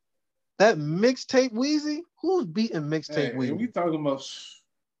 That Mixtape Weezy? Who's beating Mixtape Weezy? We talking about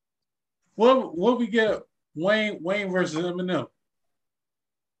what we get Wayne versus Eminem?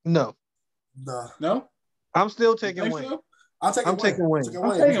 No. No? I'm still taking Wayne. So? I'm taking Wayne.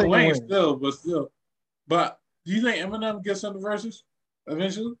 I'm taking Wayne still. But do you think Eminem gets on the verses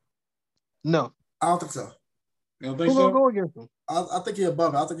eventually? No. I don't think so. You don't think Who's gonna go against him? I think he's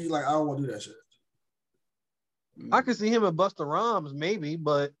above it. I think he's like, I don't want to do that shit. I could see him and Busta Rhymes maybe,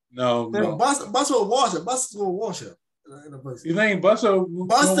 but no. Busta will wash it. Busta's gonna wash it in the verses. You think Busta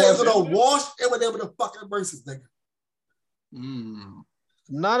is gonna wash Eminem in the fucking verses, nigga?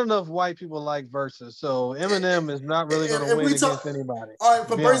 Not enough white people like verses, so Eminem is not really going to win against anybody. All right,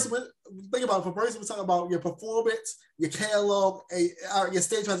 for verses, think about it. For verses, we're talking about your performance, your catalog, your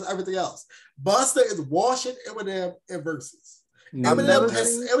stage presence, everything else. Busta is washing Eminem in verses.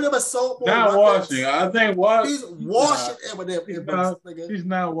 Eminem has sold more. Not washing. I think he's washing Eminem in verses. Nigga. He's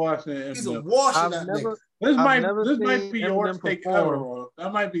not washing Eminem. He's washing that nigga. This might be your worst take ever.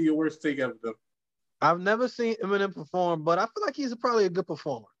 That might be your worst take ever. I've never seen Eminem perform, but I feel like he's probably a good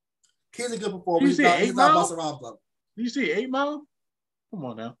performer. He's a good performer. He's not Busta Rhymes level. You see 8 Mile? Come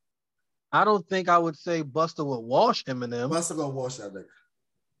on now. I don't think I would say Busta would wash Eminem. Busta gonna wash that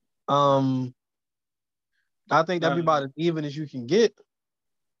nigga. I think that'd be about as even as you can get.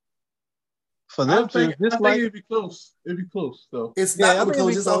 For them to I think it'd be close. It'd be close though. It's not gonna be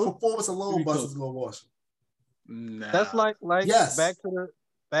close. Just our performance alone, Bus is gonna wash them. Nah. That's like yes. back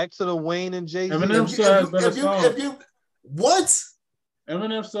to the Wayne and Jay-Z. Eminem still has better songs. What?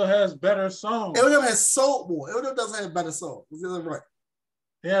 Eminem still has better songs. Eminem has sold more. Eminem doesn't have better songs. Is that right?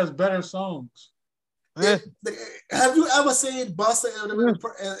 He has better songs. Have you ever seen Busta and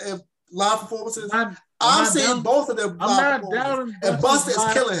live performances? I've seen both of them live performances. And Busta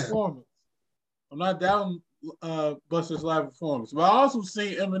is killing him. I'm not doubting Busta's live performance, but I also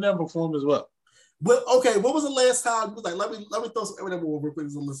seen Eminem perform as well. But okay, what was the last time you was like, let me throw some Eminem over real quick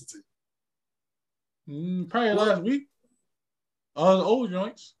to listen to? Probably last week. All the old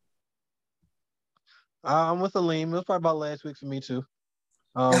joints. I'm with Aleem. It was probably about last week for me too.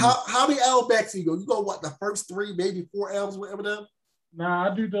 How many albums back do you go? You go what, the first 3, maybe 4 albums with Eminem? Nah,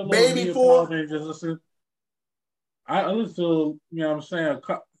 I do the maybe 4. Just listen. I listen to, you know what I'm saying,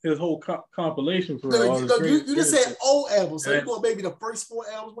 his whole compilation for all you just said old albums, so you go maybe the first 4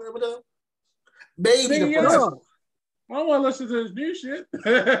 albums with Eminem? Maybe the first 4. I don't want to listen to his new shit.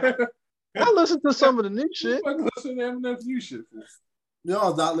 I listen to some of the new shit. I listen to Eminem's new shit.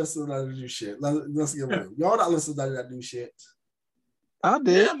 Y'all not listening to that new shit. Let's get real. Y'all not listening to that new shit. I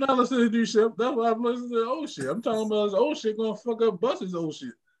did. Yeah, I'm not listening to new shit. That's why I'm listening to the old shit. I'm talking about his old shit gonna fuck up Busta's old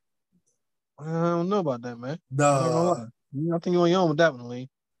shit. I don't know about that, man. No. I think you're on your own with that one, Lee.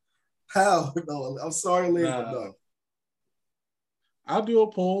 How? No, I'm sorry, Lee, but no. I'll do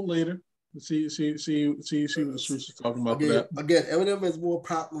a poll later. See what the streets are talking about for that. Again, Eminem is more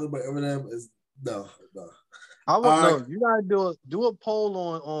popular, but Eminem is no. I want know. You gotta do a poll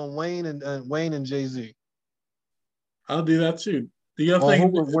on Wayne and Wayne and Jay-Z. I'll do that too. Do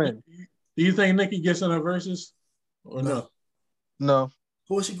you think Nicki gets in her verses or no? No.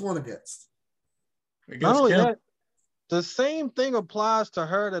 Who is she going against? Not only that, the same thing applies to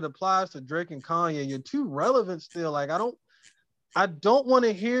her that applies to Drake and Kanye. You're too relevant still. Like I don't want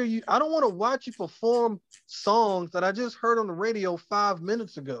to hear you. I don't want to watch you perform songs that I just heard on the radio 5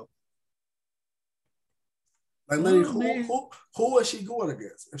 minutes ago. Like, Lenny, who is she going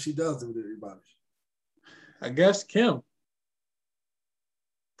against if she does do it to anybody? I guess Kim.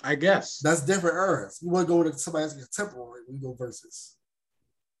 I guess. That's different eras. You want to go with somebody else's contemporary, we go versus.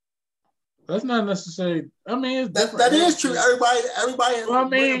 That's not necessary. I mean, that is true. Everybody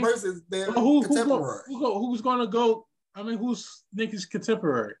has versus their contemporary. Who's going to go? I mean, who's Nicki's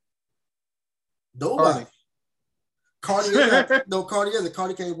contemporary? Nobody. Cardi is.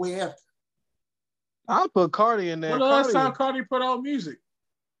 Cardi came way after. I'll put Cardi in there. When the last time Cardi put out music?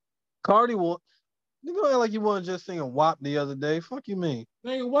 Cardi will. You go like you want to just sing a WAP the other day. Fuck you mean?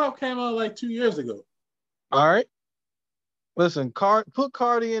 Nigga, WAP came out like 2 years ago. All right. Listen, put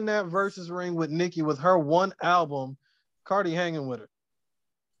Cardi in that versus ring with Nicki with her one album. Cardi hanging with her.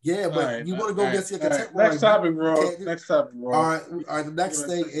 Yeah, but you want to go against your contemporary. Next topic, bro. All right. The next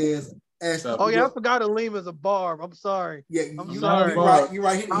thing is Ashley. Oh, yeah, I forgot Aleem is a barb. I'm sorry. Yeah, I'm sorry. You're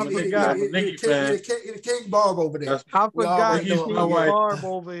right. He's the King Barb over there. I forgot he's my barb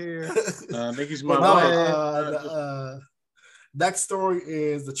over here. Nicki's my wife. Next story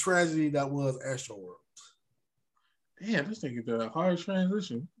is the tragedy that was Astroworld. Yeah, this nigga did a hard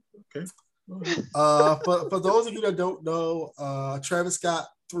transition. Okay. For those of you that don't know, Travis Scott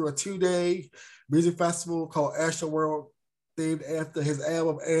threw a 2-day music festival called Astroworld, themed after his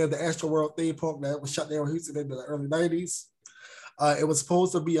album and the Astroworld theme park that was shut down in Houston in the early 90s. It was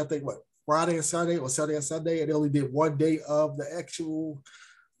supposed to be, I think, Friday and Saturday or Saturday and Sunday, and they only did 1 day of the actual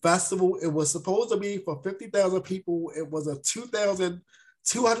festival. It was supposed to be for 50,000 people. It was a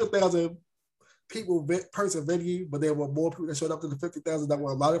 200,000 people person venue, but there were more people that showed up than the 50,000 that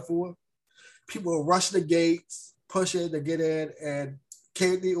were allotted for. People were rushing the gates, pushing to get in, and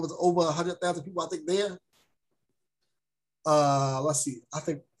it was over 100,000 people, I think, there. Let's see. I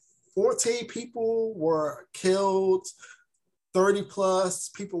think 14 people were killed, 30 plus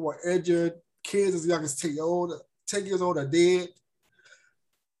people were injured. Kids as young as 10 years old are dead.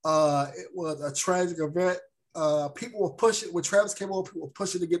 It was a tragic event. People were pushing. When Travis came on, people were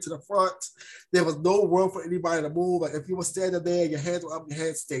pushing to get to the front. There was no room for anybody to move. Like if you were standing there, your hands were up, your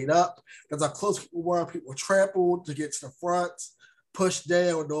hands stayed up. That's how close people were. People were trampled to get to the front, pushed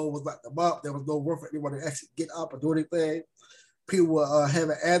down. No one was letting them up. There was no room for anyone to actually get up or do anything. People were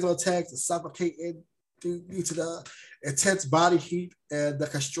having asthma attacks and suffocating due to the intense body heat and the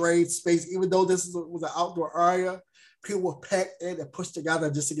constrained space. Even though this was an outdoor area, people were packed in and pushed together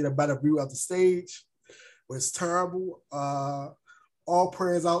just to get a better view of the stage. It was terrible. All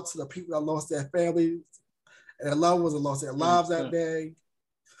prayers out to the people that lost their families and their loved ones that lost their lives that day.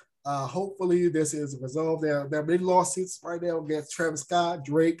 Hopefully, this is resolved. There are many lawsuits right now against Travis Scott,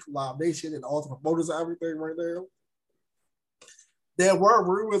 Drake, Live Nation, and all the promoters and everything right now. There were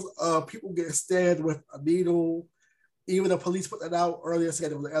rumors of people getting stabbed with a needle. Even the police put that out earlier,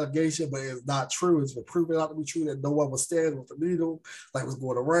 saying it was an allegation, but it's not true. It's been proven out to be true that no one was stabbed with a needle, like was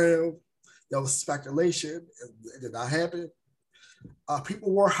going around. There was speculation. It did not happen.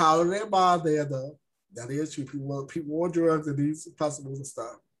 People were hollering their mind there, though. That is true. People were drugs in these festivals and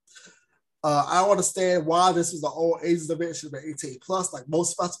stuff. I don't understand why this was an all ages event. It should have been 18 plus, like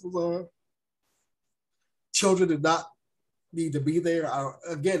most festivals are. Children did not need to be there.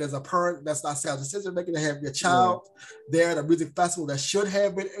 Again, as a parent, that's not sound decision making to have your child there at a music festival that should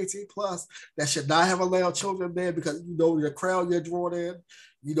have been 18 plus, that should not have allowed children there because you know the crowd you're drawing in,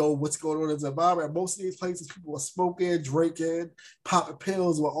 you know what's going on in the environment. Most of these places, people are smoking, drinking, popping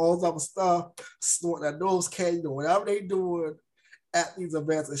pills with all this other stuff, snorting that nose candy, you know, whatever they doing at these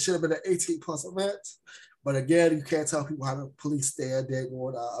events. It should have been an 18 plus event. But again, you can't tell people how the police stand there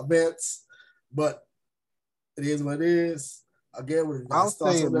on events. But it is what it is. Again, I'll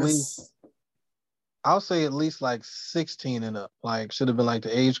say at least like 16 and up. Like should have been like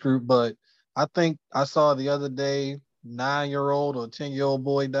the age group. But I think I saw the other day 9-year-old or 10-year-old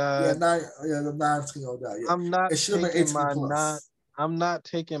boy died. The 9-10-year-old died. Yeah. I'm not it should have been 18 plus. I'm not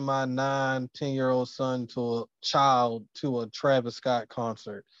taking my 9-10-year-old son to a Travis Scott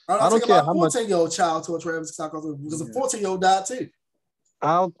concert. I don't care how much 14-year-old child to a Travis Scott concert because a 14-year-old died too.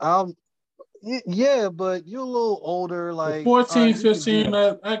 Yeah, but you're a little older, like 14, 15.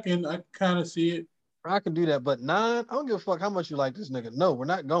 I can kind of see it. I can do that, but 9, I don't give a fuck how much you like this nigga. No, we're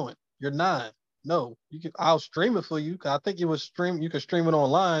not going. You're 9. No, I'll stream it for you. I think you can stream it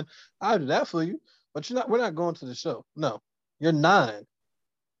online. I'll do that for you, but we're not going to the show. No, you're 9.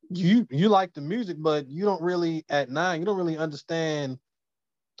 You like the music, but you don't really at 9. You don't really understand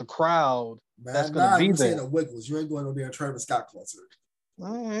the crowd that's gonna be there. The Wiggles. You ain't going to be a Travis Scott concert.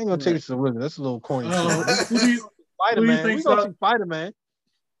 I ain't gonna take you to the Wiggles. That's a little corny. Spider-Man. We gonna see Spider-Man.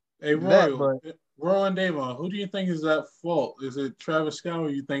 Hey, Roy and Davon, who do you think is at fault? Is it Travis Scott or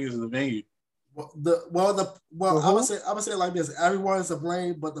you think it's the venue? I'm gonna say it like this: everyone's to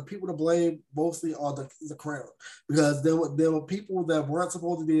blame, but the people to blame mostly are the crowd because there were people that weren't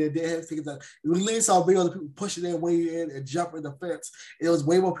supposed to be there. They had tickets. That we literally saw videos of people pushing their way in and jumping the fence. It was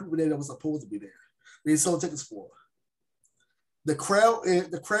way more people there that were supposed to be there. They sold tickets for. The crowd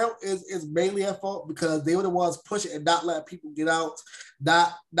is mainly at fault because they were the ones pushing and not letting people get out,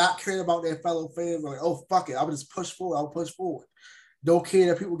 not caring about their fellow fans. Like, oh fuck it, I would just push forward. I'll push forward. Don't care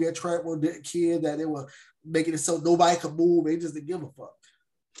that people get trampled. Didn't care that they were making it so nobody could move. They just didn't give a fuck.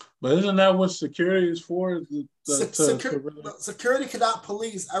 But isn't that what security is for? Security cannot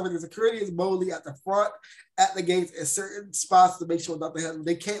police everything. Security is mostly at the front, at the gates, in certain spots to make sure nothing happens.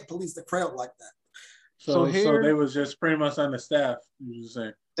 They can't police the crowd like that. So they was just pretty much understaffed. You just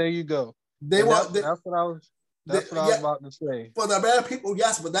saying. There you go. That's what I was about to say. For the amount of people,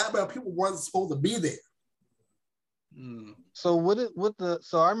 yes, but that amount of people weren't supposed to be there. So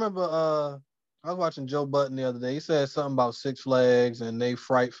I remember I was watching Joe Budden the other day. He said something about Six Flags and they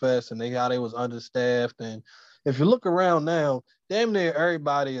Fright Fest and how they was understaffed. And if you look around now, damn near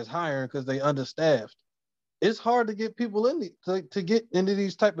everybody is hiring because they understaffed. It's hard to get people to get into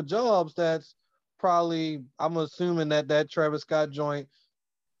these type of jobs. That's probably, I'm assuming that Travis Scott joint,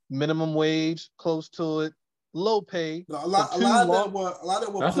 minimum wage, close to it, low pay. A lot of them were.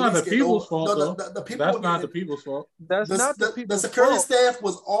 That's not the people's fault. That's not the people's fault. The security staff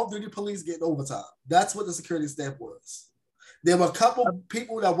was off-duty police getting overtime. That's what the security staff was. There were a couple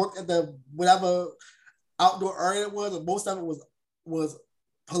people that worked at the whatever outdoor area it was, and most of it was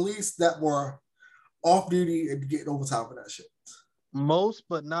police that were off-duty and getting overtime for that shit. Most,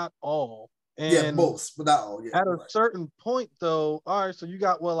 but not all. And most, but not all. Yeah, at a certain point, though, all right, so you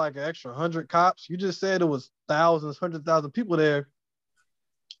got like an extra 100 cops. You just said it was thousands, 100,000 people there.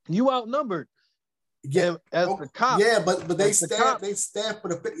 You outnumbered. Yeah, as the cops. Yeah, but they staff for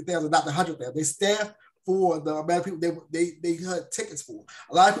the 50,000, not the 100,000. They staff for the amount of people they had tickets for.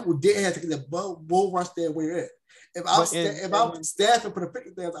 A lot of people didn't have tickets that bull rush their way in. If I'm staffing for the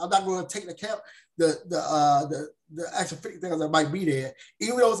 50,000, I'm not going to take into account the actual 50,000 that might be there.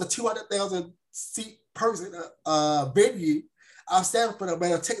 Even though it's a 200,000 seat person venue, I'm staffing for the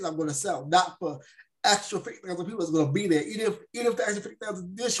amount of tickets I'm going to sell, not for extra 50,000 people that's going to be there. Even if the extra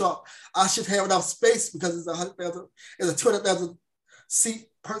 50,000 did show up, I should have enough space because it's 100,000, it's a 200,000 seat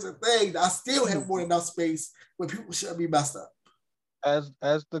person thing. I still have more than enough space when people shouldn't be messed up. As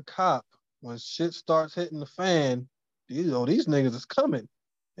the cop, when shit starts hitting the fan, these niggas is coming.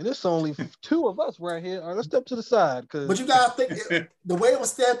 And it's only 2 of us right here. All right, let's step to the side. But you gotta think the way it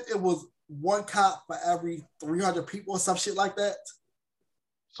was said, it was 1 cop for every 300 people or some shit like that.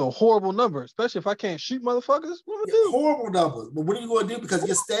 So horrible number, especially if I can't shoot motherfuckers. What am I do? Horrible numbers. But what are you gonna do? Because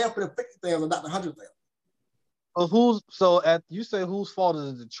you're staffed for the 50,000, not the 100,000. You say whose fault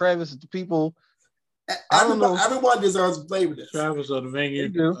is it? Travis, the people. Everyone deserves blame this. Travis or the venue.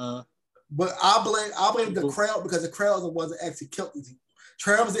 But I blame the crowd because the crowd is the ones that actually killed these people.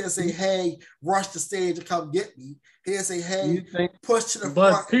 Travis didn't say, "Hey, rush the stage and come get me." He didn't say, "Hey, push to the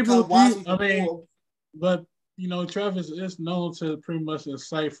front." People, but you know, Travis is known to pretty much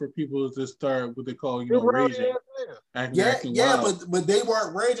incite for people to start what they call, raging. But they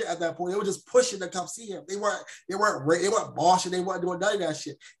weren't raging at that point. They were just pushing to come see him. They weren't moshing. They weren't doing none of that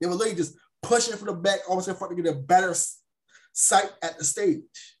shit. They were literally just pushing from the back, almost in front to get a better sight at the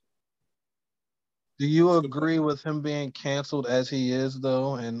stage. Do you agree with him being canceled as he is,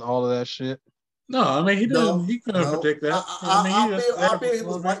 though, and all of that shit? No, I mean he couldn't predict that. I feel he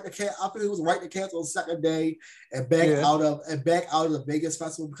was right to cancel the second day and back out of the Vegas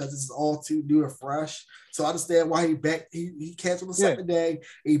festival because this is all too new and fresh. So I understand why he canceled the second day.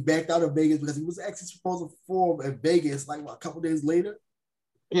 He backed out of Vegas because he was actually supposed to perform in Vegas like a couple days later.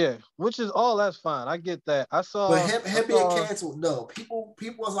 Yeah, which is that's fine. I get that. But him being canceled, no. People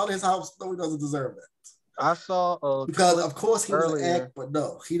was on his house. No, he doesn't deserve that. I saw because of course he was an act, but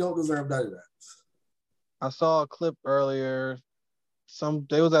no, he don't deserve none of that. I saw a clip earlier.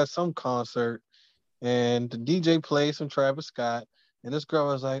 They was at some concert, and the DJ played some Travis Scott, and this girl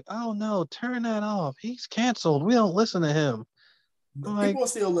was like, "Oh no, turn that off. He's canceled. We don't listen to him." People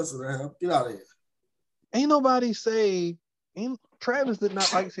still listen to him. Get out of here. Ain't nobody say. Travis did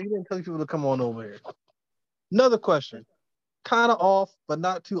not, like I said, he didn't tell people to come on over here. Another question, kind of off, but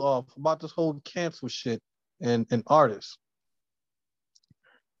not too off, about this whole cancel shit and artists.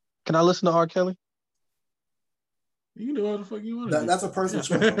 Can I listen to R. Kelly? You can do what the fuck you want. That's a personal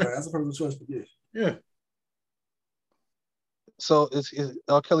choice, man. That's a personal choice for you. Yeah. So is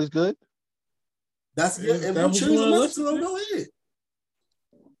R. Kelly's good? That's good. If you choose to listen to him, go ahead.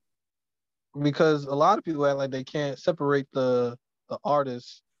 Because a lot of people act like they can't separate the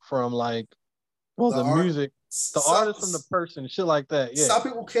artist from the music, the artist from the person, shit like that. Yeah. Some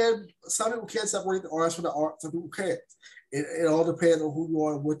people can separate the artist from the art. Some people can't. It all depends on who you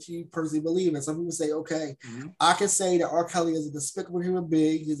are and what you personally believe in. Some people say, okay, I can say that R. Kelly is a despicable human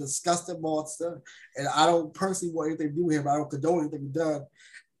being. He's a disgusting monster. And I don't personally want anything to do with him. I don't condone anything he's done.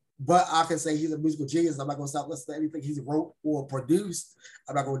 But I can say he's a musical genius. I'm not going to stop listening to anything he's wrote or produced.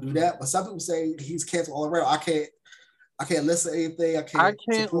 I'm not going to do that. But some people say he's canceled all around. I can't listen to anything. I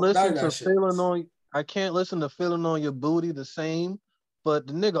can't listen to Feeling on Your Booty the same. But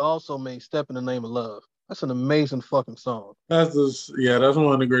the nigga also made Step in the Name of Love. That's an amazing fucking song. That's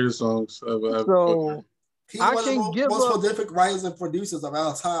one of the greatest songs ever. So he's one of the most prolific writers and producers of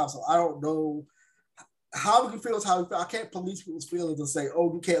our time. So I don't know how he feels. I can't police people's feelings and say,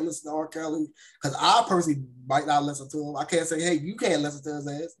 "Oh, you can't listen to R. Kelly," because I personally might not listen to him. I can't say, "Hey, you can't listen to his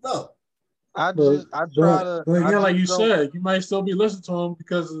ass." No. Like you said, you might still be listening to him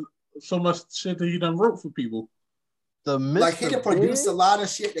because of so much shit that he done wrote for people. Like he can produce a lot of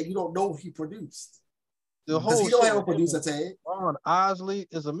shit that you don't know he produced. Because he don't have a producer tag. Ron Isley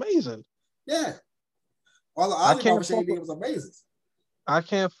is amazing. Yeah. All the Isley shit was amazing. I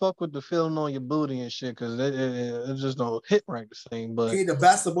can't fuck with the Feeling on Your Booty and shit because it just don't hit right the same. But he did the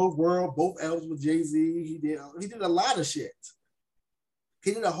best of both worlds, both albums with Jay-Z. He did a lot of shit.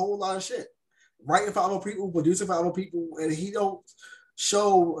 He did a whole lot of shit. Writing for other people, producing for other people, and he don't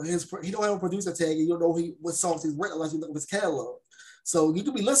have a producer tag, and you don't know what songs he's written unless you look at his catalog. So you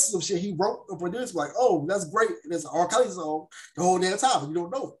could be listening to shit he wrote or produced, like, oh, that's great. And it's R. Kelly song the whole damn time, and you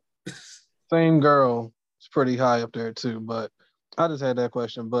don't know it. Same Girl is pretty high up there too, but I just had that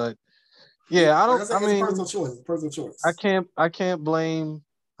question. But yeah, it's personal choice. It's personal choice. I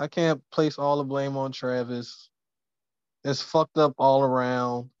can't place all the blame on Travis. It's fucked up all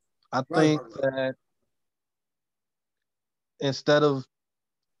around. I think that instead of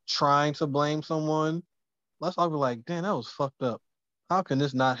trying to blame someone, let's all be like, damn, that was fucked up. How can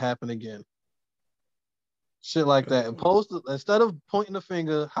this not happen again? Shit like that. And instead of pointing the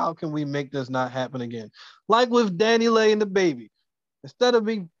finger, how can we make this not happen again? Like with Danny Lay and the baby. Instead of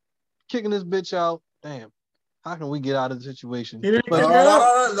me kicking this bitch out, damn, how can we get out of the situation? No.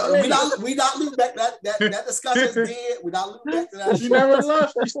 We not loop back. That discussion is dead. We not loop back to that. She never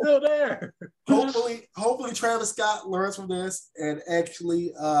left. She's still there. Hopefully Travis Scott learns from this and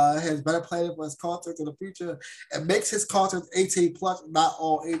actually has better planning for his concerts in the future and makes his concerts 18 plus, not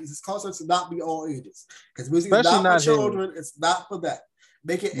all ages. His concerts should not be all ages because music is not for children. It's not for that.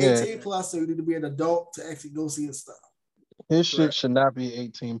 Make it 18 plus, so you need to be an adult to actually go see his stuff. His shit should not be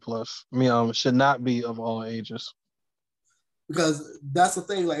 18 plus. Should not be of all ages. Because that's the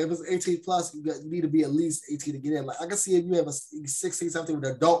thing. Like, if it's 18 plus, you need to be at least 18 to get in. Like, I can see if you have a 16 something with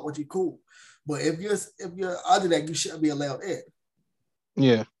an adult, which is cool. But if you're under that, you shouldn't be allowed in.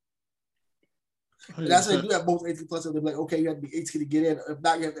 Yeah. And that's why you have both 18 plus. They're like, okay, you have to be 18 to get in. If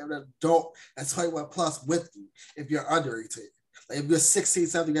not, you have to have an adult that's 21 plus with you. If you're under 18, like if you're 16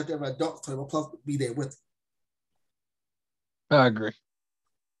 something, you have to have an adult 21 plus be there with you. I agree.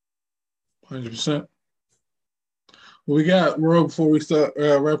 100%. What we got, Rogue, before we start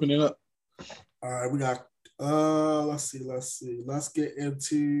wrapping it up? All right, we got. Let's see. Let's get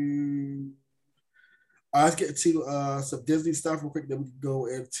into some Disney stuff real quick. Then we can go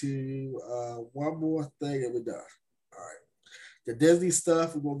into one more thing and we're done. All right, the Disney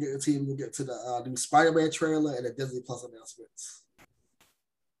stuff we're gonna get into. We're gonna get to the new Spider-Man trailer and the Disney Plus announcements.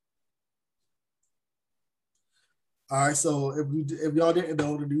 All right, so if y'all didn't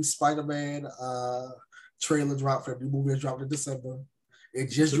know, the new Spider-Man trailer dropped for the new movie dropped in December.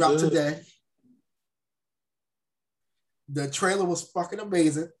 It just dropped today. The trailer was fucking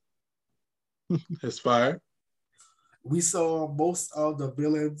amazing. It's fire. We saw most of the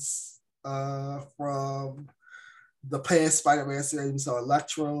villains from the past Spider-Man series. We saw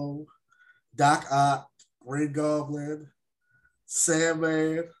Electro, Doc Ock, Green Goblin,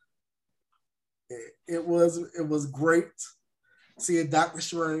 Sandman. It was great seeing Doctor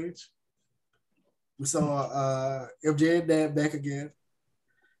Strange. We saw MJ and Dad back again.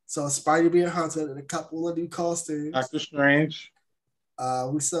 Saw Spidey being hunted and a couple of new costumes. Doctor Strange.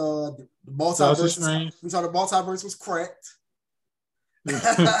 We saw the multiverse. We saw the multiverse was cracked.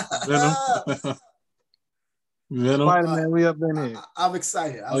 Venom. Spider-Man, we up in here. I'm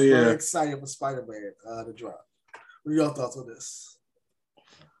excited. I'm very excited for Spider-Man to drop. What are your thoughts on this?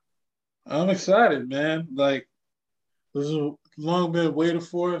 I'm excited, man. Like, this is long been waited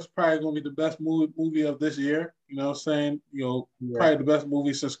for. It's probably gonna be the best movie of this year. You know what I'm saying? Probably the best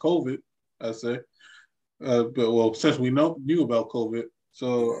movie since COVID, I'd say. But since we knew about COVID.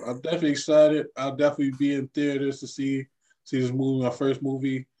 So I'm definitely excited. I'll definitely be in theaters to see this movie, my first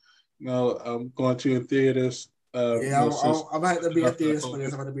movie. I'm going to in theaters. I'm gonna have to be in theaters for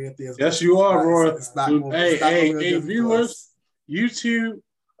this. I'm gonna be in theaters. Yes, you are, Roy. Hey, viewers, YouTube,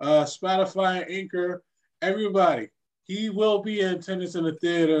 Spotify, Anchor, everybody. He will be in attendance in the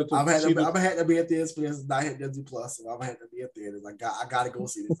theater. I'm gonna have to be at theaters for this. It's not hit Disney Plus, so I'm gonna have to be at theaters. I gotta go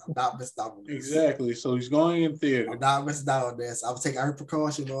see this. I'm not missing out on this. Exactly. So he's going in theater. I'm not missing out on this. I'm taking every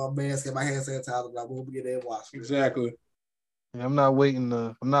precaution on mask, get my hand sanitizer, but I will be there and watch. Exactly. Yeah, I'm not waiting.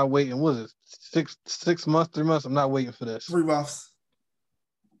 What is it? 6 months, 3 months? I'm not waiting for this. 3 months.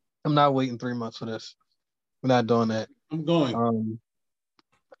 I'm not waiting 3 months for this. We're not doing that. I'm going.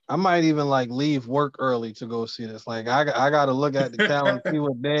 I might even leave work early to go see this. Like I got to look at the calendar, see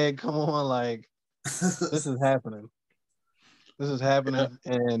what day. Come on, like this is happening. This is happening,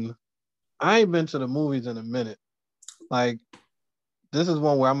 and I ain't been to the movies in a minute. Like this is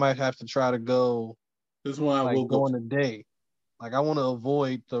one where I might have to try to go. This one I will go on a day. Like I want to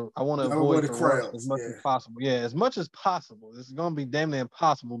avoid the the crowds as much as possible. Yeah, as much as possible. This is gonna be damn near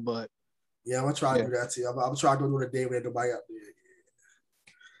impossible, but yeah, I'm gonna try to do that too. I'm trying to go to the day where nobody up there.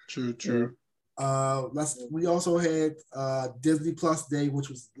 True. We also had Disney Plus Day, which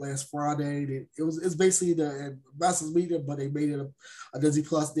was last Friday. It's basically the Masters Meeting, but they made it a Disney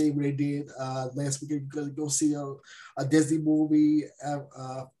Plus Day where they did last weekend. You could go see a Disney movie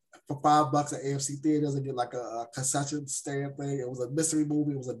for $5 at AMC theaters and get like a concession stand thing. It was a mystery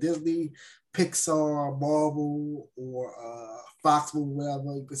movie. It was a Disney, Pixar, Marvel, or Fox movie,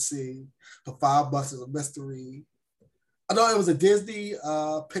 whatever you could see for $5 as a mystery. I know it was a Disney,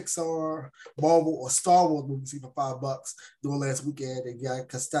 Pixar, Marvel, or Star Wars movie see for $5 during last weekend, and you got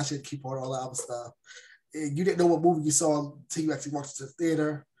concession, keep on all that other stuff. And you didn't know what movie you saw until you actually walked to the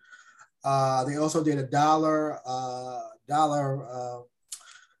theater. They also did $1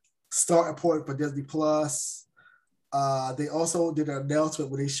 starting point for Disney Plus. They also did an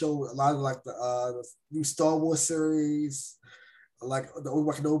announcement where they showed a lot of the new Star Wars series, like the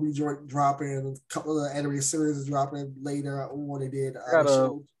Obi-Wan Kenobi dropping, a couple of the animated series is dropping later. They did.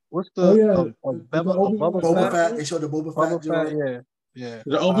 What's the Boba Fett? They showed the Boba Fett joint. Yeah.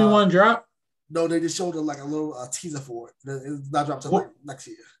 The Obi-Wan drop? No, they just showed a little teaser for it. It's not dropped until next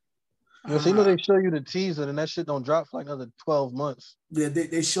year. Yeah, so they show you the teaser, and that shit don't drop for another 12 months. Yeah,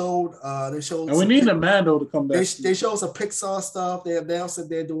 they showed. And we need the Mando to come back. They showed some Pixar stuff. They announced that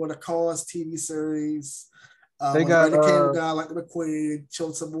they're doing a Cars TV series. They got the cable guy like the McQueen.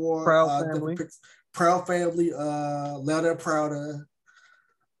 Showed some more. Proud Family. Proud Family. Louder and Prouder.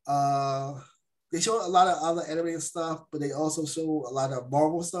 They showed a lot of other animated stuff, but they also showed a lot of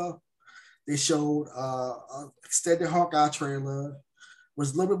Marvel stuff. They showed an extended Hawkeye trailer,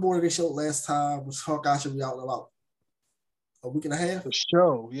 was a little bit more than they showed last time, which Hawkeye should be out in about a week and a half. The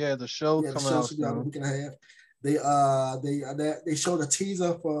show coming out should be out in a week and a half. They showed a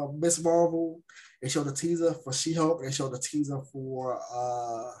teaser for Miss Marvel. They showed a teaser for She-Hulk. They showed a teaser for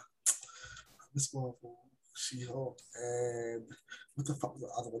Miss Marvel, She-Hulk, and what the fuck was the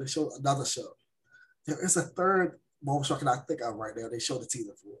other one? They showed another show. It's a third Marvel show I cannot think of right now. They showed the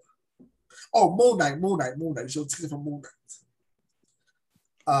teaser for. Oh, Moon Knight. They showed the teaser for Moon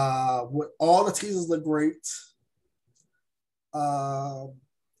Knight. With all the teasers look great.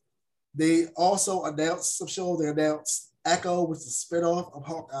 They also announced some shows. They announced Echo, which is a spinoff of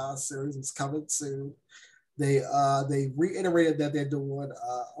Hawkeye series. It's coming soon. They reiterated that they're doing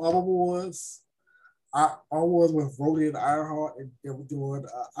Armor Wars with Rhodey and Ironheart, and they were doing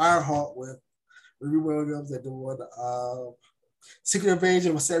Ironheart with Ruby Williams. They're doing Secret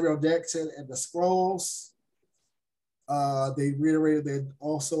Invasion with Samuel Jackson and the Skrulls. They reiterated they're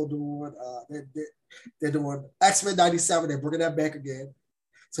also doing they're doing X-Men 97. They're bringing that back again.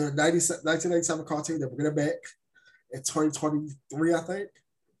 So the 1997 cartoon, they're bringing it back in 2023, I think.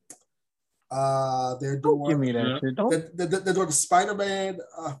 They're doing. Give me that shit. They're doing the Spider-Man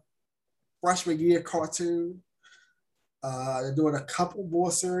freshman year cartoon. They're doing a couple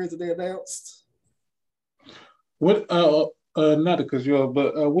more series that they announced. What? Not because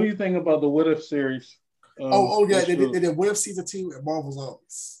but what do you think about the What If series? Yeah, they did What If season 2 and Marvel's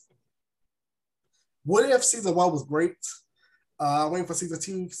Zombies. What If season 1 was great. Waiting for season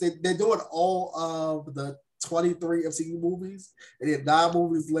 2 because they're doing all of the 23 MCU movies. They did 9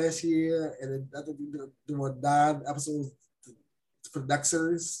 movies last year, and then I think they're doing 9 episodes for the next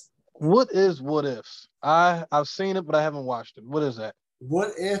series. What is What Ifs? I've seen it, but I haven't watched it. What is that?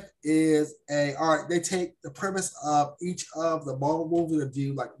 What If is all right, they take the premise of each of the Marvel movies and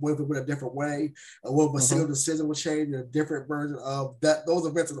do like what if it went a different way, or what if a single decision would change in a different version of those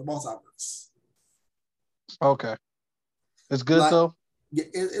events in the multiverse. Okay. It's good though. Yeah,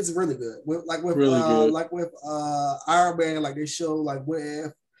 it's really good. With Iron Man, like they show like what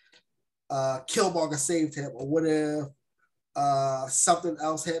if Killmonger saved him, or what if something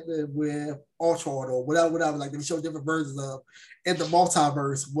else happened with Ultron or whatever. Like they show different versions of in the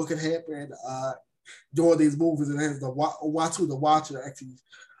multiverse what could happen during these movies, and has the Watcher actually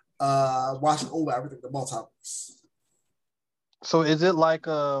watching over everything in the multiverse. So is it like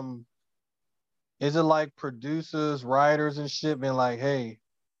producers, writers, and shit being like, hey,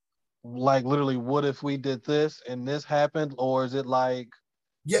 like literally, what if we did this and this happened? Or is it like,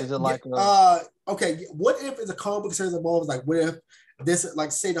 okay, what if it's a comic book series involves like, what if this,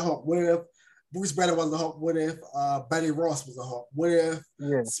 like, say the Hulk, what if Bruce Banner was the Hulk, what if Betty Ross was the Hulk, what if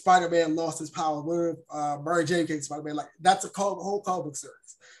Spider-Man lost his power, what if Mary Jane came to Spider-Man? Like, that's a whole comic book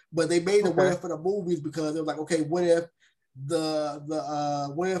series. But they made the what if for the movies because it was like, okay, what if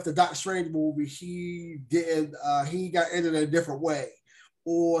the Doctor Strange movie he got ended in a different way,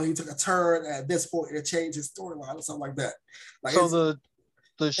 or he took a turn at this point and it changed his storyline or something like that. Like, so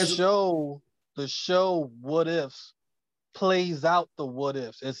the show What Ifs plays out the what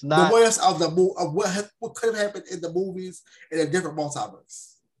ifs. It's not the what ifs of the what could have happened in the movies in a different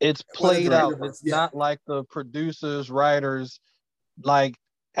multiverse. It's played out. It's not like the producers, writers, like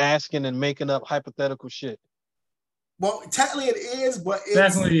asking and making up hypothetical shit. Well, technically it is, but it's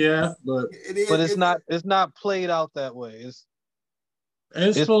technically, yeah, but it is. But it's not played out that way. It's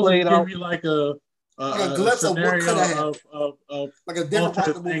supposed to give you like a glimpse of what could have happened, like a different part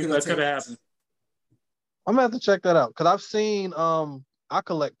of the movie that could have happened. I'm gonna have to check that out because I've seen I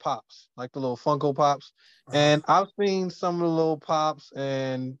collect pops, like the little Funko Pops, and I've seen some of the little pops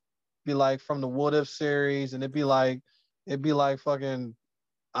and be like from the What If series, and it'd be like fucking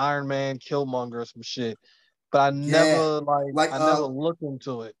Iron Man, Killmonger, or some shit. But I never never looked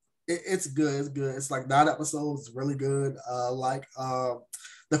into it. It's good. It's good. It's like 9 episodes. It's really good.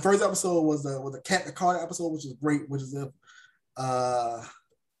 The first episode was the Captain Carter episode, which is great. Which is the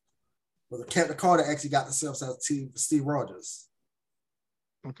Captain Carter actually got the same size team for Steve Rogers.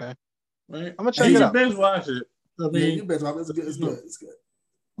 Okay, right. I'm gonna check it out. You watch it. I mean, you binge watch it. It's good. It's good. It's good.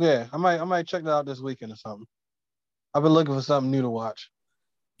 Yeah, I might check that out this weekend or something. I've been looking for something new to watch.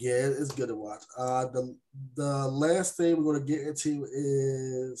 Yeah, it's good to watch. The last thing we're going to get into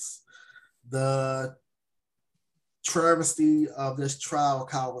is the travesty of this trial of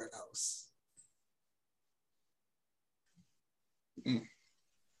Kyle Rittenhouse.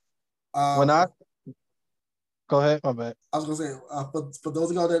 Go ahead, my bad. I was going to say, for those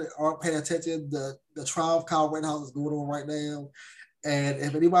of y'all that aren't paying attention, the trial of Kyle Rittenhouse is going on right now. And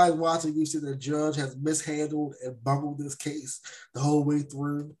if anybody's watching, you see the judge has mishandled and bungled this case the whole way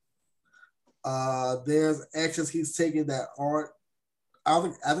through. There's actions he's taking that aren't, I don't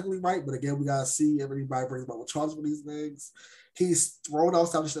think, ethically right, but again, we gotta see if anybody brings about charges for these things. He's thrown out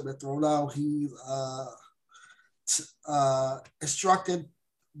stuff that should have been thrown out. He's instructed,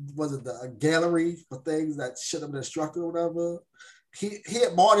 was it a gallery for things that shouldn't have been instructed or whatever. He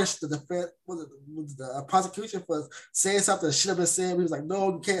admonished the defense, was the prosecution for saying something that should have been said. He was like,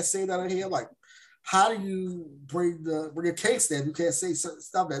 "No, you can't say that in here." I'm like, how do you bring a case then? You can't say certain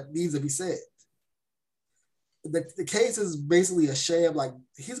stuff that needs to be said. The case is basically a sham. Like,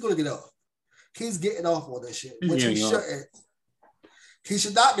 he's going to get off. He's getting off on this shit, which he shouldn't. He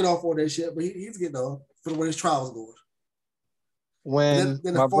should not get off on that shit, but he's getting off for when his trial is going. When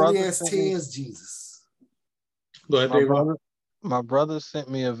then the phony ass tears, Jesus. Go ahead, my brother sent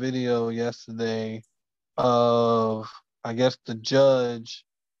me a video yesterday of, I guess, the judge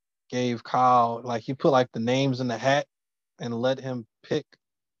gave Kyle, like, he put like the names in the hat and let him pick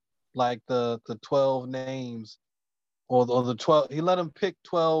like the 12 names or the 12. He let him pick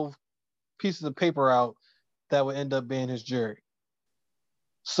 12 pieces of paper out that would end up being his jury.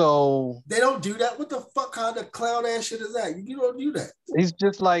 So they don't do that. What the fuck kind of clown ass shit is that? You don't do that. He's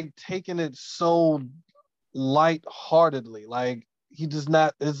just like taking it so lightheartedly. Like, he does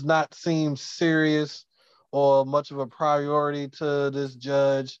not seem serious or much of a priority to this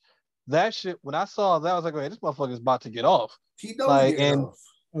judge. That shit, when I saw that, I was like, hey, this motherfucker is about to get off. He knows he and off.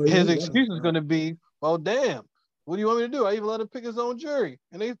 His excuse is going to be, well, damn, what do you want me to do? I even let him pick his own jury,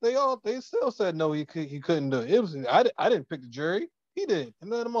 and they still said no, he couldn't do it. It was I didn't pick the jury, he did, and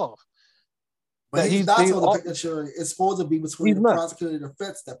let him off. But he's not supposed to pick the jury. It's supposed to be between the prosecutor and the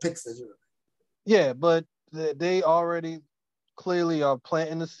defense that picks the jury. Yeah, but they already clearly are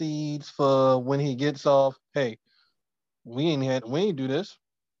planting the seeds for when he gets off. Hey, we ain't do this.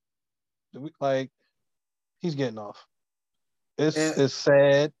 Like, he's getting off. It's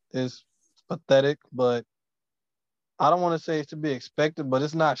sad, it's pathetic, but I don't want to say it's to be expected, but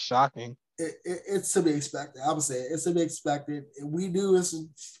it's not shocking. It's to be expected. I would say it's to be expected. We knew this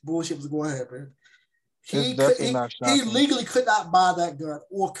bullshit was going to happen. He legally could not buy that gun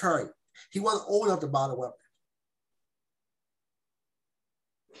or carry it. He wasn't old enough to buy the weapon.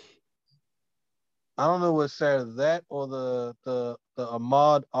 I don't know what's sad, that or the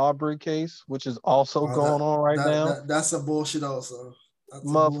Ahmaud Arbery case, which is also going on right now. That's some bullshit also.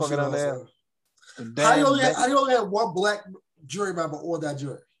 Motherfucker down there. How you only have one black jury member on that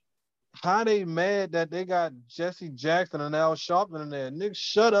jury? How they mad that they got Jesse Jackson and Al Sharpton in there? Nigga,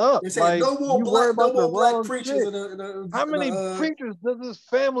 shut up. They say like, no more black preachers. How many preachers does this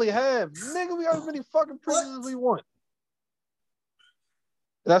family have? Nigga, we got as many fucking preachers as we want.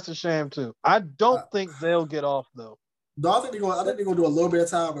 That's a shame too. I don't think they'll get off though. No, I think they're gonna do a little bit of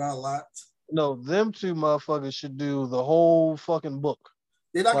time, but not a lot. No, them two motherfuckers should do the whole fucking book.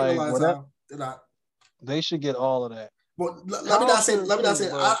 They're not getting a lot of time. They're not. They should get all of that. But let me not say.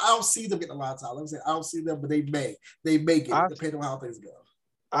 I don't see them getting a lot of time. Let me say I don't see them, but they may. They may get it, depending on how things go.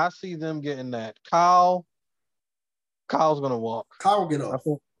 I see them getting that. Kyle's gonna walk. Kyle will get off.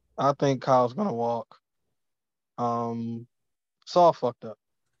 I think Kyle's gonna walk. It's all fucked up.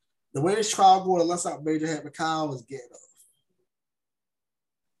 The way this trial going, unless something major happened, Kyle is getting off.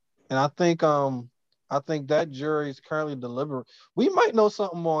 And I think that jury is currently deliberating. We might know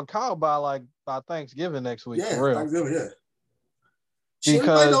something more on Kyle by Thanksgiving next week. Yeah, for real. Thanksgiving, yeah. Shit, we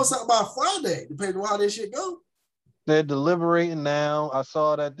might know something by Friday, depending on how this shit go. They're deliberating now. I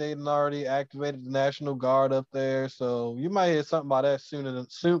saw that they'd already activated the National Guard up there, so you might hear something about that soon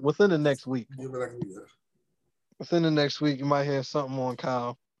within the next week. Within the next week, you might hear something on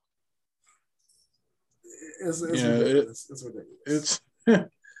Kyle. It's ridiculous. It's ridiculous.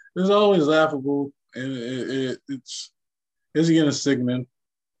 It's always laughable, and it's getting sickening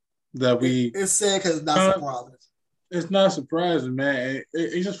that it's sad because it's not surprising. It's not surprising, man.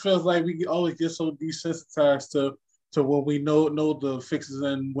 It just feels like we always get so desensitized to when we know the fixes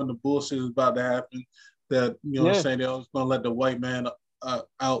and when the bullshit is about to happen, that what I'm saying, they're always gonna let the white man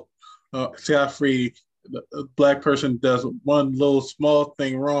out scot-free. A black person does one little small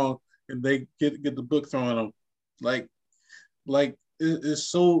thing wrong and they get the book thrown at them. Like it's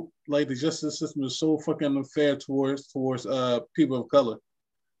so, like, the justice system is so fucking unfair towards people of color,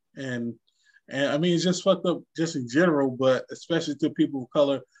 and I mean, it's just fucked up just in general, but especially to people of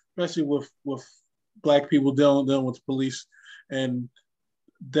color, especially with black people dealing with the police, and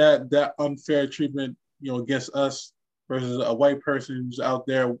that unfair treatment, against us versus a white person who's out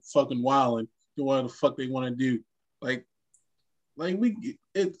there fucking wilding, doing whatever the fuck they want to do.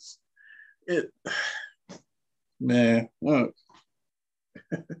 Man.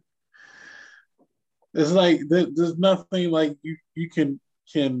 It's like there's nothing like you can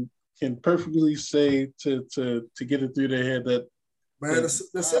perfectly say to get it through their head that man, the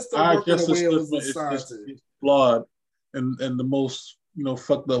system working the way it was designed to. Is flawed in the most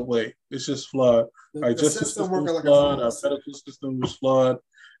fucked up way. It's just flawed. Our justice system was flawed. Our medical system was flawed.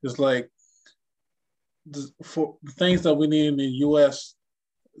 It's like for the things that we need in the U.S.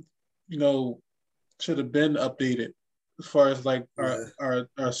 Should have been updated as far as like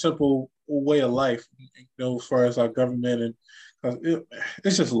our simple way of life. As far as our government and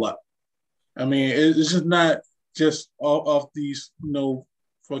it's just a lot. I mean, it's just not just off these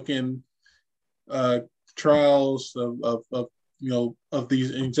fucking trials of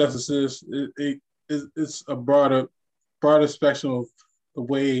these injustices. It's a broader spectrum of the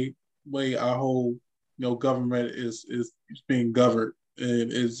way our whole government is being governed,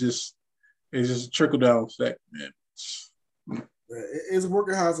 and it's just a trickle down effect, man. It's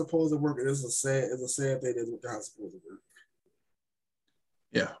working how it's supposed to work. It's a sad thing that's working how it's supposed to work.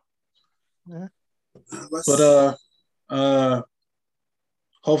 Yeah. But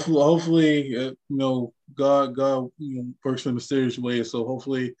hopefully, God works in mysterious ways. So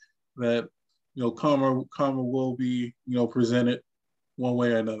hopefully that karma will be presented one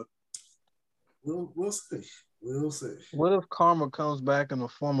way or another. We'll see. We'll see. What if karma comes back in the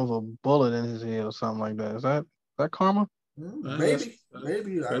form of a bullet in his head or something like that? Is that karma? Maybe.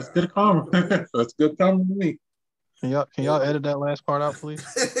 That's good karma. That's good karma to me. Can y'all edit that last part out, please?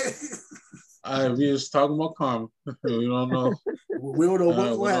 We just talking about karma. We don't know. We don't know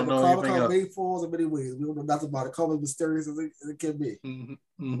what's going to happen. Karma comes many forms in many ways. We don't know nothing about it. Karma is mysterious as it can be. Mm-hmm.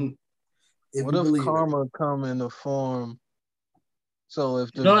 Mm-hmm. What if karma come in the form? So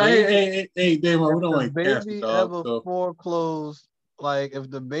if the hey, Damon, we don't want to cast baby ever foreclosed, like if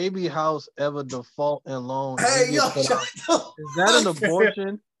the baby house ever default in loan, is that an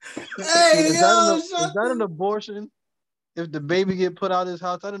abortion? Is that an abortion? If the baby get put out of his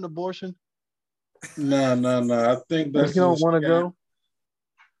house, is that an abortion? No. I think that's. If you don't want to go.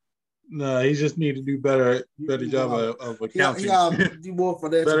 No, he just need to do better job of accounting. Do more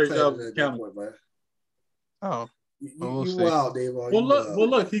financial better job of accounting, man. Oh. You wild, Dave. Well,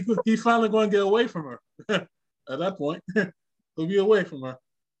 look, he's finally going to get away from her. At that point, he'll be away from her.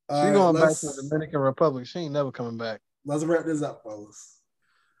 She's going back to the Dominican Republic. She ain't never coming back. Let's wrap this up, fellas.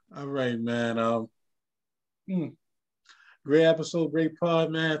 All right, man. Great episode, great pod,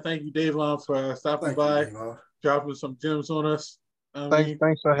 man. Thank you, Davon, for stopping by, dropping some gems on us.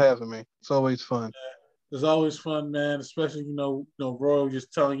 Thanks for having me. It's always fun. It's always fun, man. Especially Roy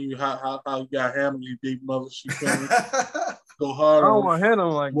just telling you how you got handled your big mother. She go hard. I don't want to hit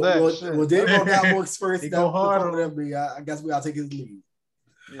him like that. Well, Davon got more experience. Go hard than me. I guess we gotta take his lead.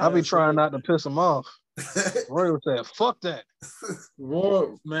 Yeah, I'll be trying not to piss him off. Roy would say, "Fuck that."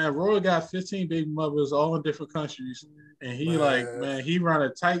 Roy got 15 baby mothers all in different countries, and he he run a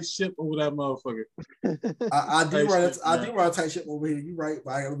tight ship over that motherfucker. I do run a tight ship over here. You right,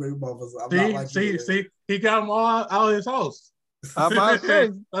 but I got baby mothers. See, he got them all out of his house. I'm about to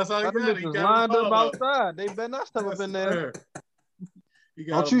say, that's how he got it. He lined up outside. They better not step up in there.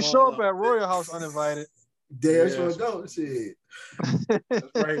 Don't you show up at Royal House uninvited? Damn sure don't. Shit. That's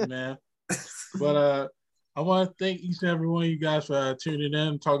right, man. But I want to thank each and every one of you guys for tuning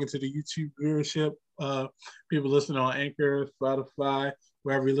in, talking to the YouTube viewership. People listening on Anchor, Spotify,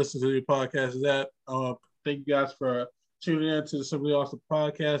 wherever you listen to your podcast is at. Thank you guys for tuning in to the Simply Awesome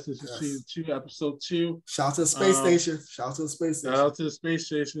podcast. This is season 2, episode 2. Shout out to the space station. Shout out to the space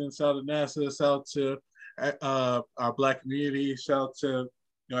station. Shout out to NASA. Shout out to our Black community. Shout out to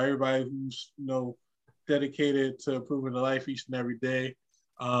everybody who's dedicated to improving their life each and every day.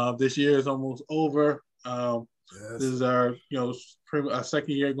 This year is almost over. This is our our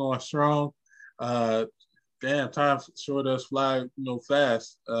second year going strong. Time sure does fly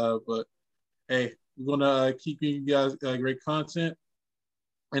fast. But hey, we're gonna keep you guys great content.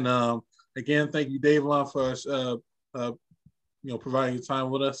 And again, thank you, Davon, for providing your time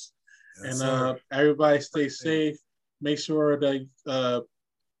with us. Yes, and everybody stay safe. Make sure that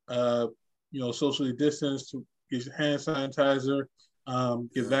socially distanced, get your hand sanitizer,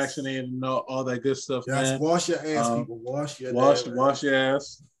 get vaccinated, and all that good stuff. Yes, man. Wash your ass, people. Wash your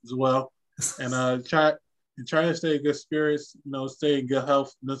ass as well. And try to stay in good spirits, stay in good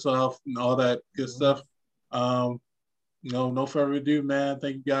health, mental health, and all that good stuff. No further ado, man.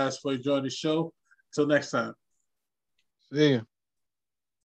 Thank you guys for joining the show. Until next time. See ya.